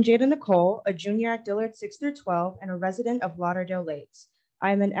 everyone. I'm Jada Nicole, a junior at Dillard 6 through 12 and a resident of Lauderdale Lakes.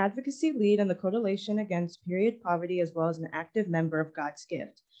 I am an advocacy lead in the Coalition Against Period Poverty, as well as an active member of God's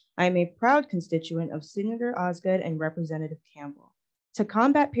Gift. I am a proud constituent of Senator Osgood and Representative Campbell. To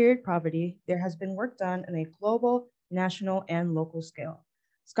combat period poverty, there has been work done on a global, national, and local scale.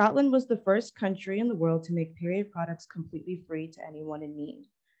 Scotland was the first country in the world to make period products completely free to anyone in need.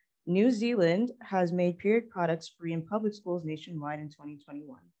 New Zealand has made period products free in public schools nationwide in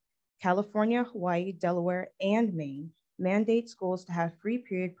 2021. California, Hawaii, Delaware, and Maine mandate schools to have free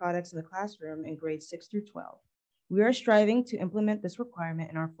period products in the classroom in grades 6 through 12. We are striving to implement this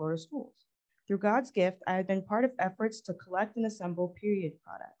requirement in our Florida schools. Through God's Gift, I have been part of efforts to collect and assemble period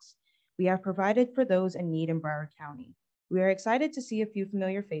products. We have provided for those in need in Broward County. We are excited to see a few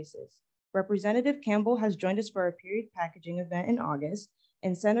familiar faces. Representative Campbell has joined us for our period packaging event in August,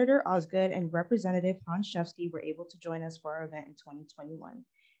 and Senator Osgood and Representative Honchevsky were able to join us for our event in 2021.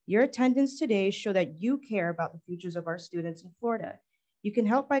 Your attendance today show that you care about the futures of our students in Florida. You can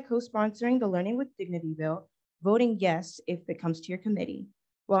help by co-sponsoring the Learning with Dignity bill, voting yes if it comes to your committee,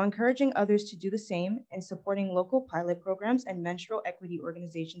 while encouraging others to do the same and supporting local pilot programs and menstrual equity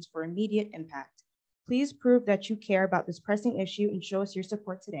organizations for immediate impact. Please prove that you care about this pressing issue and show us your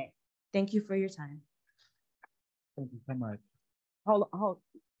support today. Thank you for your time. Thank you so much. Hold.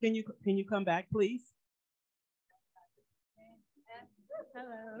 Can you come back, please?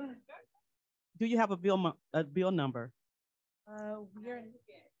 Hello. Do you have a bill number? We're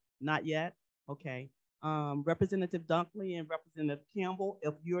Not yet? Okay. Representative Dunkley and Representative Campbell,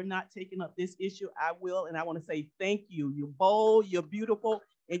 if you're not taking up this issue, I will. And I want to say thank you. You're bold, you're beautiful,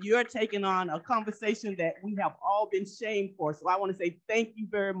 and you're taking on a conversation that we have all been shamed for. So I want to say thank you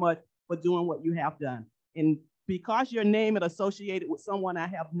very much for doing what you have done. And because your name is associated with someone I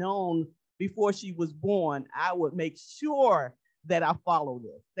have known before she was born, I would make sure that I follow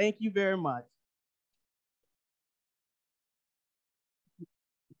this. Thank you very much.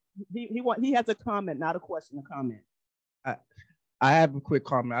 He has a comment, not a question, a comment. I have a quick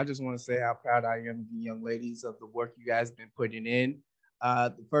comment. I just want to say how proud I am of the young ladies of the work you guys been putting in.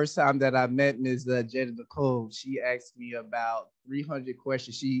 The first time that I met Ms. Jada Nicole, she asked me about 300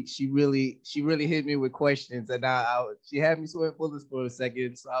 questions. She really hit me with questions, and she had me sweating bullets for a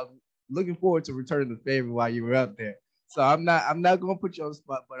second. So I was looking forward to returning the favor while you were up there. So I'm not going to put you on the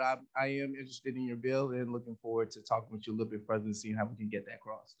spot, but I am interested in your bill and looking forward to talking with you a little bit further and seeing how we can get that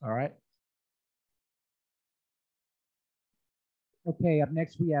crossed. All right. Okay, up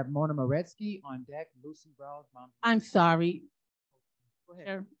next we have Mona Moretsky on deck. Lucy Rawls, Mom. I'm sorry. Go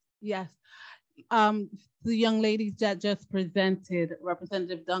ahead. Yes. The young ladies that just presented,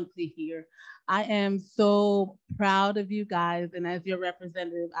 Representative Dunkley here, I am so proud of you guys. And as your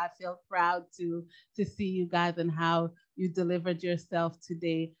representative, I feel proud to see you guys and how you delivered yourself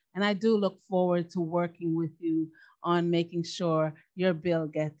today. And I do look forward to working with you on making sure your bill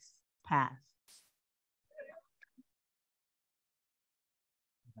gets passed.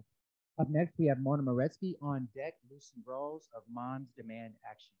 Up next, we have Mona Moretsky on deck. Lucy Rawls of Moms Demand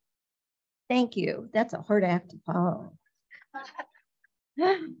Action. Thank you. That's a hard act to follow.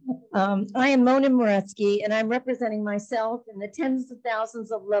 I am Mona Moretsky, and I'm representing myself and the tens of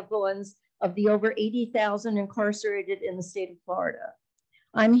thousands of loved ones of the over 80,000 incarcerated in the state of Florida.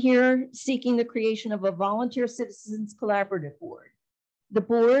 I'm here seeking the creation of a volunteer citizens collaborative board. The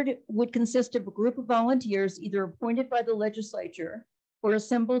board would consist of a group of volunteers either appointed by the legislature or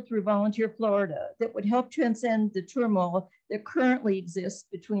assembled through Volunteer Florida that would help transcend the turmoil that currently exists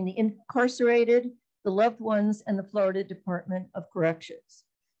between the incarcerated, the loved ones, and the Florida Department of Corrections.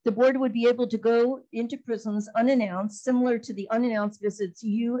 The board would be able to go into prisons unannounced, similar to the unannounced visits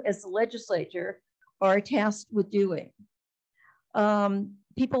you as the legislature are tasked with doing.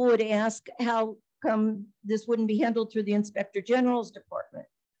 People would ask how come this wouldn't be handled through the Inspector General's department?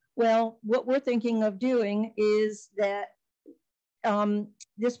 Well, what we're thinking of doing is that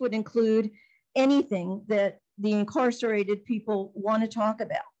this would include anything that the incarcerated people want to talk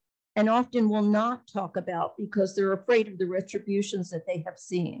about and often will not talk about because they're afraid of the retributions that they have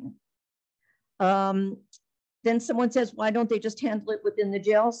seen. Then someone says, why don't they just handle it within the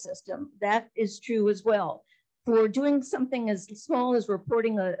jail system? That is true as well. For doing something as small as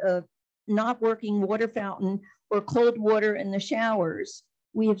reporting a not working water fountain or cold water in the showers,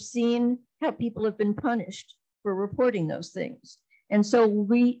 we have seen how people have been punished for reporting those things. And so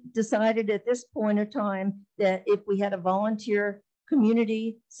we decided at this point of time that if we had a volunteer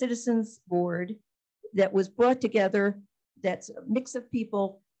community citizens board that was brought together, that's a mix of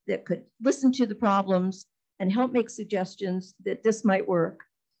people that could listen to the problems and help make suggestions that this might work.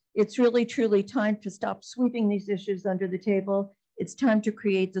 It's really, truly time to stop sweeping these issues under the table. It's time to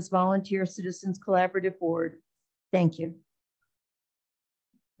create this volunteer citizens collaborative board. Thank you.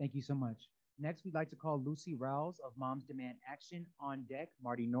 Thank you so much. Next, we'd like to call Lucy Rawls of Moms Demand Action on deck.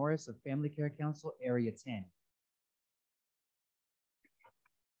 Marty Norris of Family Care Council, Area 10.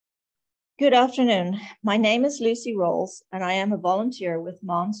 Good afternoon. My name is Lucy Rawls, and I am a volunteer with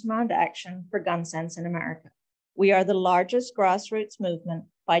Moms Demand Action for Gun Sense in America. We are the largest grassroots movement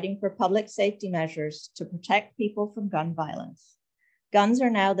fighting for public safety measures to protect people from gun violence. Guns are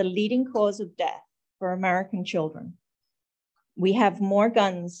now the leading cause of death for American children. We have more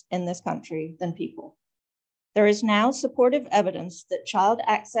guns in this country than people. There is now supportive evidence that child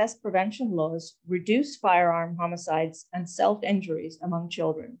access prevention laws reduce firearm homicides and self-injuries among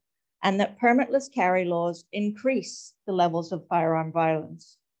children, and that permitless carry laws increase the levels of firearm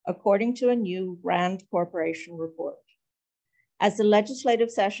violence, according to a new Rand Corporation report. As the legislative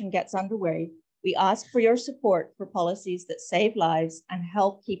session gets underway, We ask for your support for policies that save lives and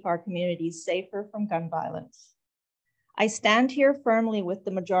help keep our communities safer from gun violence. I stand here firmly with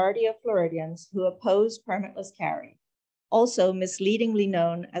the majority of Floridians who oppose permitless carry, also misleadingly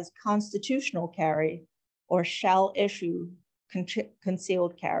known as constitutional carry or shall issue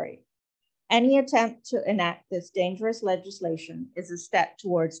concealed carry. Any attempt to enact this dangerous legislation is a step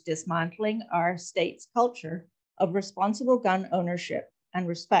towards dismantling our state's culture of responsible gun ownership and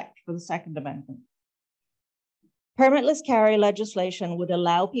respect for the Second Amendment. Permitless carry legislation would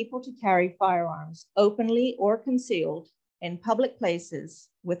allow people to carry firearms openly or concealed in public places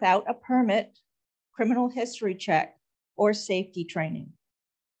without a permit, criminal history check, or safety training.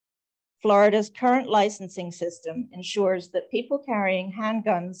 Florida's current licensing system ensures that people carrying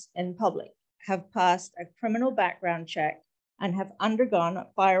handguns in public have passed a criminal background check and have undergone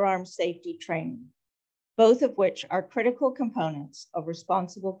firearm safety training, both of which are critical components of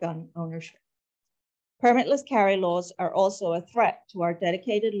responsible gun ownership. Permitless carry laws are also a threat to our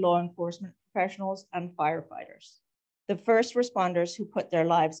dedicated law enforcement professionals and firefighters, the first responders who put their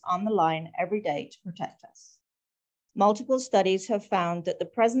lives on the line every day to protect us. Multiple studies have found that the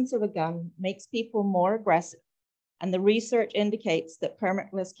presence of a gun makes people more aggressive, and the research indicates that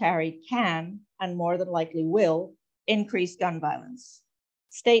permitless carry can, and more than likely will, increase gun violence.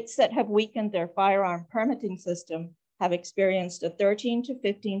 States that have weakened their firearm permitting system have experienced a 13 to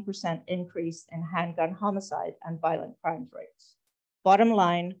 15% increase in handgun homicide and violent crimes rates. Bottom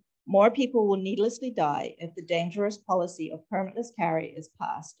line, more people will needlessly die if the dangerous policy of permitless carry is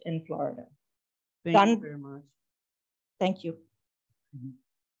passed in Florida. Thank you very much. Thank you.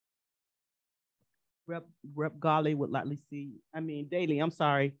 Rep Ghali would likely see, Daly, I'm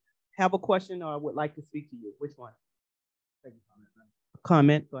sorry, have a question or would like to speak to you. Which one? Thank you,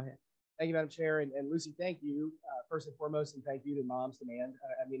 Comment, go ahead. Thank you, Madam Chair. And Lucy, thank you, first and foremost, and thank you to Moms Demand.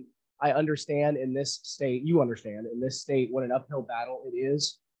 I understand in this state, you understand in this state what an uphill battle it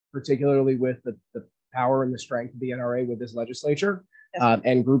is, particularly with the power and the strength of the NRA with this legislature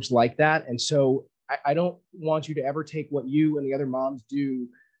and groups like that. And so I don't want you to ever take what you and the other moms do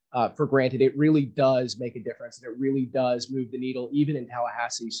for granted. It really does make a difference, and it really does move the needle, even in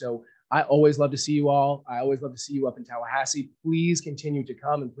Tallahassee. So I always love to see you all. I always love to see you up in Tallahassee. Please continue to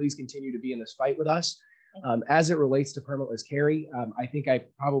come and please continue to be in this fight with us. As it relates to permitless carry, I think I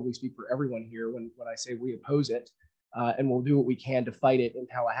probably speak for everyone here when I say we oppose it, and we'll do what we can to fight it in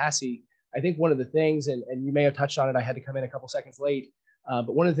Tallahassee. I think one of the things, and you may have touched on it, I had to come in a couple seconds late,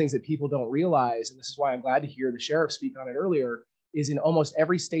 but one of the things that people don't realize, and this is why I'm glad to hear the sheriff speak on it earlier, is in almost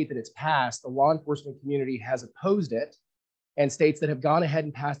every state that it's passed, the law enforcement community has opposed it, and states that have gone ahead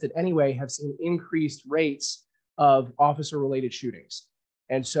and passed it anyway have seen increased rates of officer-related shootings.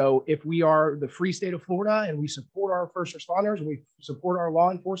 And so if we are the free state of Florida and we support our first responders and we support our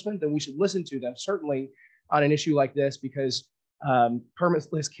law enforcement, then we should listen to them, certainly on an issue like this, because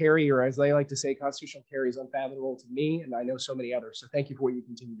permitless carry, or as they like to say, constitutional carry, is unfathomable to me, and I know so many others. So thank you for what you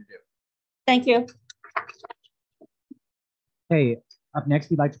continue to do. Thank you. Hey, up next,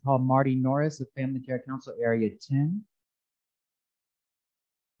 we'd like to call Marty Norris of Family Care Council Area 10.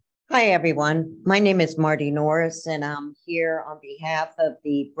 Hi, everyone. My name is Marty Norris, and I'm here on behalf of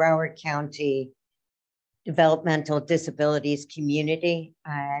the Broward County Developmental Disabilities community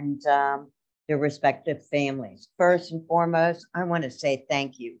and their respective families. First and foremost, I want to say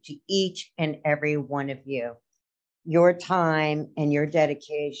thank you to each and every one of you. Your time and your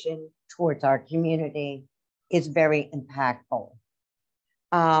dedication towards our community is very impactful.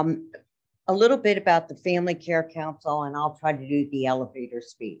 A little bit about the Family Care Council, and I'll try to do the elevator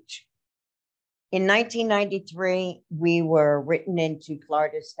speech. In 1993, we were written into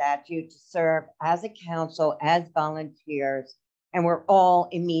Florida statute to serve as a council, as volunteers, and we're all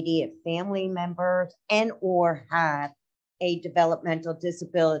immediate family members and or have a developmental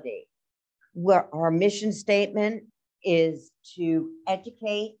disability. Our mission statement is to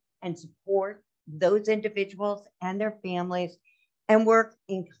educate and support those individuals and their families and work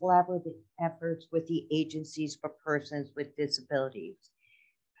in collaborative efforts with the agencies for persons with disabilities.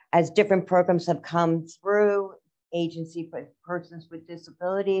 As different programs have come through, agency for persons with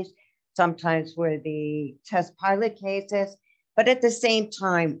disabilities, sometimes were the test pilot cases, but at the same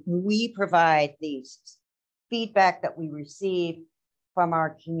time, we provide these feedback that we receive from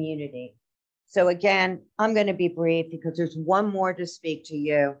our community. So again, I'm going to be brief because there's one more to speak to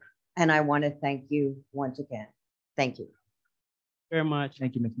you, and I want to thank you once again. Thank you. Very much.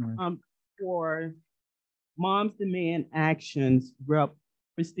 Thank you, Ms. Norris. For Moms Demand Actions, Rep.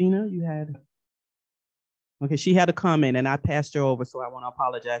 Christina, you had, okay, she had a comment and I passed her over, so I want to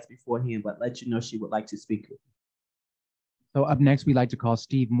apologize beforehand, but let you know she would like to speak. So up next, we'd like to call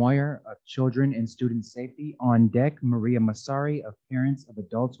Steve Moyer of Children and Student Safety. On deck, Maria Masari of Parents of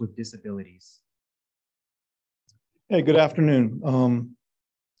Adults with Disabilities. Hey, good afternoon,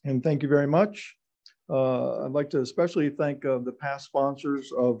 and thank you very much. I'd like to especially thank the past sponsors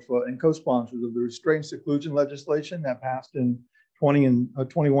of and co-sponsors of the restraint seclusion legislation that passed in 21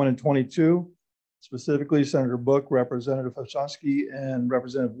 and 22. Specifically, Senator Book, Representative Hoshansky, and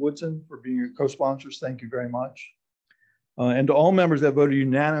Representative Woodson for being your co-sponsors. Thank you very much. And to all members that voted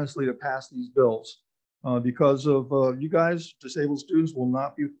unanimously to pass these bills. Because of you guys, disabled students will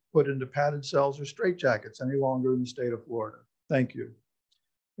not be put into padded cells or straitjackets any longer in the state of Florida. Thank you.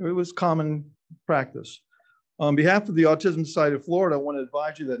 It was common practice. On behalf of the Autism Society of Florida, I want to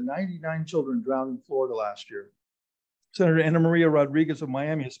advise you that 99 children drowned in Florida last year. Senator Ana Maria Rodriguez of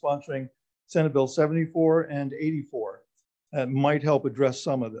Miami is sponsoring Senate Bill 74 and 84 that might help address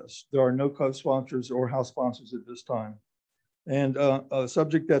some of this. There are no co-sponsors or House sponsors at this time. And a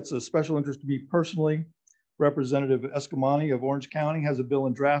subject that's a special interest to me personally, Representative Escamani of Orange County has a bill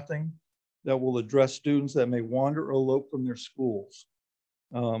in drafting that will address students that may wander or elope from their schools.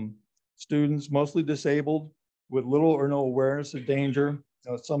 Students, mostly disabled, with little or no awareness of danger.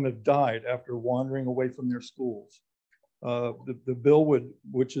 Some have died after wandering away from their schools. The bill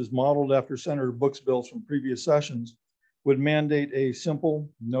which is modeled after Senator Book's bills from previous sessions, would mandate a simple,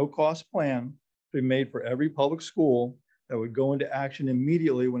 no-cost plan to be made for every public school that would go into action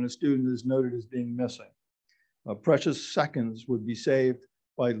immediately when a student is noted as being missing. Precious seconds would be saved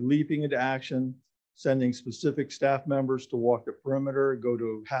by leaping into action, sending specific staff members to walk the perimeter, go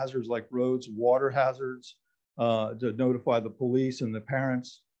to hazards like roads, water hazards, to notify the police and the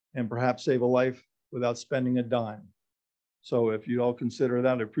parents, and perhaps save a life without spending a dime. So if you all consider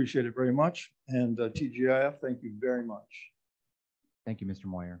that, I appreciate it very much. And TGIF, thank you very much. Thank you, Mr.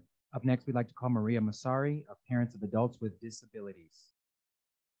 Moyer. Up next, we'd like to call Maria Masari of Parents of Adults with Disabilities.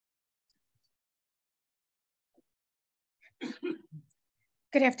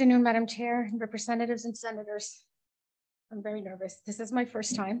 Good afternoon, Madam Chair, representatives and senators. I'm very nervous. This is my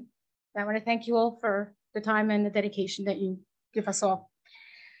first time. I want to thank you all for the time and the dedication that you give us all.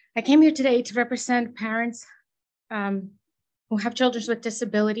 I came here today to represent parents who have children with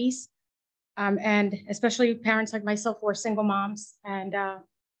disabilities, and especially parents like myself who are single moms and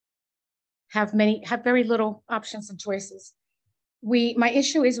have very little options and choices. My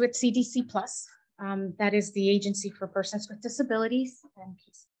issue is with CDC Plus. That is the Agency for Persons with Disabilities.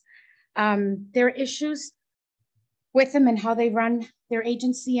 And there are issues with them and how they run their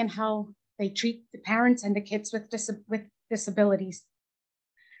agency and how they treat the parents and the kids with disabilities.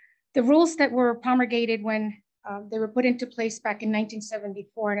 The rules that were promulgated when they were put into place back in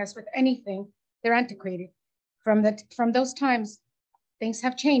 1974, and as with anything, they're antiquated. From those times, things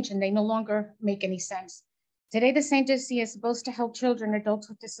have changed and they no longer make any sense. Today, the agency is supposed to help children, adults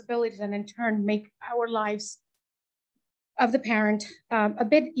with disabilities, and in turn make our lives of the parent a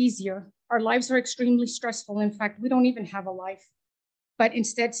bit easier. Our lives are extremely stressful. In fact, we don't even have a life. But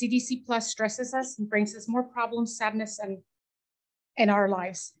instead, CDC Plus stresses us and brings us more problems, sadness, and in our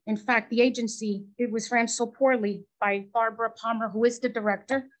lives. In fact, the agency, it was ran so poorly by Barbara Palmer, who is the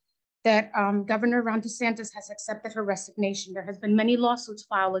director, that Governor Ron DeSantis has accepted her resignation. There has been many lawsuits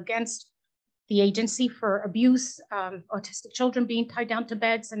filed against the agency for abuse, autistic children being tied down to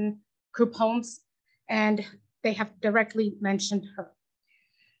beds and group homes, and they have directly mentioned her.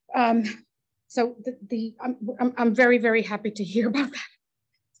 So I'm very, very happy to hear about that.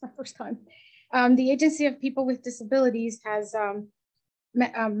 It's my first time. The Agency of People with Disabilities has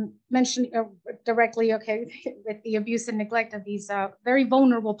mentioned directly, with the abuse and neglect of these very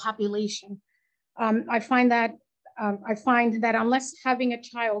vulnerable population. I find that unless having a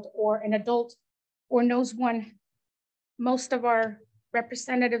child or an adult or knows one, most of our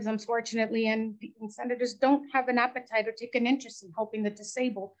representatives, unfortunately, and senators don't have an appetite or take an interest in helping the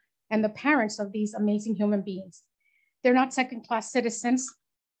disabled and the parents of these amazing human beings. They're not second-class citizens.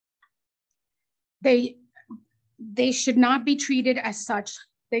 They should not be treated as such.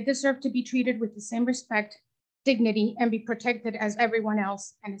 They deserve to be treated with the same respect, dignity, and be protected as everyone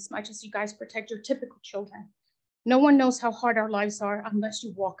else, and as much as you guys protect your typical children. No one knows how hard our lives are unless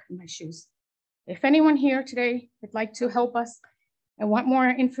you walk in my shoes. If anyone here today would like to help us and want more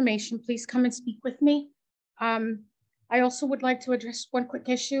information, please come and speak with me. I also would like to address one quick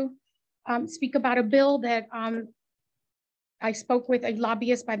issue, speak about a bill that I spoke with a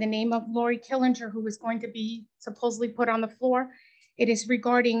lobbyist by the name of Lori Killinger, who is going to be supposedly put on the floor. It is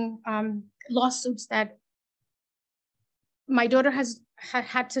regarding lawsuits that my daughter has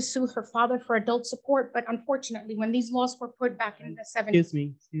had to sue her father for adult support, but unfortunately, when these laws were put back in the 70s.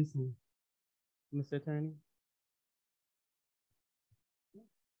 Excuse me, Mr. Attorney.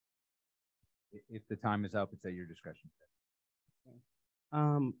 If the time is up, it's at your discretion.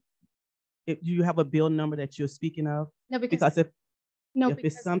 If you have a bill number that you're speaking of? No, Because if because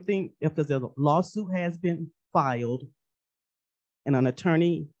it's something, if there's a lawsuit has been filed and an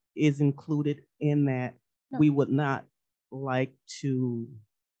attorney is included in that, No. we would not like to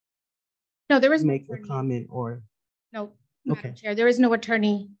no, there is no make a attorney. comment or, No, okay. Madam Chair, there is no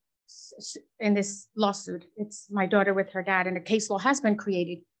attorney in this lawsuit. It's my daughter with her dad, and a case law has been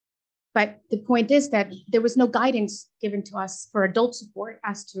created. But the point is that there was no guidance given to us for adult support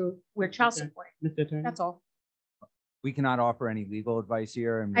as to where child support. Mr. Attorney? That's all. We cannot offer any legal advice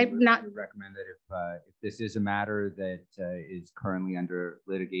here, and we I'm would not- would recommend that if this is a matter that is currently under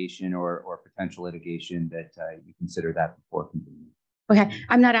litigation or potential litigation, that you consider that before continuing. Okay,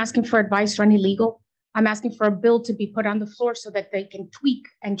 I'm not asking for advice or any legal. I'm asking for a bill to be put on the floor so that they can tweak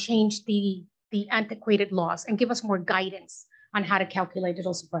and change the antiquated laws and give us more guidance on how to calculate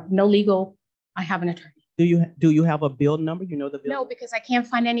adult support. No legal, I have an attorney. Do you have a bill number? You know the bill? No, because I can't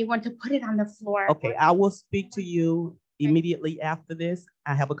find anyone to put it on the floor. Okay, I will speak to you immediately after this.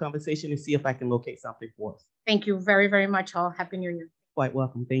 I have a conversation and see if I can locate something for us. Thank you very, very much all. Happy New Year. Quite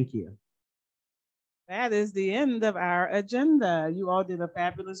welcome. Thank you. That is the end of our agenda. You all did a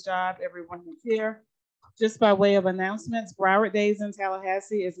fabulous job. Everyone who's here. Just by way of announcements, Broward Days in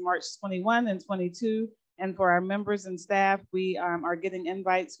Tallahassee is March 21 and 22. And for our members and staff, we are getting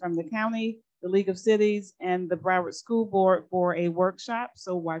invites from the county, the League of Cities, and the Broward School Board for a workshop.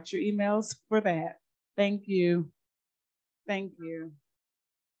 So watch your emails for that. Thank you. Thank you.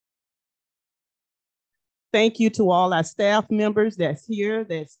 Thank you to all our staff members that's here,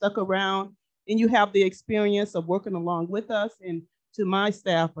 that stuck around, and you have the experience of working along with us. And to my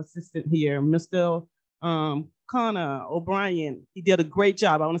staff assistant here, Mr. Connor O'Brien, he did a great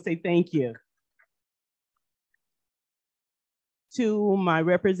job. I want to say thank you. To my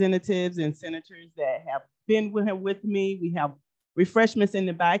representatives and senators that have been with me, we have refreshments in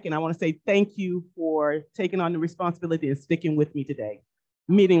the back, and I want to say thank you for taking on the responsibility and sticking with me today.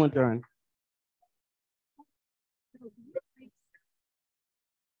 Meeting adjourned.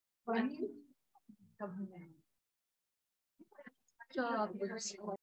 Good job.